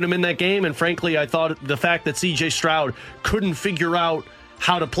was keeping him in that game, and frankly, I thought the fact that C.J. Stroud couldn't figure out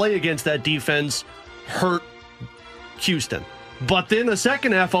how to play against that defense hurt Houston. But then the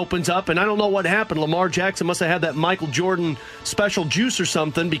second half opens up, and I don't know what happened. Lamar Jackson must have had that Michael Jordan special juice or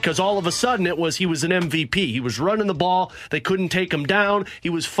something, because all of a sudden he was an MVP. He was running the ball. They couldn't take him down. He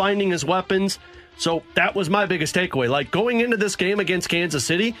was finding his weapons. So that was my biggest takeaway. Like, going into this game against Kansas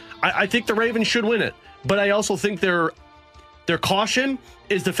City, I think the Ravens should win it. But I also think their caution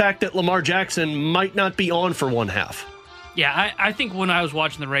is the fact that Lamar Jackson might not be on for one half. Yeah, I think when I was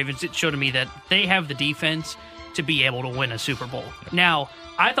watching the Ravens, it showed me that they have the defense to be able to win a Super Bowl. Now,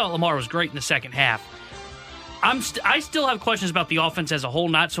 I thought Lamar was great in the second half. I still have questions about the offense as a whole,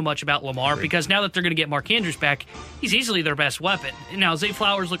 not so much about Lamar, because now that they're going to get Mark Andrews back, he's easily their best weapon. Now, Zay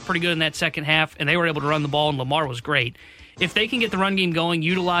Flowers looked pretty good in that second half, and they were able to run the ball, and Lamar was great. If they can get the run game going,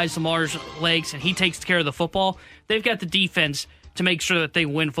 utilize Lamar's legs, and he takes care of the football, they've got the defense to make sure that they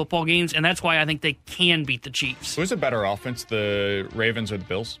win football games, and that's why I think they can beat the Chiefs. Who's a better offense, the Ravens or the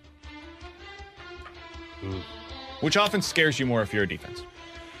Bills? Which offense scares you more if you're a defense?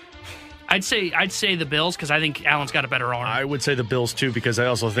 I'd say the Bills, because I think Allen's got a better arm. I would say the Bills too, because I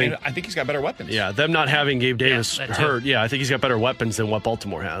also think... I think he's got better weapons. Yeah, them not having Gabe Davis hurt. Yeah, I think he's got better weapons than what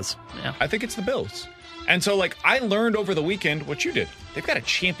Baltimore has. Yeah. I think it's the Bills. And so, I learned over the weekend what you did. They've got a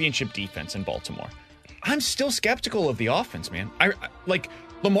championship defense in Baltimore. I'm still skeptical of the offense, man.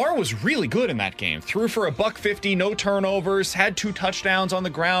 Lamar was really good in that game. Threw for $150, no turnovers, had 2 touchdowns on the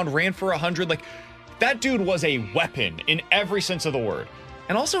ground, ran for 100. That dude was a weapon in every sense of the word.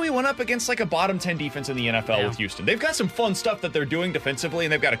 And also he went up against a bottom 10 defense in the NFL with Houston. They've got some fun stuff that they're doing defensively,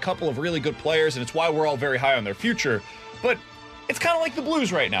 and they've got a couple of really good players, and it's why we're all very high on their future. But It's kind of like the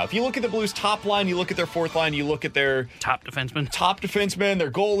Blues right now. If you look at the Blues top line, you look at their fourth line, you look at their top defenseman, their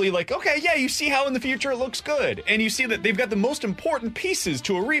goalie, like, okay, yeah, you see how in the future it looks good. And you see that they've got the most important pieces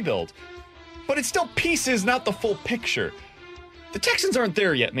to a rebuild. But it's still pieces, not the full picture. The Texans aren't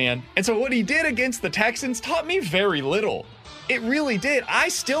there yet, man. And so what he did against the Texans taught me very little. It really did. I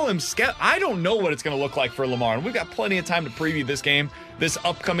still am skeptical. I don't know what it's going to look like for Lamar. And we've got plenty of time to preview this game this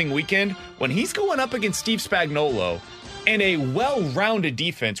upcoming weekend when he's going up against Steve Spagnuolo and a well-rounded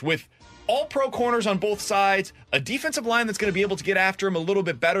defense with all-pro corners on both sides, a defensive line that's going to be able to get after him a little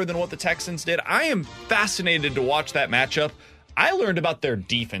bit better than what the Texans did. I am fascinated to watch that matchup. I learned about their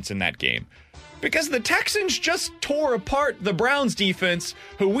defense in that game because the Texans just tore apart the Browns defense,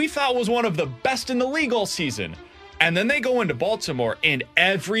 who we thought was one of the best in the league all season. And then they go into Baltimore, and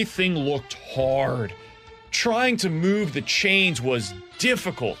everything looked hard. Trying to move the chains was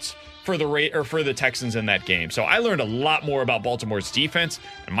difficult for the Texans in that game. So I learned a lot more about Baltimore's defense.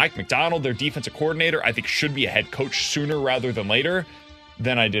 And Mike McDonald, their defensive coordinator, I think should be a head coach sooner rather than later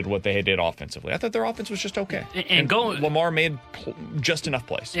than I did what they did offensively. I thought their offense was just okay. And Lamar made just enough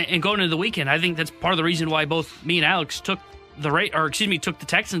plays. And going into the weekend, I think that's part of the reason why both me and Alex took the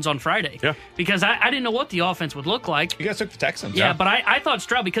Texans on Friday. Yeah. Because I didn't know what the offense would look like. You guys took the Texans. Yeah, but I thought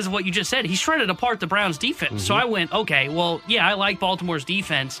Stroud, because of what you just said, he shredded apart the Browns defense. Mm-hmm. So I went, okay, well, yeah, I like Baltimore's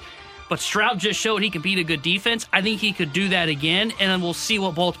defense, but Stroud just showed he can beat a good defense. I think he could do that again, and then we'll see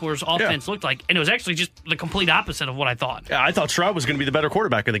what Baltimore's offense looked like. And it was actually just the complete opposite of what I thought. Yeah, I thought Stroud was going to be the better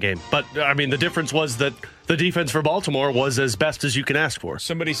quarterback in the game. But, I mean, the difference was that the defense for Baltimore was as best as you can ask for.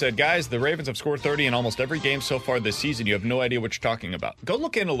 Somebody said, guys, the Ravens have scored 30 in almost every game so far this season. You have no idea what you're talking about. Go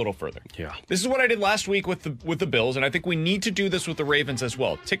look in a little further. Yeah. This is what I did last week with the Bills, and I think we need to do this with the Ravens as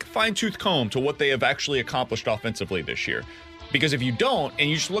well. Take a fine-tooth comb to what they have actually accomplished offensively this year. Because if you don't, and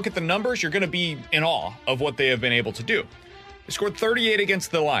you just look at the numbers, you're going to be in awe of what they have been able to do. They scored 38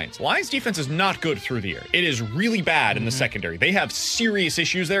 against the Lions. Lions defense is not good through the air. It is really bad in the secondary. They have serious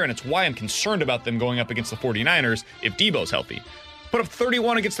issues there, and it's why I'm concerned about them going up against the 49ers if Debo's healthy. Put up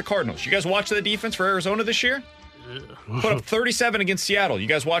 31 against the Cardinals. You guys watch the defense for Arizona this year? Put up 37 against Seattle. You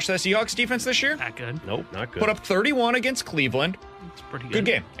guys watch that Seahawks defense this year? Not good. Nope, not good. Put up 31 against Cleveland. It's pretty good. Good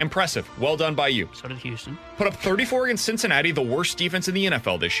game. Impressive. Well done by you. So did Houston. Put up 34 against Cincinnati, the worst defense in the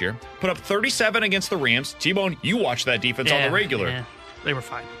NFL this year. Put up 37 against the Rams. T-Bone, you watch that defense on the regular. Yeah, they were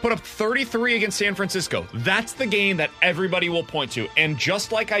fine. Put up 33 against San Francisco. That's the game that everybody will point to. And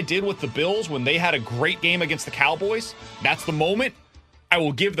just like I did with the Bills when they had a great game against the Cowboys, that's the moment I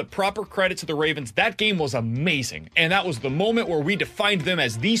will give the proper credit to the Ravens. That game was amazing. And that was the moment where we defined them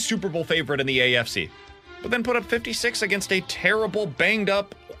as the Super Bowl favorite in the AFC. But then put up 56 against a terrible, banged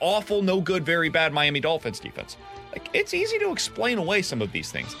up, awful, no good, very bad Miami Dolphins defense. Like, it's easy to explain away some of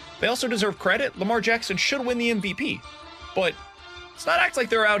these things. They also deserve credit. Lamar Jackson should win the MVP. But let's not act like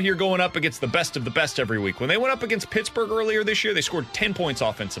they're out here going up against the best of the best every week. When they went up against Pittsburgh earlier this year, they scored 10 points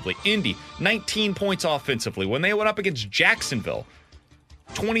offensively. Indy, 19 points offensively. When they went up against Jacksonville,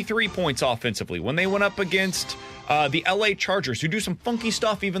 23 points offensively. When they went up against the LA Chargers, who do some funky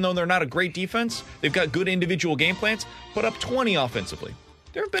stuff even though they're not a great defense, they've got good individual game plans, put up 20 offensively.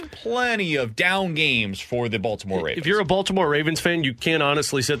 There have been plenty of down games for the Baltimore Ravens. If you're a Baltimore Ravens fan, you can't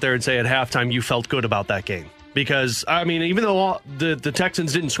honestly sit there and say at halftime you felt good about that game. Because, I mean, even though the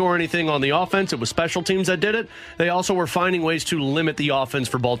Texans didn't score anything on the offense, it was special teams that did it, they also were finding ways to limit the offense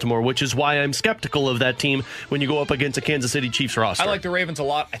for Baltimore, which is why I'm skeptical of that team when you go up against a Kansas City Chiefs roster. I like the Ravens a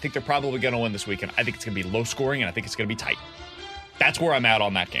lot. I think they're probably going to win this weekend. I think it's going to be low scoring, and I think it's going to be tight. That's where I'm at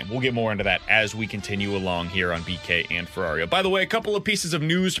on that game. We'll get more into that as we continue along here on BK and Ferrario. By the way, a couple of pieces of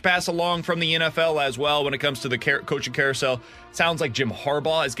news to pass along from the NFL as well when it comes to the coaching carousel. Sounds like Jim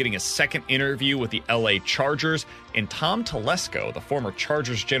Harbaugh is getting a second interview with the LA Chargers, and Tom Telesco, the former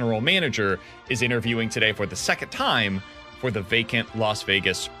Chargers general manager, is interviewing today for the second time for the vacant Las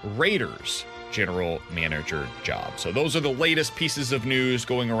Vegas Raiders general manager job. So those are the latest pieces of news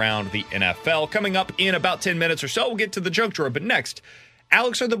going around the NFL. Coming up in about 10 minutes or so, we'll get to the junk drawer. But next,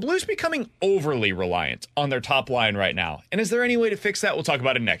 Alex, are the Blues becoming overly reliant on their top line right now? And is there any way to fix that? We'll talk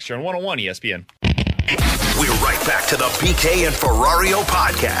about it next year on 101 ESPN. We're right back to the BK and Ferrario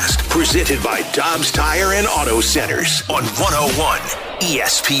podcast, presented by Dobbs Tire and Auto Centers on 101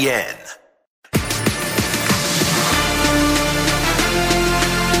 ESPN.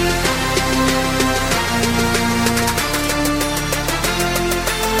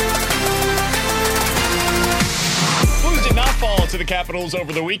 To the Capitals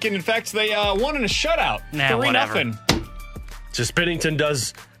over the weekend. In fact, they won in a shutout. 3-0. Just Binnington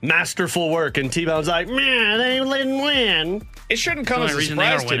does masterful work, and T-Bone's like, man, they didn't win. It shouldn't come as a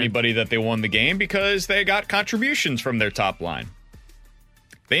surprise to anybody that they won the game because they got contributions from their top line.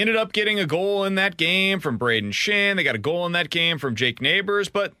 They ended up getting a goal in that game from Braden Shin. They got a goal in that game from Jake Neighbors,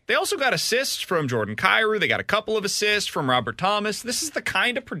 but they also got assists from Jordan Kyrou. They got a couple of assists from Robert Thomas. This is the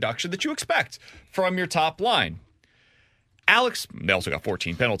kind of production that you expect from your top line. Alex, they also got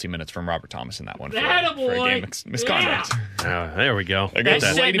 14 penalty minutes from Robert Thomas in that one for a game misconduct. Yeah. There we go.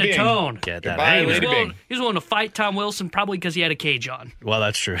 That's setting the tone. Get that. Goodbye, Hey, He was willing to fight Tom Wilson probably because he had a cage on. well,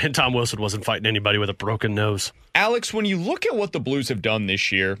 that's true. And Tom Wilson wasn't fighting anybody with a broken nose. Alex, when you look at what the Blues have done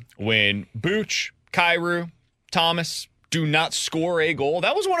this year, when Booch, Kyrou, Thomas do not score a goal,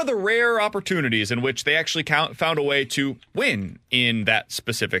 that was one of the rare opportunities in which they actually found a way to win in that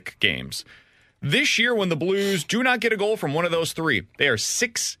specific games. This year, when the Blues do not get a goal from one of those three, they are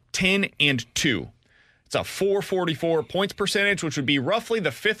 6-10-2. It's a .444 points percentage, which would be roughly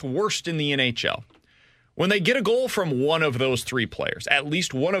the fifth worst in the NHL. When they get a goal from one of those three players, at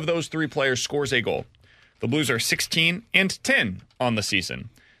least one of those three players scores a goal, the Blues are 16-10 on the season.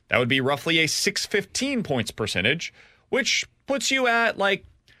 That would be roughly a .615 points percentage, which puts you at like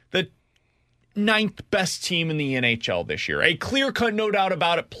the ninth best team in the NHL this year. A clear-cut, no doubt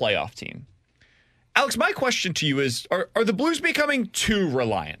about it, playoff team. Alex, my question to you is, are the Blues becoming too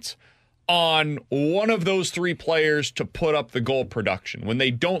reliant on one of those three players to put up the goal production? When they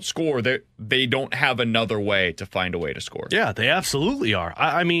don't score, they don't have another way to find a way to score. Yeah, they absolutely are.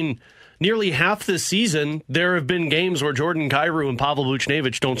 I mean, nearly half this season, there have been games where Jordan Kyrou and Pavel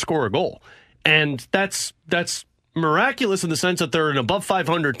Buchnevich don't score a goal. And that's miraculous in the sense that they're an above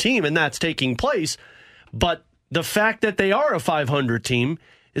 500 team, and that's taking place. But the fact that they are a 500 team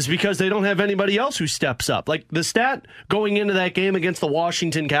is because they don't have anybody else who steps up. Like, the stat going into that game against the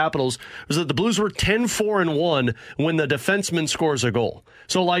Washington Capitals was that the Blues were 10-4-1 when the defenseman scores a goal.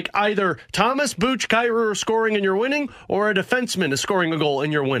 So, like, either Thomas, Booch, Kyrou are scoring and you're winning, or a defenseman is scoring a goal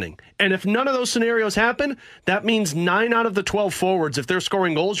and you're winning. And if none of those scenarios happen, that means 9 out of the 12 forwards, if they're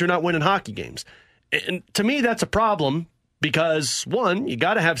scoring goals, you're not winning hockey games. And to me, that's a problem because, one, you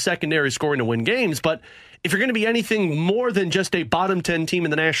got to have secondary scoring to win games, but if you're going to be anything more than just a bottom 10 team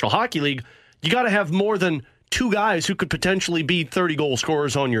in the National Hockey League, you got to have more than two guys who could potentially be 30-goal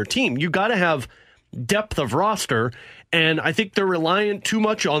scorers on your team. You got to have depth of roster, and I think they're reliant too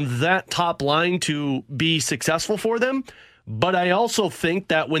much on that top line to be successful for them. But I also think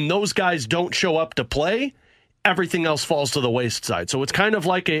that when those guys don't show up to play, everything else falls to the wayside. So it's kind of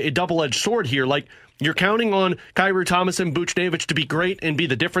like a double-edged sword here. Like, you're counting on Kyrou, Thomas, and Buchnevich to be great and be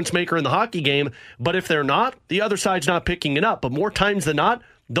the difference maker in the hockey game, but if they're not, the other side's not picking it up. But more times than not,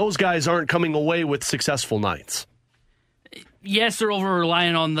 those guys aren't coming away with successful nights. Yes, they're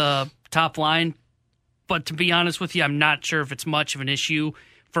over-relying on the top line, but to be honest with you, I'm not sure if it's much of an issue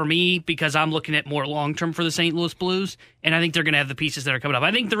for me because I'm looking at more long-term for the St. Louis Blues, and I think they're going to have the pieces that are coming up.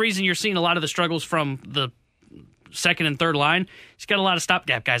 I think the reason you're seeing a lot of the struggles from the second and third line, he's got a lot of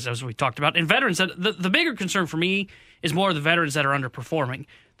stopgap guys, as we talked about. And veterans, the bigger concern for me is more the veterans that are underperforming.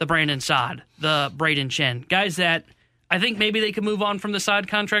 The Brandon Saad, the Braden Chen, guys that I think maybe they could move on from the Saad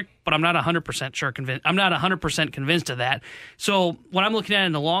contract, but I'm not 100% sure convinced. I'm not 100% convinced of that. So what I'm looking at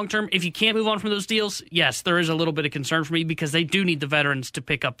in the long term, if you can't move on from those deals, yes, there is a little bit of concern for me because they do need the veterans to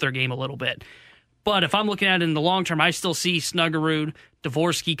pick up their game a little bit. But if I'm looking at it in the long term, I still see Snuggerud,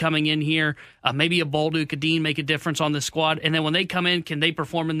 Dvorsky coming in here, maybe a Bolduc, Kadeen make a difference on the squad. And then when they come in, can they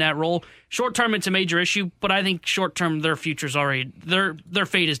perform in that role? Short term, it's a major issue, but I think short term, their future's already, their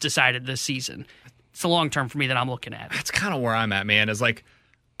fate is decided this season. It's the long term for me that I'm looking at. That's kind of where I'm at, man, is like,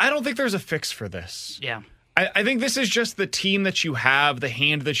 I don't think there's a fix for this. Yeah. I think this is just the team that you have, the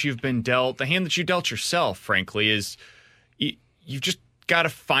hand that you've been dealt, the hand that you dealt yourself, frankly, is you've just got to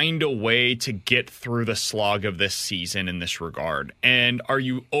find a way to get through the slog of this season in this regard. And are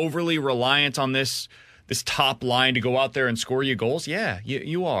you overly reliant on this top line to go out there and score you goals? Yeah,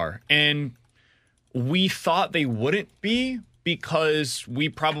 you are. And we thought they wouldn't be because we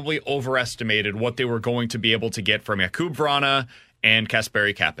probably overestimated what they were going to be able to get from Jakub Vrana and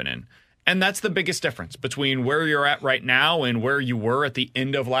Kasperi Kapanen. And that's the biggest difference between where you're at right now and where you were at the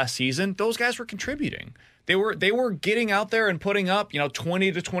end of last season. Those guys were contributing. They were getting out there and putting up,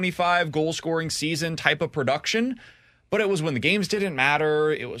 20 to 25 goal scoring season type of production. But it was when the games didn't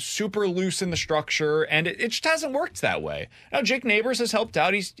matter. It was super loose in the structure, and it just hasn't worked that way. Now, Jake Neighbors has helped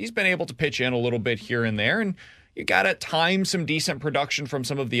out. He's been able to pitch in a little bit here and there, and you got at times some decent production from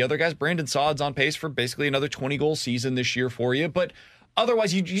some of the other guys. Brandon Saad's on pace for basically another 20-goal season this year for you. But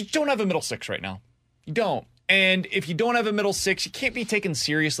otherwise, you don't have a middle six right now. You don't. And if you don't have a middle six, you can't be taken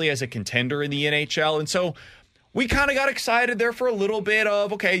seriously as a contender in the NHL. And so we kind of got excited there for a little bit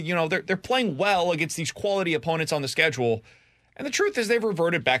of, okay, they're playing well against these quality opponents on the schedule. And the truth is they've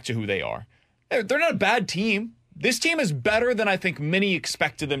reverted back to who they are. They're not a bad team. This team is better than I think many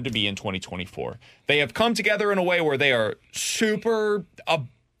expected them to be in 2024. They have come together in a way where they are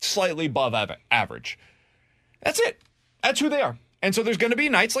slightly above average. That's it. That's who they are. And so there's going to be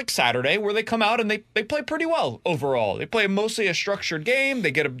nights like Saturday where they come out and they play pretty well overall. They play mostly a structured game.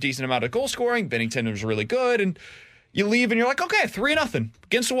 They get a decent amount of goal scoring. Bennington was really good. And you leave and you're like, okay, 3-0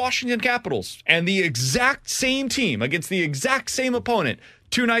 against the Washington Capitals. And the exact same team against the exact same opponent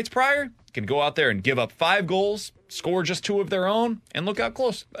 2 nights prior can go out there and give up 5 goals, score just 2 of their own, and look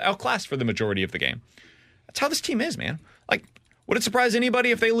outclassed for the majority of the game. That's how this team is, man. Like, would it surprise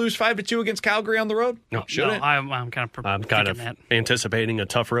anybody if they lose 5-2 against Calgary on the road? No, I'm kind of anticipating a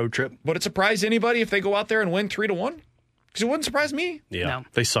tough road trip. Would it surprise anybody if they go out there and win 3-1? Because it wouldn't surprise me. Yeah, no.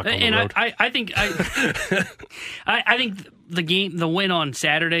 They suck on the road. I think the win on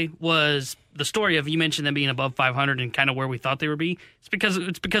Saturday was the story of, you mentioned them being above 500 and kind of where we thought they would be. It's because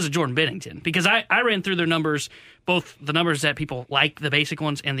of Jordan Bennington. Because I ran through their numbers, both the numbers that people like, the basic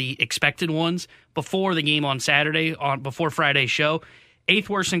ones, and the expected ones before the game on Saturday, before Friday's show. 8th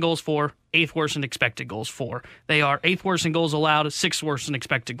worst in goals for, 8th worst in expected goals for. They are 8th worst in goals allowed, 6th worst in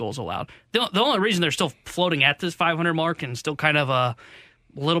expected goals allowed. The only reason they're still floating at this 500 mark and still kind of a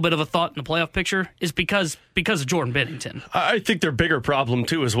little bit of a thought in the playoff picture is because of Jordan Bennington. I think their bigger problem,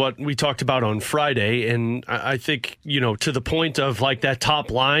 too, is what we talked about on Friday. And I think, to the point of like that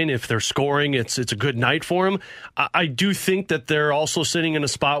top line, if they're scoring, it's a good night for them. I do think that they're also sitting in a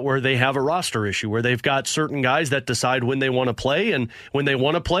spot where they have a roster issue, where they've got certain guys that decide when they want to play. And when they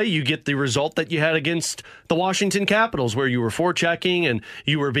want to play, you get the result that you had against the Washington Capitals, where you were forechecking and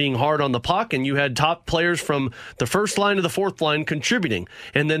you were being hard on the puck, and you had top players from the first line to the fourth line contributing.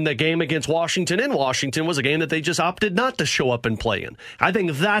 And then the game against Washington in Washington was a game that they just opted not to show up and play in. I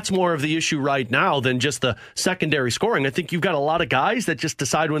think that's more of the issue right now than just the secondary scoring. I think you've got a lot of guys that just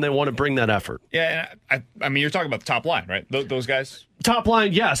decide when they want to bring that effort. Yeah, I mean, you're talking about the top line, right? Those guys? Top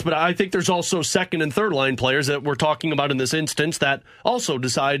line, yes, but I think there's also second and third line players that we're talking about in this instance that also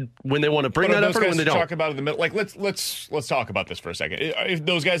decide when they want to bring that effort and when they don't. Talk about in the middle. Like, let's talk about this for a second. If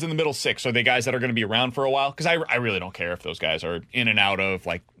those guys in the middle 6 are they guys that are going to be around for a while? Because I really don't care if those guys are in and out of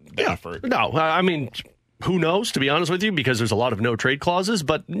like the effort. No, I mean, who knows, to be honest with you, because there's a lot of no trade clauses.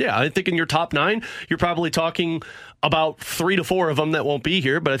 But yeah, I think in your top 9, you're probably talking about 3 to 4 of them that won't be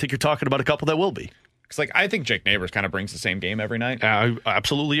here, but I think you're talking about a couple that will be. Because I think Jake Neighbors kind of brings the same game every night. I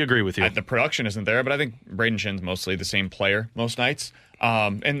absolutely agree with you. The production isn't there, but I think Braden Shin's mostly the same player most nights.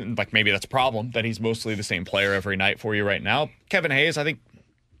 And like maybe that's a problem that he's mostly the same player every night for you right now. Kevin Hayes, I think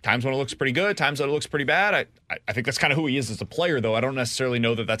times when it looks pretty good, times when it looks pretty bad. I think that's kind of who he is as a player, though. I don't necessarily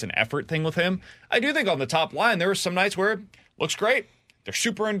know that that's an effort thing with him. I do think on the top line, there were some nights where it looks great. They're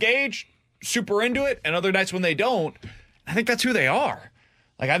super engaged, super into it, and other nights when they don't. I think that's who they are.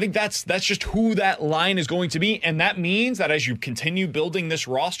 Like, I think that's just who that line is going to be, and that means that as you continue building this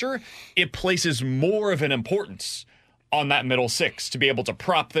roster, it places more of an importance on that middle 6 to be able to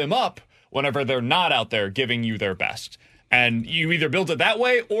prop them up whenever they're not out there giving you their best. And you either build it that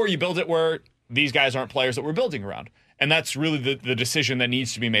way, or you build it where these guys aren't players that we're building around. And that's really the decision that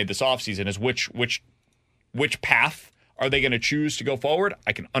needs to be made this offseason is which path are they going to choose to go forward?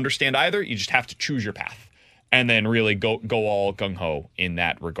 I can understand either. You just have to choose your path. And then really go all gung-ho in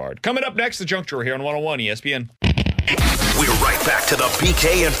that regard. Coming up next, the Junk Drawer here on 101 ESPN. We're right back to the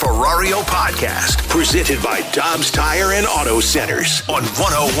BK and Ferrario podcast, presented by Dobbs Tire and Auto Centers on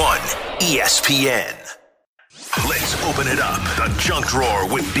 101 ESPN. Let's open it up. The Junk Drawer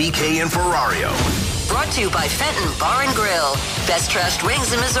with BK and Ferrario. Brought to you by Fenton Bar and Grill. Best trashed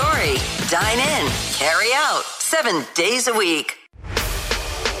wings in Missouri. Dine in, carry out, 7 days a week.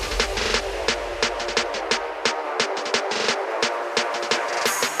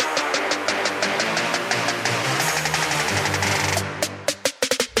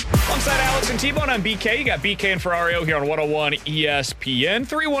 And T-Bone on BK. You got BK and Ferrario here on 101 ESPN.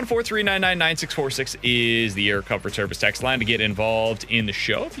 314-399-9646 is the Air Comfort Service text line to get involved in the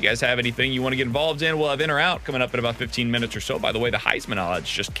show. If you guys have anything you want to get involved in, we'll have in or out coming up in about 15 minutes or so. By the way, the Heisman odds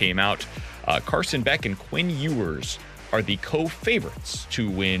just came out. Carson Beck and Quinn Ewers are the co-favorites to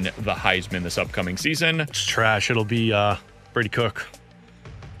win the Heisman this upcoming season. It's trash. It'll be Brady Cook.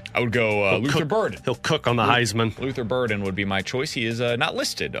 I would go Luther Burden. He'll cook on the Heisman. Luther Burden would be my choice. He is not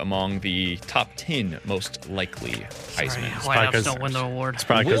listed among the top 10 most likely Heisman. Whitehouse don't win the award. It's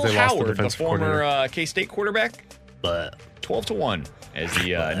probably because they lost the defensive the former K-State quarterback, 12-1 as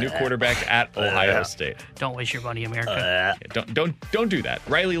the new quarterback at Ohio State. Don't waste your money, America. Don't do that.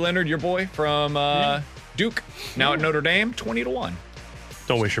 Riley Leonard, your boy from Duke, now at Notre Dame, 20-1.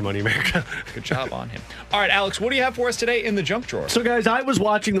 Don't waste your money, America. Good job on him. All right, Alex, what do you have for us today in the junk drawer? So, guys, I was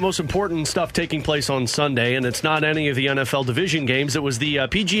watching the most important stuff taking place on Sunday, and it's not any of the NFL division games. It was the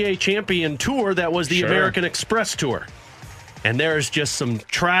PGA Champion Tour that was the American Express Tour. And there's just some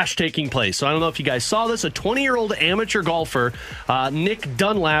trash taking place. So I don't know if you guys saw this. A 20-year-old amateur golfer, Nick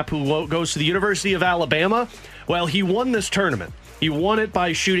Dunlap, who goes to the University of Alabama, well, he won this tournament. He won it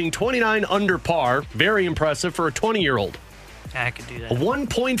by shooting 29 under par. Very impressive for a 20-year-old. I could do that. A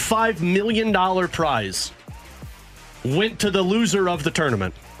 $1.5 million prize went to the loser of the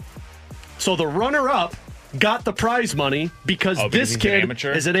tournament. So the runner-up got the prize money because this kid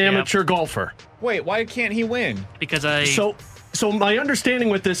is an amateur golfer. Wait, why can't he win? Because So my understanding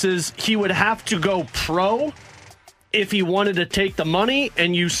with this is he would have to go pro if he wanted to take the money,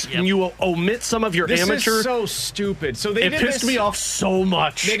 and you omit some of your amateur. This is so stupid. So it pissed me off so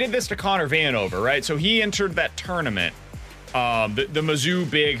much. They did this to Connor Vanover, right? So he entered that tournament. The Mizzou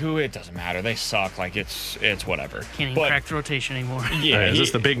big, who it doesn't matter. They suck. Like it's whatever. Can't even crack the rotation anymore. Yeah, is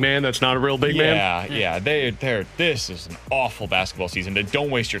this the big man that's not a real big man? Yeah. This is an awful basketball season. Don't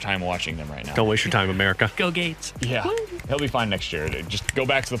waste your time watching them right now. Don't waste your time, America. Go Gates. Yeah, he'll be fine next year. Just go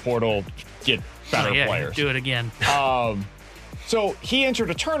back to the portal, get better players. Do it again. So he entered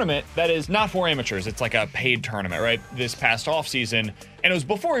a tournament that is not for amateurs. It's like a paid tournament, right? This past offseason. And it was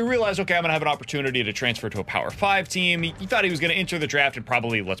before he realized, okay, I'm going to have an opportunity to transfer to a Power 5 team. He thought he was going to enter the draft and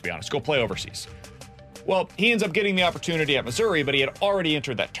probably, let's be honest, go play overseas. Well, he ends up getting the opportunity at Missouri, but he had already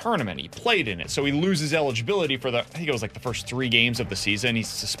entered that tournament. He played in it. So he loses eligibility for I think it was like the first 3 games of the season. He's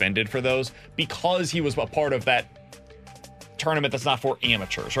suspended for those because he was a part of that tournament that's not for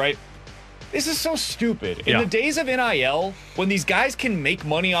amateurs, right? This is so stupid. In the days of NIL, when these guys can make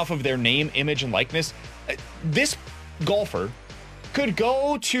money off of their name, image, and likeness, this golfer could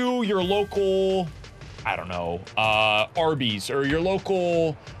go to your local, I don't know, Arby's or your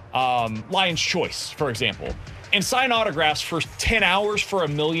local Lion's Choice, for example, and sign autographs for 10 hours for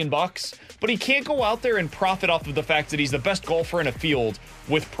 $1 million. But he can't go out there and profit off of the fact that he's the best golfer in a field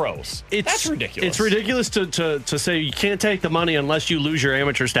with pros. That's ridiculous. It's ridiculous to say you can't take the money unless you lose your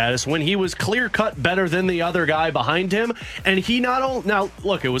amateur status when he was clear-cut better than the other guy behind him. And he not only... Now,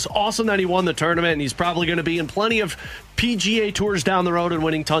 look, it was awesome that he won the tournament, and he's probably going to be in plenty of PGA tours down the road and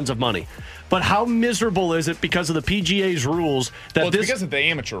winning tons of money. But how miserable is it because of the PGA's rules that it's because of the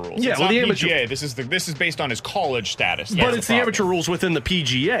amateur rules. Yeah, it's well, not the PGA. amateur. This is based on his college status. But it's the amateur rules within the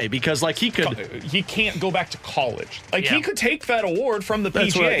PGA because, like, he can't go back to college. Like he could take that award from the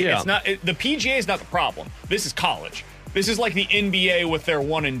PGA. It's not the PGA is not the problem. This is college. This is like the NBA with their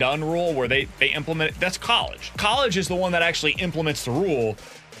one and done rule where they implement it. That's college. College is the one that actually implements the rule.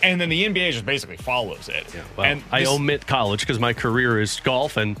 And then the NBA just basically follows it. Yeah, well, I omit college because my career is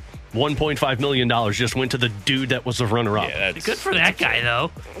golf, and $1.5 million just went to the dude that was the runner-up. Yeah, good for that guy, though.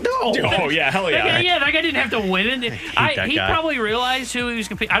 No. Oh, yeah, hell yeah. That guy didn't have to win it. He probably realized who he was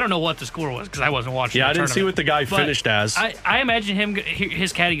competing. I don't know what the score was because I wasn't watching the tournament. I didn't see what the guy finished as. I imagine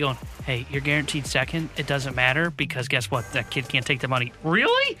his caddy going, hey, you're guaranteed second. It doesn't matter because guess what? That kid can't take the money.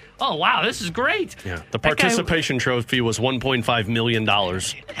 Really? Oh, wow, this is great. Yeah, the participation trophy was $1.5 million.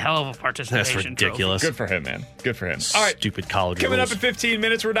 Hell of a participation That's ridiculous. Good for him, man. Good for him. All right. Stupid college Coming rules. up in 15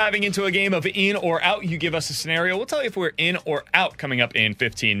 minutes, we're diving into a game of in or out. You give us a scenario. We'll tell you if we're in or out coming up in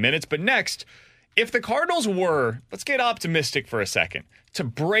 15 minutes. But next, if the Cardinals were, let's get optimistic for a second, to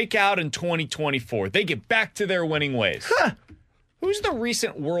break out in 2024, they get back to their winning ways. Who's the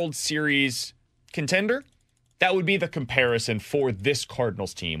recent World Series contender? That would be the comparison for this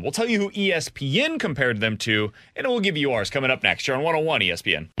Cardinals team. We'll tell you who ESPN compared them to, and we'll give you ours coming up next here on 101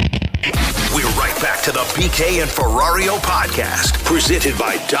 ESPN. We're right back to the BK and Ferrario podcast, presented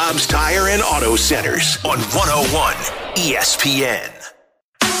by Dobbs Tire and Auto Centers on 101 ESPN.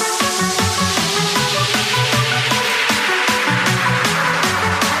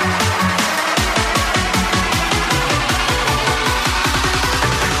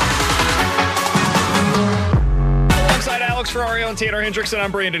 Ferrario and Tanner Hendrickson.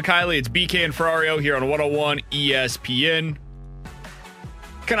 I'm Brandon Kiley. It's BK and Ferrario here on 101 ESPN.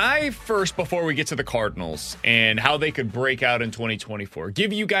 Can I first, before we get to the Cardinals and how they could break out in 2024,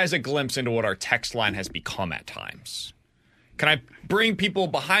 give you guys a glimpse into what our text line has become at times? Can I bring people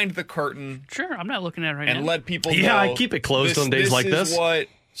behind the curtain? Sure, I'm not looking at it right now. And let people know. Yeah, I keep it closed on days like this. This is what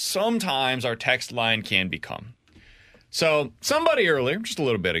sometimes our text line can become. So somebody earlier, just a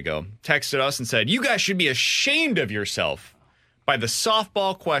little bit ago, texted us and said, you guys should be ashamed of yourself by the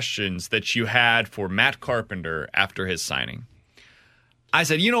softball questions that you had for Matt Carpenter after his signing. I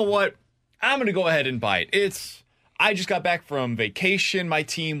said, you know what? I'm going to go ahead and bite. I just got back from vacation. My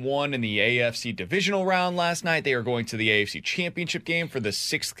team won in the AFC divisional round last night. They are going to the AFC championship game for the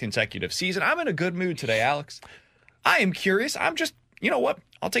 6th consecutive season. I'm in a good mood today, Alex. I am curious. You know what?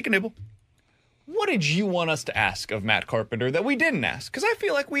 I'll take a nibble. What did you want us to ask of Matt Carpenter that we didn't ask? Because I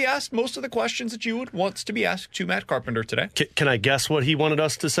feel like we asked most of the questions that you would want to be asked to Matt Carpenter today. Can I guess what he wanted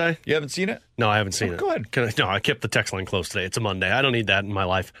us to say? You haven't seen it? No, I haven't seen it. Go ahead. No, I kept the text line close today. It's a Monday. I don't need that in my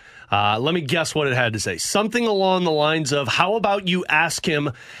life. Let me guess what it had to say. Something along the lines of, how about you ask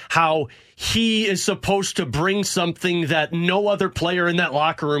him how he is supposed to bring something that no other player in that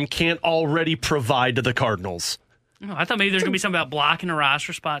locker room can't already provide to the Cardinals? Oh, I thought maybe there's going to be something about blocking a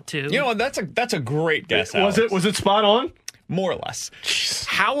roster spot, too. You know, that's a great guess, Alex. Was it spot on? More or less. Jeez.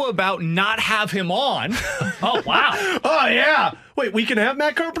 How about not have him on? Oh, wow. Oh, yeah. Wait, we can have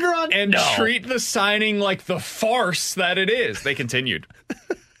Matt Carpenter on? And treat the signing like the farce that it is. They continued.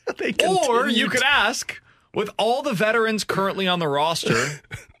 Or you could ask, with all the veterans currently on the roster,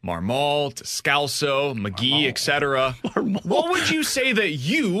 Marmol, Descalso, McGee, etc., what would you say that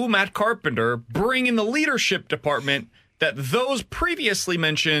you, Matt Carpenter, bring in the leadership department that those previously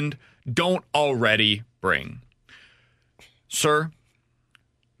mentioned don't already bring? Sir,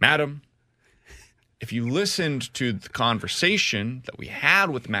 madam, if you listened to the conversation that we had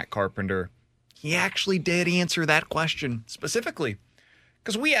with Matt Carpenter, he actually did answer that question specifically.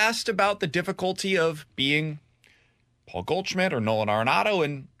 Because we asked about the difficulty of being Paul Goldschmidt or Nolan Arenado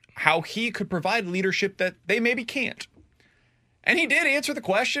and how he could provide leadership that they maybe can't. And he did answer the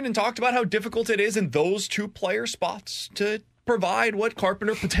question and talked about how difficult it is in those two player spots to provide what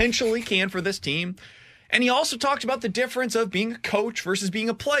Carpenter potentially can for this team. And he also talked about the difference of being a coach versus being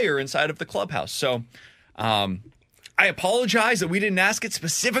a player inside of the clubhouse. So, I apologize that we didn't ask it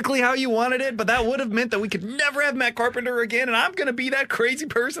specifically how you wanted it, but that would have meant that we could never have Matt Carpenter again. And I'm going to be that crazy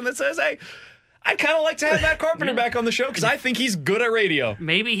person that says, hey, I'd kind of like to have Matt Carpenter back on the show because I think he's good at radio.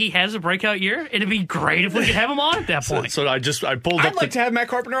 Maybe he has a breakout year. It'd be great if we could have him on at that point. So I pulled up. I'd like to have Matt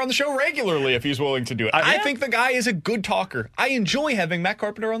Carpenter on the show regularly if he's willing to do it. I think the guy is a good talker. I enjoy having Matt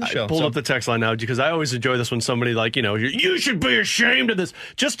Carpenter on the show. I pulled up the text line now because I always enjoy this when somebody you should be ashamed of this.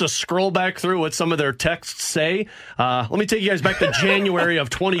 Just to scroll back through what some of their texts say. Let me take you guys back to January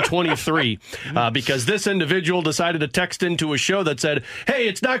of 2023 because this individual decided to text into a show that said, hey,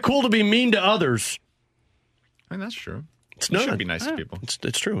 it's not cool to be mean to others. I mean, that's true. It's not. Should be nice to people.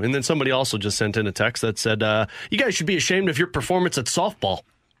 It's true. And then somebody also just sent in a text that said, you guys should be ashamed of your performance at softball.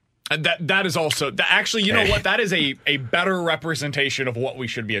 And that is also, actually, you know what? That is a better representation of what we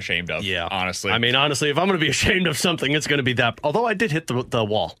should be ashamed of. Yeah. Honestly. I mean, honestly, if I'm going to be ashamed of something, it's going to that. Although I did hit the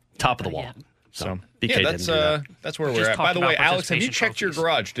wall, top of the wall. So BK that's didn't do that. That's where we're at. By the way, Alex, have you checked your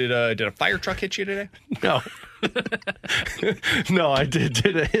garage? Did a fire truck hit you today? No. No, I did.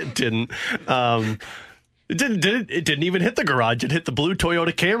 It didn't. It didn't even hit the garage. It hit the blue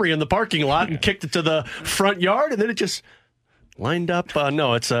Toyota Camry in the parking lot and kicked it to the front yard, and then it just lined up.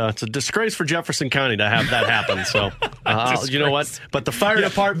 No, it's a disgrace for Jefferson County to have that happen. So, you know what? But the fire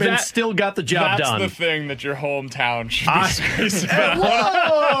department still got the job done. That's the thing that your hometown should be disgraced about.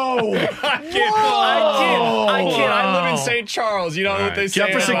 Whoa! I can't. I live in St. Charles. You know what they say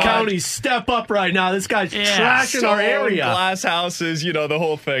Jefferson County, step up right now. This guy's trashing our area. Glass houses, the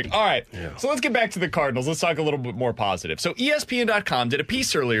whole thing. All right, so let's get back to the Cardinals. Let's talk a little bit more positive. So ESPN.com did a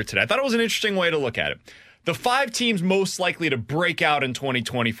piece earlier today. I thought it was an interesting way to look at it. The 5 teams most likely to break out in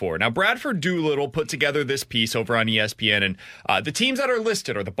 2024. Now, Bradford Doolittle put together this piece over on ESPN, and the teams that are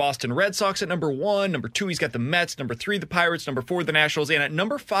listed are the Boston Red Sox at number 1, number 2, he's got the Mets, number 3, the Pirates, number 4, the Nationals, and at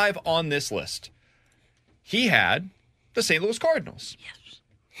number 5 on this list, he had the St. Louis Cardinals.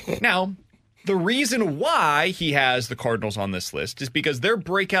 Yes. Now, the reason why he has the Cardinals on this list is because their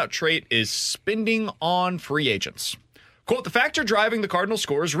breakout trait is spending on free agents. Quote, the factor driving the Cardinals'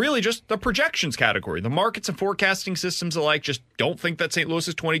 score is really just the projections category. The markets and forecasting systems alike just don't think that St.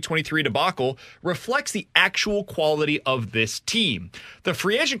 Louis's 2023 debacle reflects the actual quality of this team. The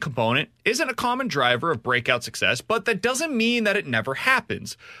free agent component isn't a common driver of breakout success, but that doesn't mean that it never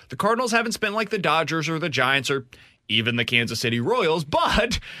happens. The Cardinals haven't spent like the Dodgers or the Giants or even the Kansas City Royals,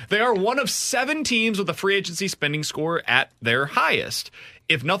 but they are one of 7 teams with a free agency spending score at their highest.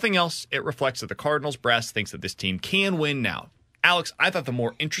 If nothing else, it reflects that the Cardinals brass thinks that this team can win now. Alex, I thought the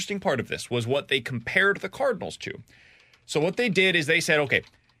more interesting part of this was what they compared the Cardinals to. So what they did is they said, okay,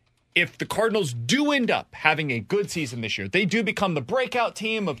 if the Cardinals do end up having a good season this year, they do become the breakout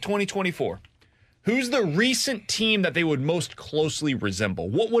team of 2024. Who's the recent team that they would most closely resemble?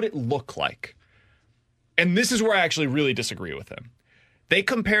 What would it look like? And this is where I actually really disagree with them. They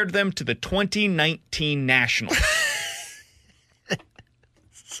compared them to the 2019 Nationals.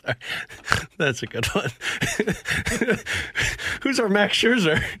 Sorry. That's a good one. Who's our Max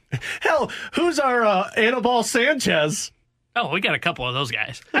Scherzer? Hell, who's our Anibal Sanchez? Oh, we got a couple of those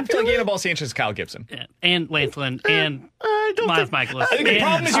guys. I feel like Anibal Sanchez is Kyle Gibson. Yeah. And Lance Lynn and Miles Michaelis. I think the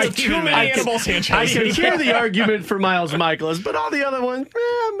problem is you have too many Anibal Sanchez. I can hear the argument for Miles Michaelis, but all the other ones,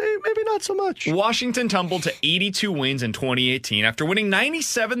 maybe not so much. Washington tumbled to 82 wins in 2018 after winning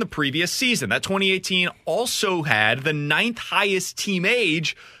 97 the previous season. That 2018 also had the 9th highest team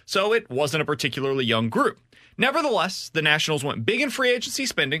age, so it wasn't a particularly young group. Nevertheless, the Nationals went big in free agency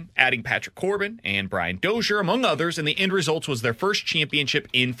spending, adding Patrick Corbin and Brian Dozier, among others, and the end result was their first championship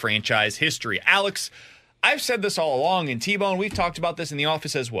in franchise history. Alex, I've said this all along, and T-Bone, we've talked about this in the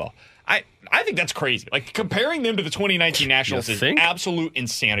office as well. I think that's crazy. Like, comparing them to the 2019 Nationals is absolute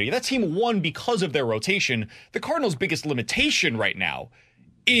insanity. That team won because of their rotation. The Cardinals' biggest limitation right now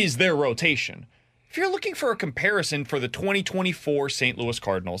is their rotation. If you're looking for a comparison for the 2024 St. Louis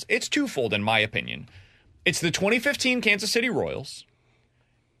Cardinals, it's twofold in my opinion. It's the 2015 Kansas City Royals,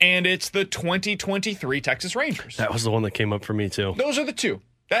 and it's the 2023 Texas Rangers. That was the one that came up for me, too. Those are the two.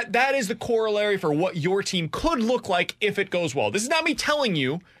 That is the corollary for what your team could look like if it goes well. This is not me telling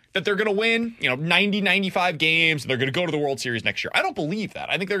you that they're going to win, 90, 95 games, and they're going to go to the World Series next year. I don't believe that.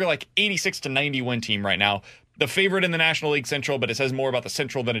 I think they're like 86 to 90 win team right now. The favorite in the National League Central, but it says more about the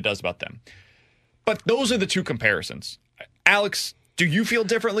Central than it does about them. But those are the two comparisons. Alex, do you feel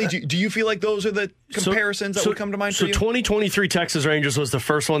differently? Do you feel like those are the comparisons that would come to mind for you? So 2023 Texas Rangers was the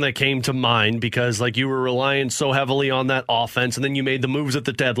first one that came to mind because you were relying so heavily on that offense, and then you made the moves at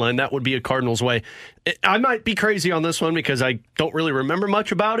the deadline. That would be a Cardinals way. I might be crazy on this one because I don't really remember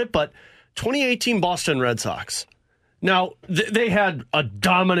much about it, but 2018 Boston Red Sox. Now, they had a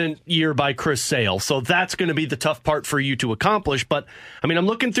dominant year by Chris Sale, so that's going to be the tough part for you to accomplish. But, I'm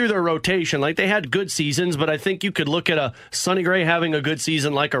looking through their rotation. They had good seasons, but I think you could look at a Sonny Gray having a good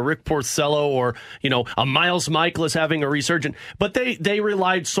season like a Rick Porcello or, a Miles Michaelis having a resurgence. But they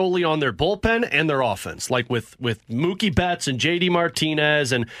relied solely on their bullpen and their offense, with Mookie Betts and J.D.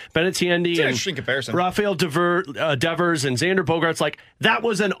 Martinez and Benintendi and interesting comparison. Rafael Devers and Xander Bogaerts. That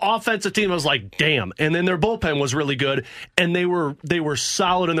was an offensive team. I was like, damn. And then their bullpen was really good. And they were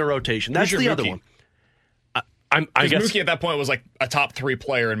solid in their rotation. That's the other one. I guess Mookie at that point was like a top 3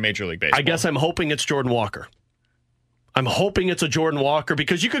 player in Major League Baseball. I guess I'm hoping it's Jordan Walker. I'm hoping it's a Jordan Walker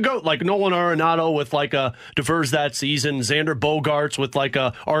because you could go Nolan Arenado with a Devers that season, Xander Bogaerts with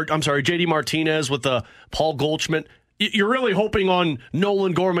JD Martinez with Paul Goldschmidt. You're really hoping on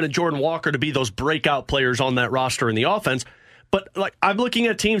Nolan Gorman and Jordan Walker to be those breakout players on that roster in the offense. But I'm looking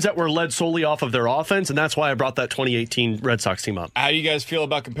at teams that were led solely off of their offense, and that's why I brought that 2018 Red Sox team up. How do you guys feel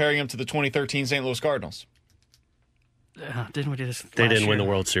about comparing them to the 2013 St. Louis Cardinals? Didn't we do this? They didn't win the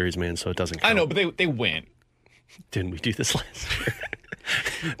World Series, man, so it doesn't count. I know, but they win. Didn't we do this last year?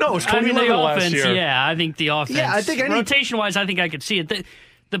 No, it was 2011 last year. Yeah, I think the offense. Yeah, I think rotation-wise, I think I could see it.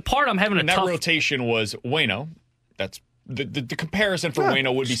 The part I'm having that rotation was Waino. That's the comparison for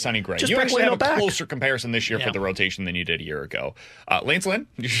Waino would be Sonny Gray. You actually have a closer comparison this year for the rotation than you did a year ago. Lance Lynn?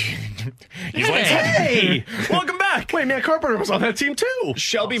 Hey! Welcome back! Wait, Matt Carpenter was on that team too.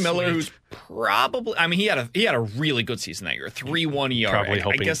 Shelby Miller, who's probably... he had a really good season that year. 3.1 ERA. Probably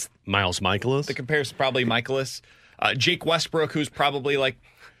hoping I guess Miles Michaelis. The comparison probably Michaelis. Jake Westbrook, who's probably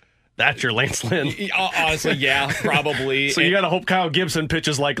that's your Lance Lynn. Honestly, yeah, probably. So you got to hope Kyle Gibson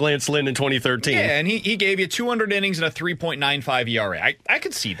pitches like Lance Lynn in 2013. Yeah, and he gave you 200 innings and a 3.95 ERA. I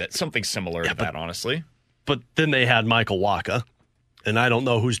could see that, something similar to that, honestly. But then they had Michael Wacha, and I don't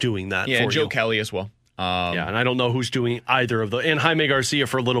know who's doing that for and Joe you. Kelly as well. And I don't know who's doing either of those. And Jaime Garcia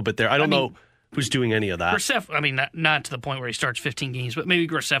for a little bit there. I don't know who's doing any of that. Graceffo, not to the point where he starts 15 games, but maybe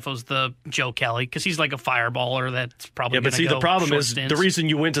Graceffo's the Joe Kelly because he's like a fireballer that's probably going to go. Yeah, but the problem is the reason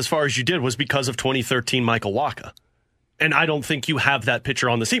you went as far as you did was because of 2013 Michael Wacha. And I don't think you have that pitcher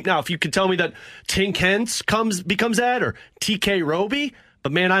on the team. Now, if you could tell me that Tink Hence becomes that or TK Roby,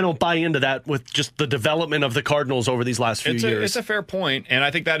 but man, I don't buy into that with just the development of the Cardinals over these last few years. It's a fair point, and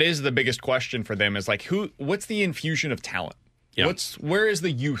I think that is the biggest question for them is what's the infusion of talent? Yeah. Where is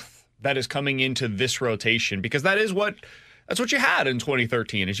the youth that is coming into this rotation? Because that's what you had in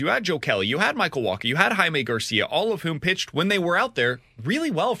 2013 is you had Joe Kelly, you had Michael Wacha, you had Jaime Garcia, all of whom pitched when they were out there really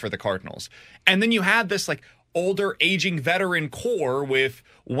well for the Cardinals. And then you had this older aging veteran core with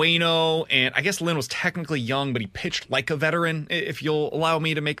Waino, and I guess Lynn was technically young, but he pitched like a veteran, if you'll allow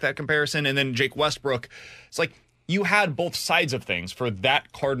me to make that comparison. And then Jake Westbrook. It's you had both sides of things for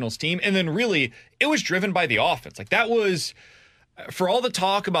that Cardinals team. And then really it was driven by the offense. That was... For all the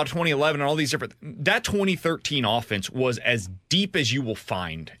talk about 2011 and all these that 2013 offense was as deep as you will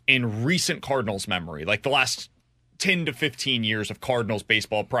find in recent Cardinals memory, the last 10 to 15 years of Cardinals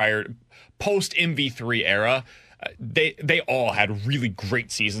baseball post MV3 era, they all had really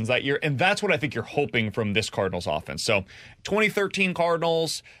great seasons that year, and that's what I think you're hoping from this Cardinals offense. So 2013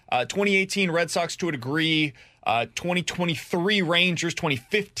 Cardinals, 2018 Red Sox to a degree, 2023 Rangers,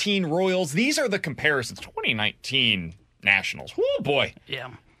 2015 Royals. These are the comparisons. 2019 Nationals. Oh boy.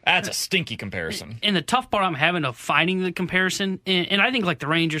 Yeah. That's a stinky comparison. And the tough part I'm having of finding the comparison, and I think like the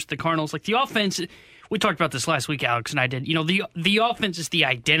Rangers, the Cardinals, like the offense, we talked about this last week, Alex and I did. You know, the offense is the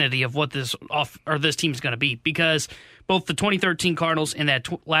identity of what this team is going to be, because both the 2013 Cardinals and that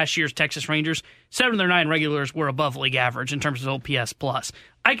last year's Texas Rangers, 7 of their 9 regulars were above league average in terms of OPS plus.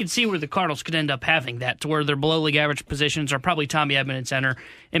 I could see where the Cardinals could end up having that, to where their below league average positions are probably Tommy Edman at center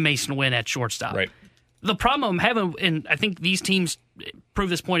and Mason Wynn at shortstop. Right. The problem I'm having, and I think these teams prove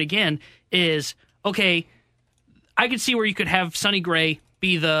this point again, is, okay, I could see where you could have Sonny Gray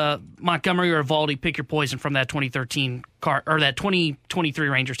be the Montgomery or Evaldi pick your poison from that 2013 or that 2023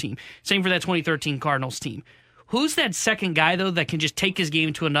 Rangers team. Same for that 2013 Cardinals team. Who's that second guy, though, that can just take his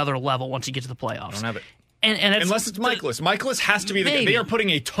game to another level once he gets to the playoffs? I don't have it. And unless it's Michaelis. Michaelis has to be the guy. They are putting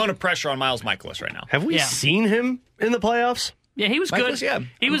a ton of pressure on Miles Michaelis right now. Have we seen him in the playoffs? Yeah, he was good. Yeah.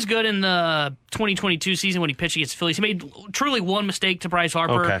 He was good in the 2022 season when he pitched against the Phillies. He made truly one mistake to Bryce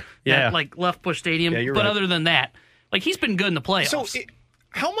Harper at Left Bush Stadium. Yeah, you're but right. other than that, like, he's been good in the playoffs. So,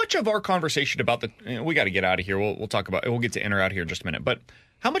 how much of our conversation about we got to get out of here. We'll talk about we'll get to in or out here in just a minute. But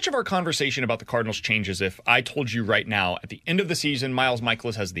how much of our conversation about the Cardinals changes if I told you right now at the end of the season, Miles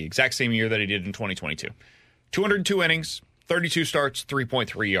Michaelis has the exact same year that he did in 2022, 202 innings, 32 starts,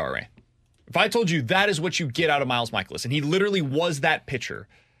 3.3 ERA. If I told you that is what you get out of Miles Michaelis, and he literally was that pitcher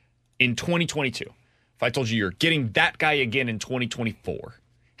in 2022, if I told you you're getting that guy again in 2024,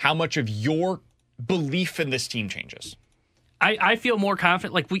 how much of your belief in this team changes? I feel more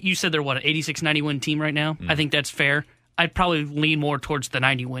confident. Like you said, they're, an 86, 90 win team right now? I think that's fair. I'd probably lean more towards the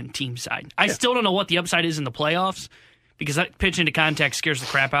 90 win team side. I still don't know what the upside is in the playoffs, because that pitch into contact scares the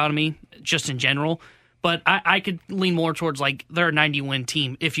crap out of me, just in general. But I could lean more towards, like, they're a 90-win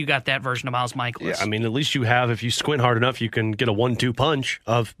team if you got that version of Miles Michaelis. Yeah, I mean, at least you have, if you squint hard enough, you can get a 1-2 punch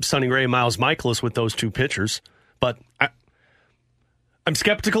of Sonny Gray and Miles Michaelis with those two pitchers. But I'm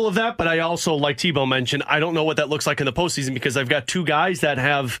skeptical of that, but I also, like Tebow mentioned, I don't know what that looks like in the postseason, because I've got two guys that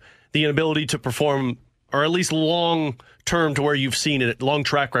have the ability to perform, or at least long-term to where you've seen it, long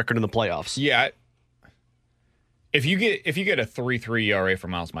track record in the playoffs. Yeah, If you get a 3.3 ERA for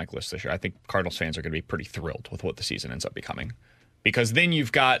Miles Michaelis this year, I think Cardinals fans are going to be pretty thrilled with what the season ends up becoming. Because then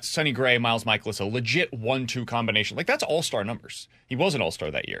you've got Sonny Gray, Miles Michaelis, a legit 1-2 combination. Like, that's all-star numbers. He was an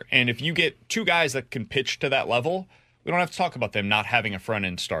all-star that year. And if you get two guys that can pitch to that level, we don't have to talk about them not having a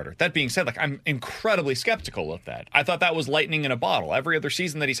front-end starter. That being said, I'm incredibly skeptical of that. I thought that was lightning in a bottle. Every other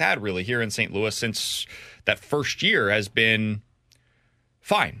season that he's had, really, here in St. Louis since that first year has been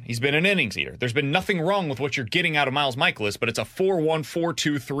fine. He's been an innings eater. There's been nothing wrong with what you're getting out of Miles Michaelis, but it's a 4.1,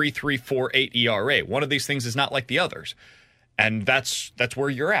 4.2, 3.3, 4.8 ERA. One of these things is not like the others. And that's where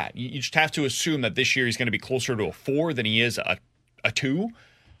you're at. You just have to assume that this year he's going to be closer to a 4 than he is a 2.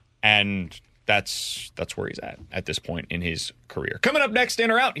 And that's where he's at this point in his career. Coming up next,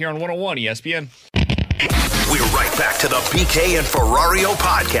 in or out, here on 101 ESPN. We're right back to the BK and Ferrario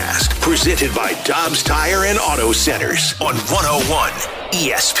podcast, presented by Dobbs Tire and Auto Centers on 101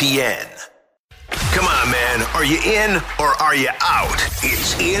 ESPN. Come on, man. Are you in or are you out?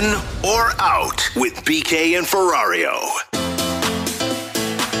 It's in or out with BK and Ferrario.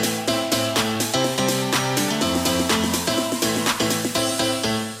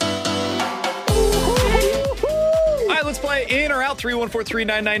 Let's play in or out.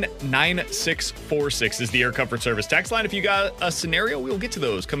 314-399-9646 is the Air Comfort Service text line. If you got a scenario, we'll get to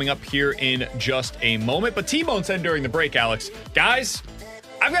those coming up here in just a moment. But T-Bone said during the break, Alex, guys,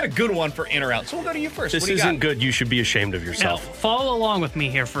 I've got a good one for in or out. So we'll go to you first. This isn't good. You should be ashamed of yourself. Now, follow along with me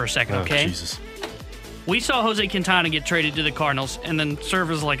here for a second, okay? Jesus. We saw Jose Quintana get traded to the Cardinals and then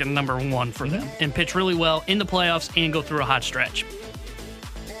serve as like a number 1 for them and pitch really well in the playoffs and go through a hot stretch.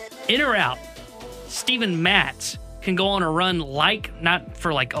 In or out, Steven Matz can go on a run, not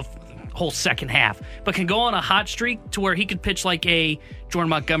for like a whole second half, but can go on a hot streak to where he could pitch like a Jordan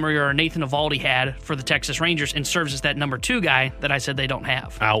Montgomery or a Nathan Evaldi had for the Texas Rangers and serves as that number 2 guy that I said they don't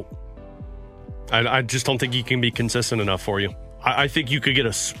have. Out. I just don't think he can be consistent enough for you. I think you could get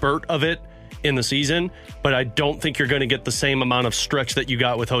a spurt of it in the season, but I don't think you're going to get the same amount of stretch that you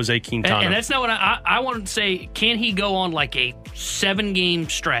got with Jose Quintana. And that's not what I want to say. Can he go on like a 7-game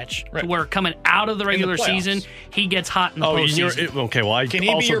stretch to where coming out of the regular season, he gets hot in the postseason? Okay, well, can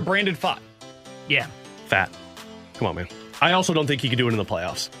he be your Brandon Pfaadt? Yeah. Fat. Come on, man. I also don't think he could do it in the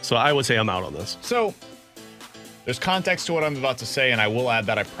playoffs. So I would say I'm out on this. So There's context to what I'm about to say, and I will add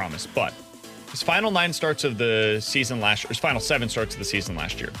that, I promise. But his final 9 starts of the season last year, his final 7 starts of the season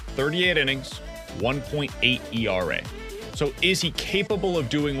last year, 38 innings, 1.8 ERA. So is he capable of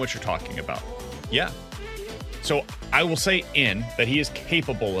doing what you're talking about? Yeah. So I will say that he is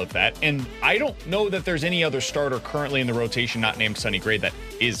capable of that. And I don't know that there's any other starter currently in the rotation not named Sonny Gray that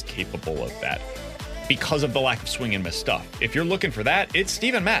is capable of that because of the lack of swing and miss stuff. If you're looking for that, it's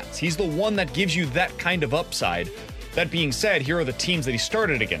Steven Matz. He's the one that gives you that kind of upside. That being said, here are the teams that he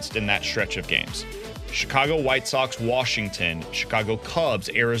started against in that stretch of games. Chicago White Sox, Washington, Chicago Cubs,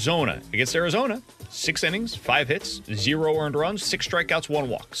 Arizona. Against Arizona, 6 innings, 5 hits, 0 earned runs, 6 strikeouts, 1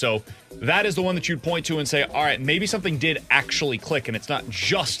 walk. So that is the one that you'd point to and say, all right, maybe something did actually click, and it's not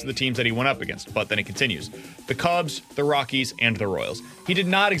just the teams that he went up against. But then it continues. The Cubs, the Rockies, and the Royals. He did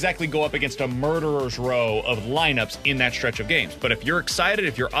not exactly go up against a murderer's row of lineups in that stretch of games. But if you're excited,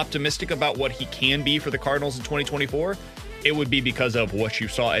 if you're optimistic about what he can be for the Cardinals in 2024, it would be because of what you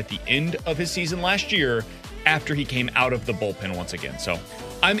saw at the end of his season last year after he came out of the bullpen once again. So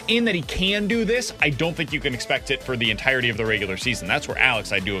I'm in that he can do this. I don't think you can expect it for the entirety of the regular season. That's where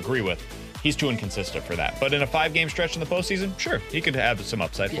Alex, I do agree with. He's too inconsistent for that. But in a 5-game stretch in the postseason, sure, he could have some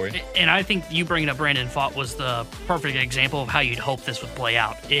upside for you. And I think you bringing up Brandon Pfaadt was the perfect example of how you'd hope this would play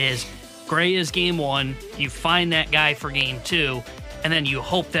out. Is Gray is game 1, you find that guy for game 2, and then you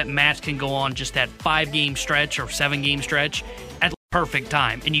hope that Matz can go on just that 5-game stretch or 7-game stretch at the perfect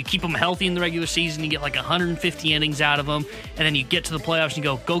time. And you keep them healthy in the regular season, you get like 150 innings out of them, and then you get to the playoffs and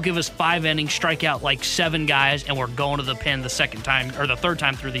you go give us 5 innings, strike out like 7 guys, and we're going to the pen the second time or the third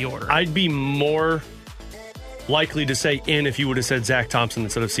time through the order. I'd be more likely to say if you would have said Zach Thompson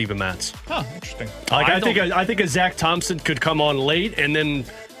instead of Steven Matz. Huh, interesting. I think a Zach Thompson could come on late and then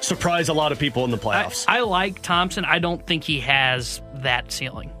surprise a lot of people in the playoffs. I like Thompson. I don't think he has that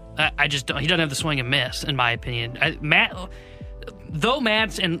ceiling. I just don't. He doesn't have the swing and miss, in my opinion.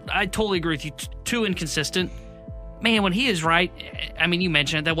 Matz, and I totally agree with you, too inconsistent. Man, when he is right, I mean, you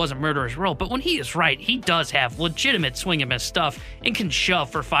mentioned it, that wasn't murderer's row, but when he is right, he does have legitimate swing and miss stuff and can shove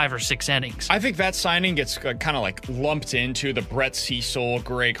for 5 or 6 innings. I think that signing gets kind of like lumped into the Brett Cecil,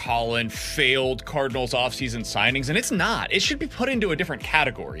 Greg Holland, failed Cardinals offseason signings, and it's not. It should be put into a different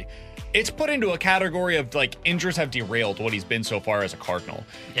category. It's put into a category of like injuries have derailed what he's been so far as a Cardinal.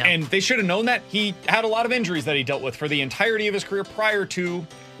 Yeah. And they should have known that. He had a lot of injuries that he dealt with for the entirety of his career prior to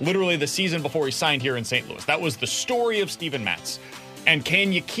literally the season before he signed here in St. Louis. That was the story of Steven Matz. And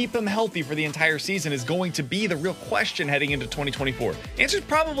can you keep him healthy for the entire season is going to be the real question heading into 2024. The answer is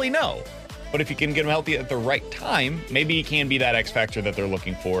probably no. But if you can get him healthy at the right time, maybe he can be that X factor that they're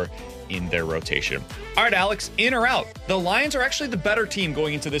looking for in their rotation. All right, Alex, in or out? The Lions are actually the better team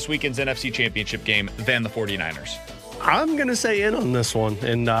going into this weekend's NFC Championship game than the 49ers. I'm going to say in on this one,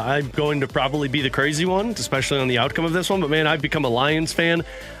 and I'm going to probably be the crazy one, especially on the outcome of this one. But, man, I've become a Lions fan.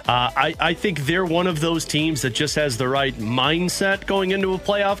 I think they're one of those teams that just has the right mindset going into a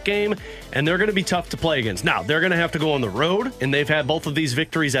playoff game, and they're going to be tough to play against. Now, they're going to have to go on the road, and they've had both of these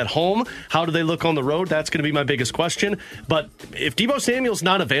victories at home. How do they look on the road? That's going to be my biggest question. But if Deebo Samuel's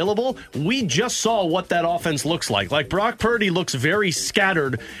not available, we just saw what that offense looks like. Like, Brock Purdy looks very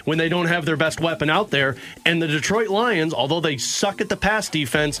scattered when they don't have their best weapon out there, and the Detroit Lions, although they suck at the pass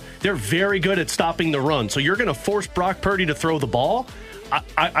defense, they're very good at stopping the run. So you're going to force Brock Purdy to throw the ball.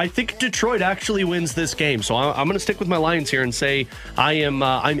 I think Detroit actually wins this game, so I'm going to stick with my Lions here and say I'm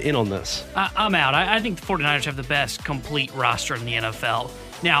in on this. I'm out. I think the 49ers have the best complete roster in the NFL.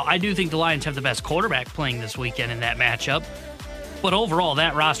 Now, I do think the Lions have the best quarterback playing this weekend in that matchup, but overall,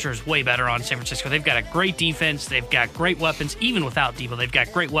 that roster is way better on San Francisco. They've got a great defense. They've got great weapons, even without Deebo. They've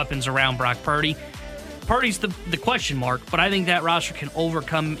got great weapons around Brock Purdy. Purdy's the question mark, but I think that roster can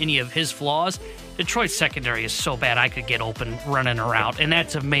overcome any of his flaws. Detroit's secondary is so bad I could get open running a route, and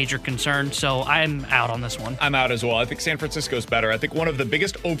that's a major concern, so I'm out on this one. I'm out as well. I think San Francisco's better. I think one of the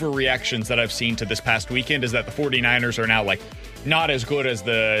biggest overreactions that I've seen to this past weekend is that the 49ers are now like not as good as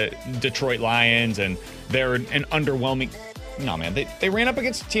the Detroit Lions, and they're an underwhelming... No, man, they ran up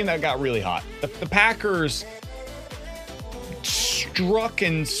against a team that got really hot. The Packers struck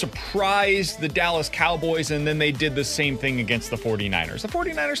and surprised the Dallas Cowboys, and then they did the same thing against the 49ers. The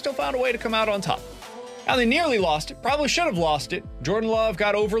 49ers still found a way to come out on top. Now, they nearly lost it, probably should have lost it. Jordan Love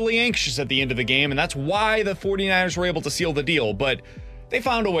got overly anxious at the end of the game, and that's why the 49ers were able to seal the deal, but they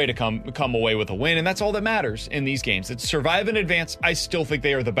found a way to come away with a win, and that's all that matters in these games. It's survive and advance. I still think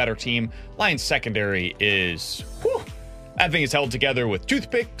they are the better team. Lions secondary is... whew, that thing is held together with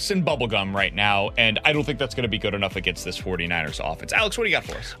toothpicks and bubblegum right now, and I don't think that's going to be good enough against this 49ers offense. Alex, what do you got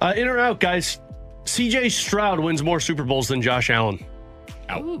for us? In or out, guys? C.J. Stroud wins more Super Bowls than Josh Allen.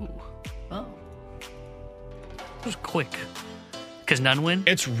 Out. Ooh. Oh. It was quick. Because none win?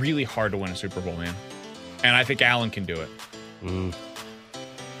 It's really hard to win a Super Bowl, man. And I think Allen can do it.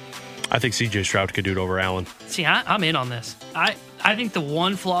 I think C.J. Stroud could do it over Allen. See, I'm in on this. I think the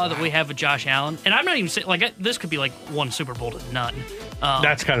one flaw that we have with Josh Allen, and I'm not even saying, like, this could be like one Super Bowl to none.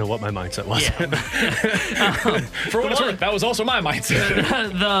 That's kind of what my mindset was. Yeah. For what it's worth, that was also my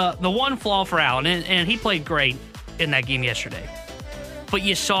mindset. The one flaw for Allen, and he played great in that game yesterday, but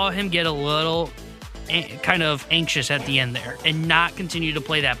you saw him get a little kind of anxious at the end there and not continue to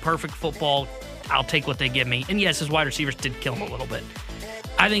play that perfect football. I'll take what they give me. And yes, his wide receivers did kill him a little bit.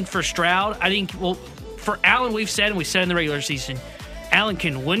 I think for Stroud, for Allen, we said in the regular season, Allen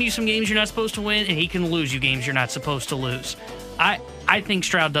can win you some games you're not supposed to win, and he can lose you games you're not supposed to lose. I think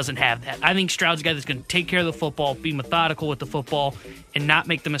Stroud doesn't have that. I think Stroud's a guy that's going to take care of the football, be methodical with the football, and not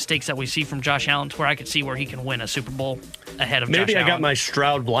make the mistakes that we see from Josh Allen, to where I could see where he can win a Super Bowl ahead of Josh Allen. Maybe I got my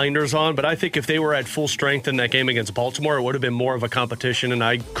Stroud blinders on, but I think if they were at full strength in that game against Baltimore, it would have been more of a competition, and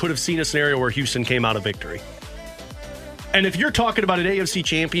I could have seen a scenario where Houston came out of victory. And if you're talking about an AFC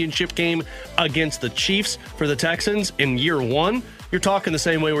championship game against the Chiefs for the Texans in year one, you're talking the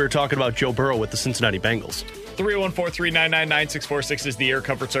same way we were talking about Joe Burrow with the Cincinnati Bengals. 314-399-9646 is the Air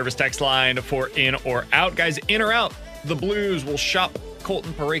Comfort Service text line for in or out. Guys, in or out, the Blues will shop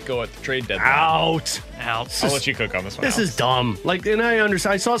Colton Parayko at the trade deadline. Out. I'll let you cook on this one. This is dumb. Like, and I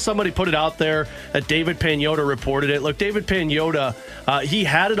understand. I saw somebody put it out there that David Pagnotta reported it. Look, David Pagnotta, he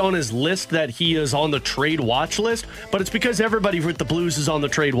had it on his list that he is on the trade watch list, but it's because everybody with the Blues is on the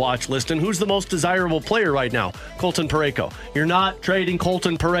trade watch list. And who's the most desirable player right now? Colton Parayko. You're not trading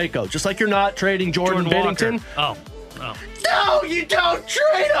Colton Parayko, just like you're not trading Jordan Bennington. Oh. No, you don't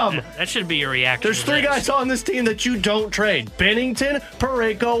trade them. That should be your reaction. There's three guys on this team that you don't trade: Bennington,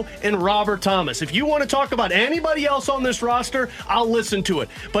 Parayko, and Robert Thomas. If you want to talk about anybody else on this roster, I'll listen to it.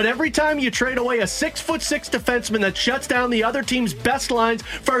 But every time you trade away a 6'6" defenseman that shuts down the other team's best lines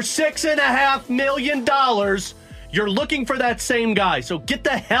for $6.5 million, you're looking for that same guy. So get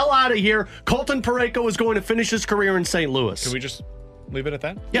the hell out of here. Colton Parayko is going to finish his career in St. Louis. Can we just leave it at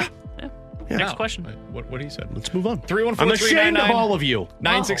that? Yeah. Next question. What he said. Let's move on. 314-399. I'm ashamed of all of you.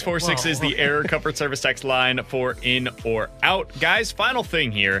 9646 is the Air Comfort Service text line for in or out. Guys, final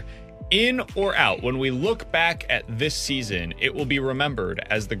thing here. In or out, when we look back at this season, it will be remembered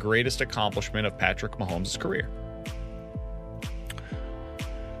as the greatest accomplishment of Patrick Mahomes' career.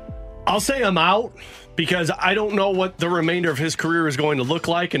 I'll say I'm out because I don't know what the remainder of his career is going to look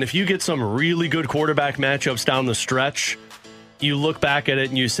like. And if you get some really good quarterback matchups down the stretch, you look back at it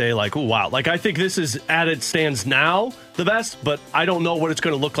and you say, like, oh, wow. Like, I think this is, at it stands now, the best, but I don't know what it's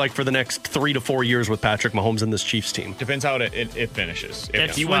going to look like for the next 3 to 4 years with Patrick Mahomes and this Chiefs team. Depends how it finishes.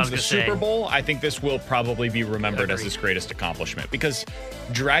 If he wins the Super Bowl, I think this will probably be remembered as his greatest accomplishment, because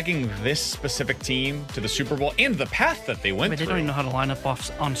dragging this specific team to the Super Bowl and the path that they went through. They don't even know how to line up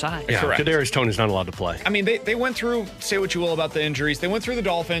on side. Yeah, correct. Kadarius Toney's not allowed to play. I mean, they went through, say what you will about the injuries, they went through the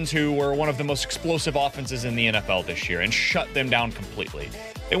Dolphins, who were one of the most explosive offenses in the NFL this year, and shut them down completely.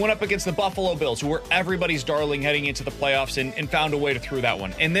 They went up against the Buffalo Bills, who were everybody's darling heading into the playoffs, and found a way to through that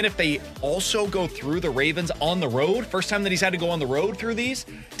one. And then if they also go through the Ravens on the road, first time that he's had to go on the road through these,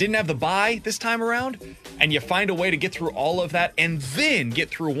 didn't have the bye this time around, and you find a way to get through all of that and then get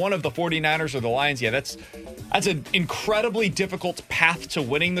through one of the 49ers or the Lions, yeah, that's an incredibly difficult path to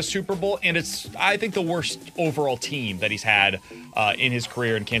winning the Super Bowl, and it's, I think, the worst overall team that he's had in his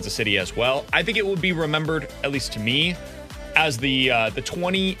career in Kansas City as well. I think it would be remembered, at least to me, as the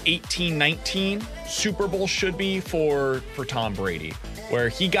 2018-19 Super Bowl should be for Tom Brady, where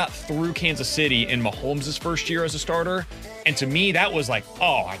he got through Kansas City in Mahomes' first year as a starter. And to me, that was like,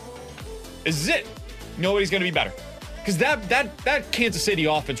 this is it. Nobody's going to be better. Because that Kansas City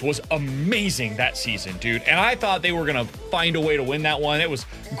offense was amazing that season, dude. And I thought they were going to find a way to win that one. It was,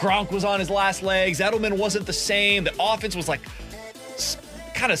 Gronk was on his last legs. Edelman wasn't the same. The offense was like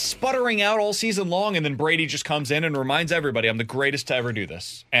kind of sputtering out all season long, and then Brady just comes in and reminds everybody, I'm the greatest to ever do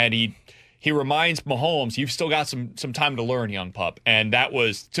this. And he reminds Mahomes, you've still got some time to learn, young pup. And that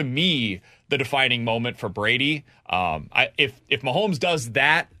was, to me, the defining moment for Brady. If Mahomes does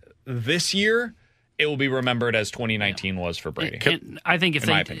that this year, it will be remembered as 2019 was for Brady. And I think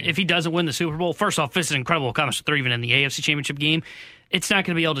if he doesn't win the Super Bowl, first off, this is an incredible accomplishment. They're even in the AFC Championship game. It's not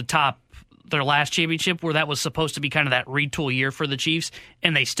going to be able to top their last championship, where that was supposed to be kind of that retool year for the Chiefs,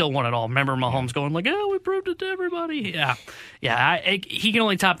 and they still won it all. Remember Mahomes going like, we proved it to everybody. Yeah. He can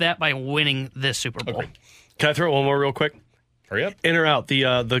only top that by winning this Super Bowl. Agreed. Can I throw one more real quick? Hurry up. In or out.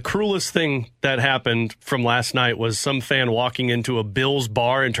 The cruelest thing that happened from last night was some fan walking into a Bills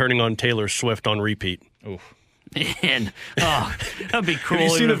bar and turning on Taylor Swift on repeat. Oof. And that'd be cruel.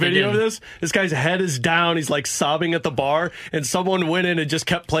 Have you seen a if they video of didn't. this? This guy's head is down. He's like sobbing at the bar, and someone went in and just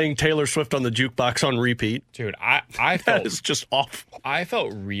kept playing Taylor Swift on the jukebox on repeat. Dude, I felt That is just awful. I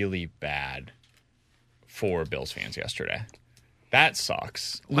felt really bad for Bills fans yesterday. That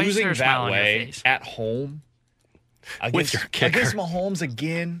sucks. Why is there Losing a smile that on your way face? at home With your kicker. against Mahomes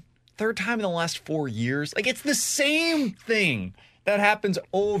again, third time in the last 4 years. Like, it's the same thing that happens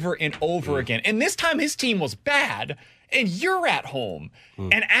over and over again. And this time his team was bad, and you're at home.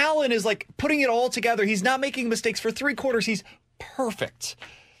 And Allen is like putting it all together. He's not making mistakes for 3 quarters. He's perfect.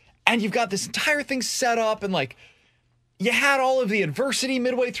 And you've got this entire thing set up, and like, you had all of the adversity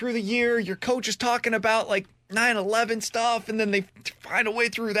midway through the year. Your coach is talking about like 9/11 stuff, and then they find a way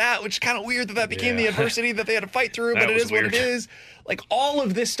through that, which is kind of weird that became the adversity that they had to fight through, but it is what it is. Like, all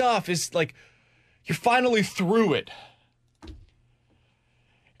of this stuff is like, you're finally through it.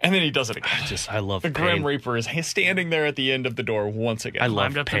 And then he does it again. I love the pain. Grim Reaper is standing there at the end of the door once again. I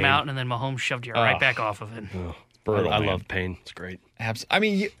love Climbed up pain. the mountain, and then Mahomes shoved you right back off of it. Brutal, I man. love pain. It's great. I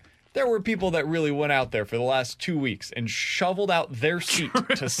mean, there were people that really went out there for the last 2 weeks and shoveled out their seat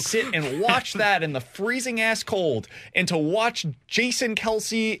to sit and watch that in the freezing ass cold, and to watch Jason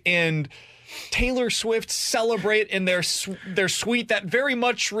Kelsey and Taylor Swift celebrate in their suite that very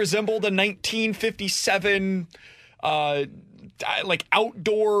much resembled a 1957 like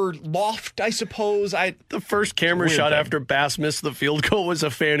outdoor loft, I suppose. The first camera Weird shot thing. after Bass missed the field goal was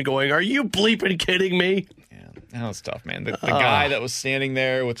a fan going, "Are you bleeping kidding me?" That was tough, man. The guy that was standing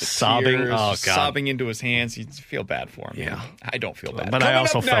there with the Sobbing. tears, Oh, God. sobbing into his hands, you feel bad for him. Yeah. Man. I don't feel bad. But I Coming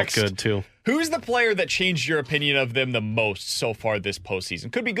also up felt next, good, too. Who's the player that changed your opinion of them the most so far this postseason?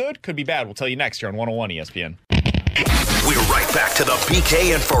 Could be good, could be bad. We'll tell you next here on 101 ESPN. We're right back to the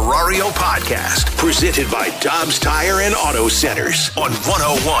BK and Ferrario podcast, presented by Dobbs Tire and Auto Centers on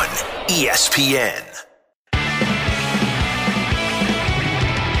 101 ESPN.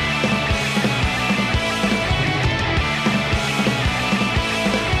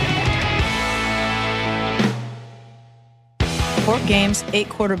 Four games, 8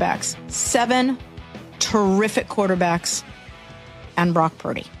 quarterbacks, 7 terrific quarterbacks, and Brock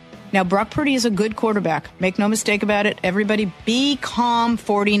Purdy. Now, Brock Purdy is a good quarterback. Make no mistake about it. Everybody be calm,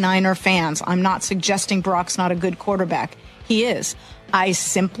 49er fans. I'm not suggesting Brock's not a good quarterback. He is. I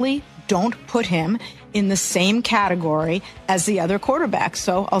simply don't put him in the same category as the other quarterbacks.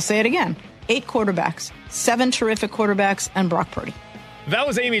 So I'll say it again. 8 quarterbacks, 7 terrific quarterbacks, and Brock Purdy. That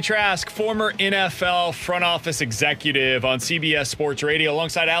was Amy Trask, former NFL front office executive on CBS Sports Radio,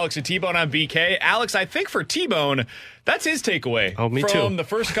 alongside Alex and T-Bone on BK. Alex, I think for T-Bone, that's his takeaway from the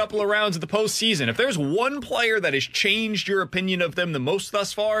first couple of rounds of the postseason. If there's one player that has changed your opinion of them the most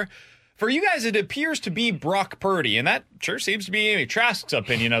thus far, for you guys, it appears to be Brock Purdy, and that sure seems to be Amy Trask's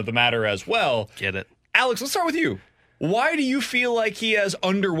opinion of the matter as well. Get it. Alex, let's start with you. Why do you feel like he has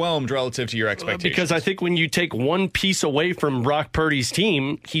underwhelmed relative to your expectations? Because I think when you take one piece away from Brock Purdy's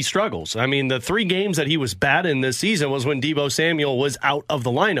team, he struggles. I mean, the 3 games that he was bad in this season was when Deebo Samuel was out of the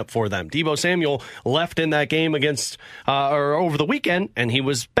lineup for them. Deebo Samuel left in that game against or over the weekend, and he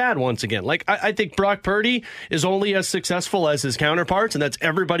was bad once again. Like, I think Brock Purdy is only as successful as his counterparts, and that's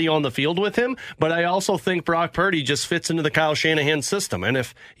everybody on the field with him. But I also think Brock Purdy just fits into the Kyle Shanahan system. And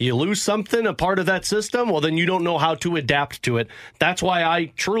if you lose something, a part of that system, well, then you don't know how to adapt to it. That's why I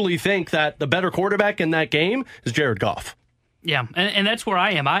truly think that the better quarterback in that game is Jared Goff. Yeah, and that's where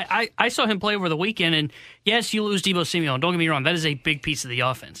I am. I saw him play over the weekend, and yes, you lose Deebo Samuel, and don't get me wrong, that is a big piece of the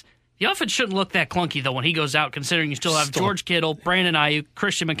offense. The offense shouldn't look that clunky, though, when he goes out, considering you still have George Kittle, Brandon Ayuk,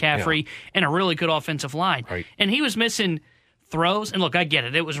 Christian McCaffrey, and a really good offensive line. Right. And he was missing throws, and look, I get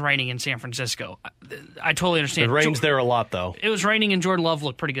it. It was raining in San Francisco. I totally understand. It rains there a lot, though. It was raining, and Jordan Love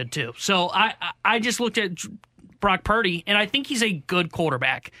looked pretty good, too. So I just looked at Brock Purdy, and I think he's a good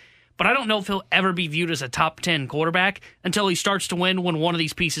quarterback. But I don't know if he'll ever be viewed as a top 10 quarterback until he starts to win when one of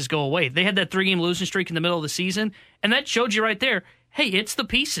these pieces go away. They had that 3-game losing streak in the middle of the season, and that showed you right there, hey, it's the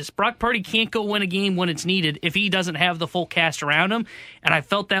pieces. Brock Purdy can't go win a game when it's needed if he doesn't have the full cast around him. And I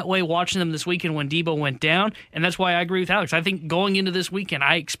felt that way watching them this weekend when Deebo went down, and that's why I agree with Alex. I think going into this weekend,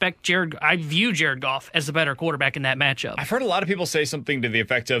 I view Jared Goff as the better quarterback in that matchup. I've heard a lot of people say something to the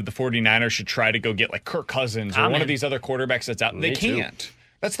effect of the 49ers should try to go get like Kirk Cousins or one of these other quarterbacks that's out. They can't.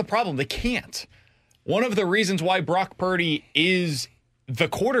 That's the problem. They can't. One of the reasons why Brock Purdy is the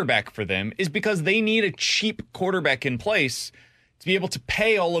quarterback for them is because they need a cheap quarterback in place to be able to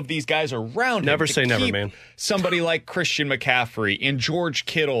pay all of these guys around Never him. say never, man. Somebody like Christian McCaffrey and George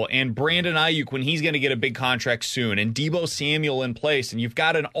Kittle and Brandon Ayuk when he's going to get a big contract soon, and Deebo Samuel in place, and you've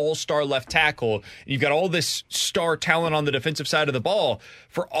got an all-star left tackle, and you've got all this star talent on the defensive side of the ball.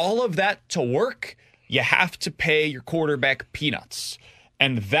 For all of that to work, you have to pay your quarterback peanuts.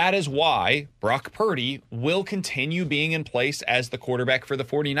 And that is why Brock Purdy will continue being in place as the quarterback for the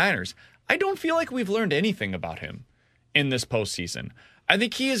 49ers. I don't feel like we've learned anything about him in this postseason. I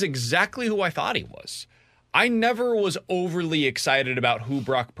think he is exactly who I thought he was. I never was overly excited about who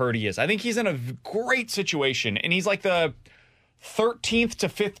Brock Purdy is. I think he's in a great situation, and he's like the 13th to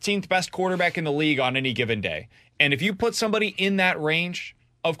 15th best quarterback in the league on any given day. And if you put somebody in that range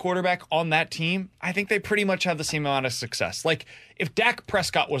of quarterback on that team, I think they pretty much have the same amount of success. Like, if Dak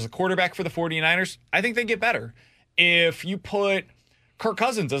Prescott was the quarterback for the 49ers, I think they get better. If you put Kirk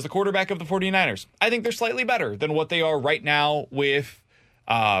Cousins as the quarterback of the 49ers, I think they're slightly better than what they are right now with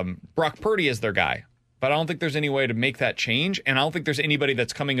Brock Purdy as their guy. But I don't think there's any way to make that change, and I don't think there's anybody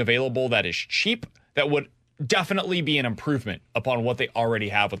that's coming available that is cheap that would definitely be an improvement upon what they already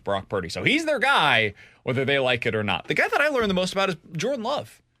have with Brock Purdy. So he's their guy, whether they like it or not. The guy that I learned the most about is Jordan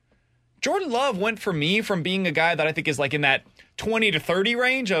Love. Jordan Love went for me from being a guy that I think is like in that 20 to 30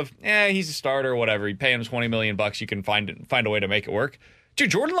 range of, he's a starter or whatever. You pay him $20 million, you can find a way to make it work.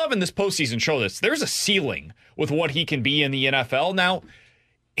 Dude, Jordan Love in this postseason showed this. There's a ceiling with what he can be in the NFL. Now,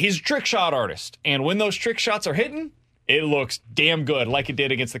 he's a trick shot artist, and when those trick shots are hitting, it looks damn good like it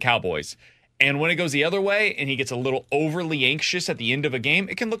did against the Cowboys. And when it goes the other way and he gets a little overly anxious at the end of a game,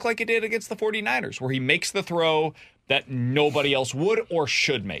 it can look like it did against the 49ers, where he makes the throw that nobody else would or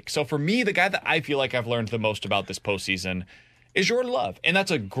should make. So for me, the guy that I feel like I've learned the most about this postseason is Jordan Love. And that's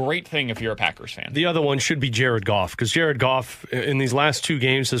a great thing if you're a Packers fan. The other one should be Jared Goff, because Jared Goff in these last two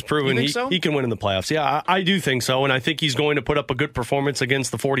games has proven he can win in the playoffs. Yeah, I do think so, and I think he's going to put up a good performance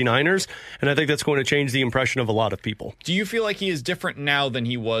against the 49ers, and I think that's going to change the impression of a lot of people. Do you feel like he is different now than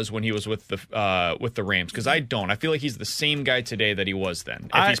he was when he was with the Rams? Because I don't. I feel like he's the same guy today that he was then.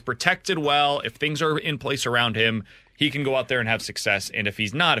 If he's protected well, if things are in place around him, he can go out there and have success. And if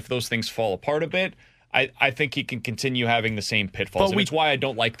he's not, if those things fall apart a bit, I think he can continue having the same pitfalls. And it's why I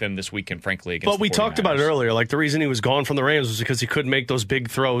don't like them this weekend, frankly, against the 49ers. But we talked about it earlier. Like, the reason he was gone from the Rams was because he couldn't make those big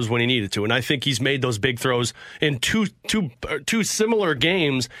throws when he needed to. And I think he's made those big throws in two similar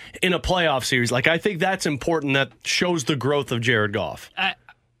games in a playoff series. Like, I think that's important. That shows the growth of Jared Goff.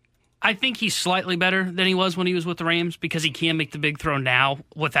 I think he's slightly better than he was when he was with the Rams because he can make the big throw now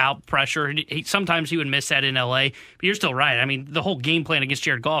without pressure. Sometimes he would miss that in L.A., but you're still right. I mean, the whole game plan against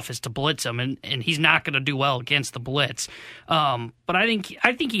Jared Goff is to blitz him, and he's not going to do well against the blitz. But I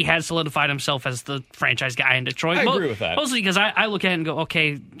think he has solidified himself as the franchise guy in Detroit. I agree with that. Mostly because I look at it and go,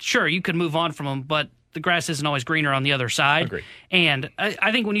 okay, sure, you could move on from him, but the grass isn't always greener on the other side. Agree. And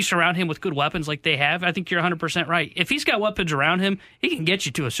I think when you surround him with good weapons like they have, I think you're 100% right. If he's got weapons around him, he can get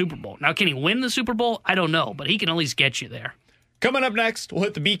you to a Super Bowl. Now, can he win the Super Bowl? I don't know, but he can at least get you there. Coming up next, we'll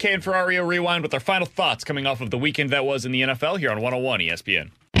hit the BK and Ferrario Rewind with our final thoughts coming off of the weekend that was in the NFL here on 101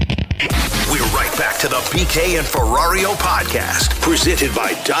 ESPN. We're right back to the BK and Ferrario podcast, presented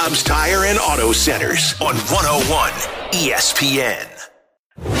by Dobbs Tire and Auto Centers on 101 ESPN.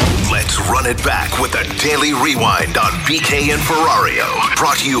 Let's run it back with a daily rewind on BK and Ferrario.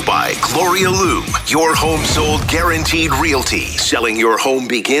 Brought to you by Gloria Loom, your home sold guaranteed realty. Selling your home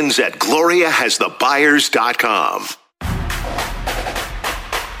begins at GloriaHasTheBuyers.com.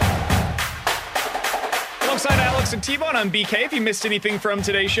 Alongside Alex and T-Bone, I'm BK. If you missed anything from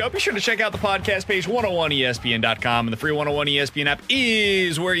today's show, be sure to check out the podcast page, 101ESPN.com. And the free 101 ESPN app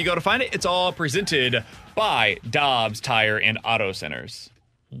is where you go to find it. It's all presented by Dobbs Tire and Auto Centers.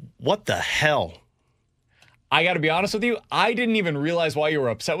 What the hell? I got to be honest with you. I didn't even realize why you were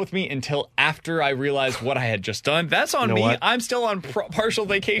upset with me until after I realized what I had just done. That's on me. What? I'm still on partial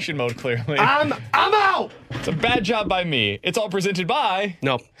vacation mode, clearly. I'm out! It's a bad job by me. It's all presented by...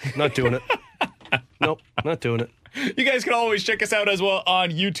 Nope, not doing it. Nope, not doing it. You guys can always check us out as well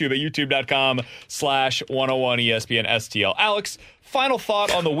on YouTube at youtube.com/101ESPN-STL. Alex, final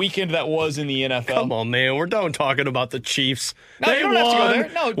thought on the weekend that was in the NFL. Come on, man. We're done talking about the Chiefs. No, you don't have to go there.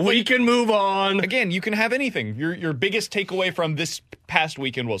 No, we can move on. Again, you can have anything. Your biggest takeaway from this past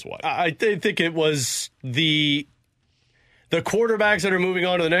weekend was what? I think it was the quarterbacks that are moving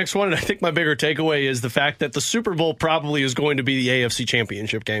on to the next one, and I think my bigger takeaway is the fact that the Super Bowl probably is going to be the AFC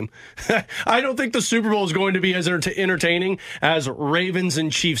Championship game. I don't think the Super Bowl is going to be as entertaining as Ravens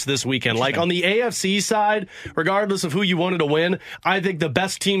and Chiefs this weekend. Like, on the AFC side, regardless of who you wanted to win, I think the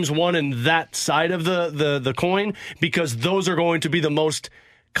best teams won in that side of the coin, because those are going to be the most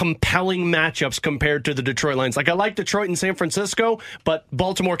compelling matchups compared to the Detroit Lions. Like, I like Detroit and San Francisco, but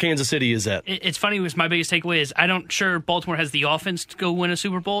Baltimore, Kansas City is it. It's funny, because my biggest takeaway is I don't sure Baltimore has the offense to go win a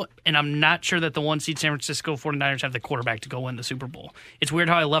Super Bowl, and I'm not sure that the 1 seed San Francisco 49ers have the quarterback to go win the Super Bowl. It's weird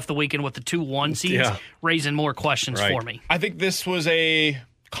how I left the weekend with the 2 1 seeds, raising more questions for me. I think this was a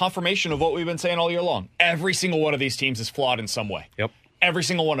confirmation of what we've been saying all year long. Every single one of these teams is flawed in some way. Yep. Every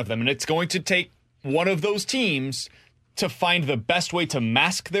single one of them. And it's going to take one of those teams to find the best way to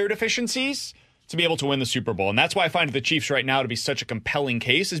mask their deficiencies to be able to win the Super Bowl. And that's why I find the Chiefs right now to be such a compelling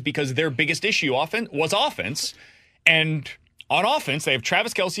case, is because their biggest issue was offense. And on offense, they have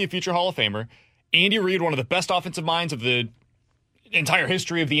Travis Kelce, a future Hall of Famer, Andy Reid, one of the best offensive minds of the entire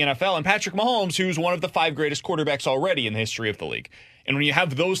history of the NFL, and Patrick Mahomes, who's one of the 5 greatest quarterbacks already in the history of the league. And when you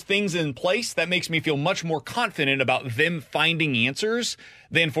have those things in place, that makes me feel much more confident about them finding answers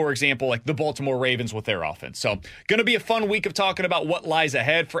than, for example, like the Baltimore Ravens with their offense. So, going to be a fun week of talking about what lies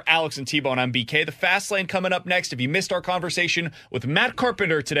ahead. For Alex and T-Bone, I'm BK. The Fast Lane coming up next. If you missed our conversation with Matt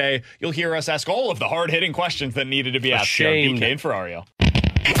Carpenter today, you'll hear us ask all of the hard-hitting questions that needed to be asked on BK and Ferrario.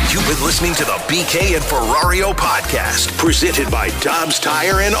 You've been listening to the BK and Ferrario podcast, presented by Dobbs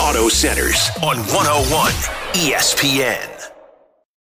Tire and Auto Centers on 101 ESPN.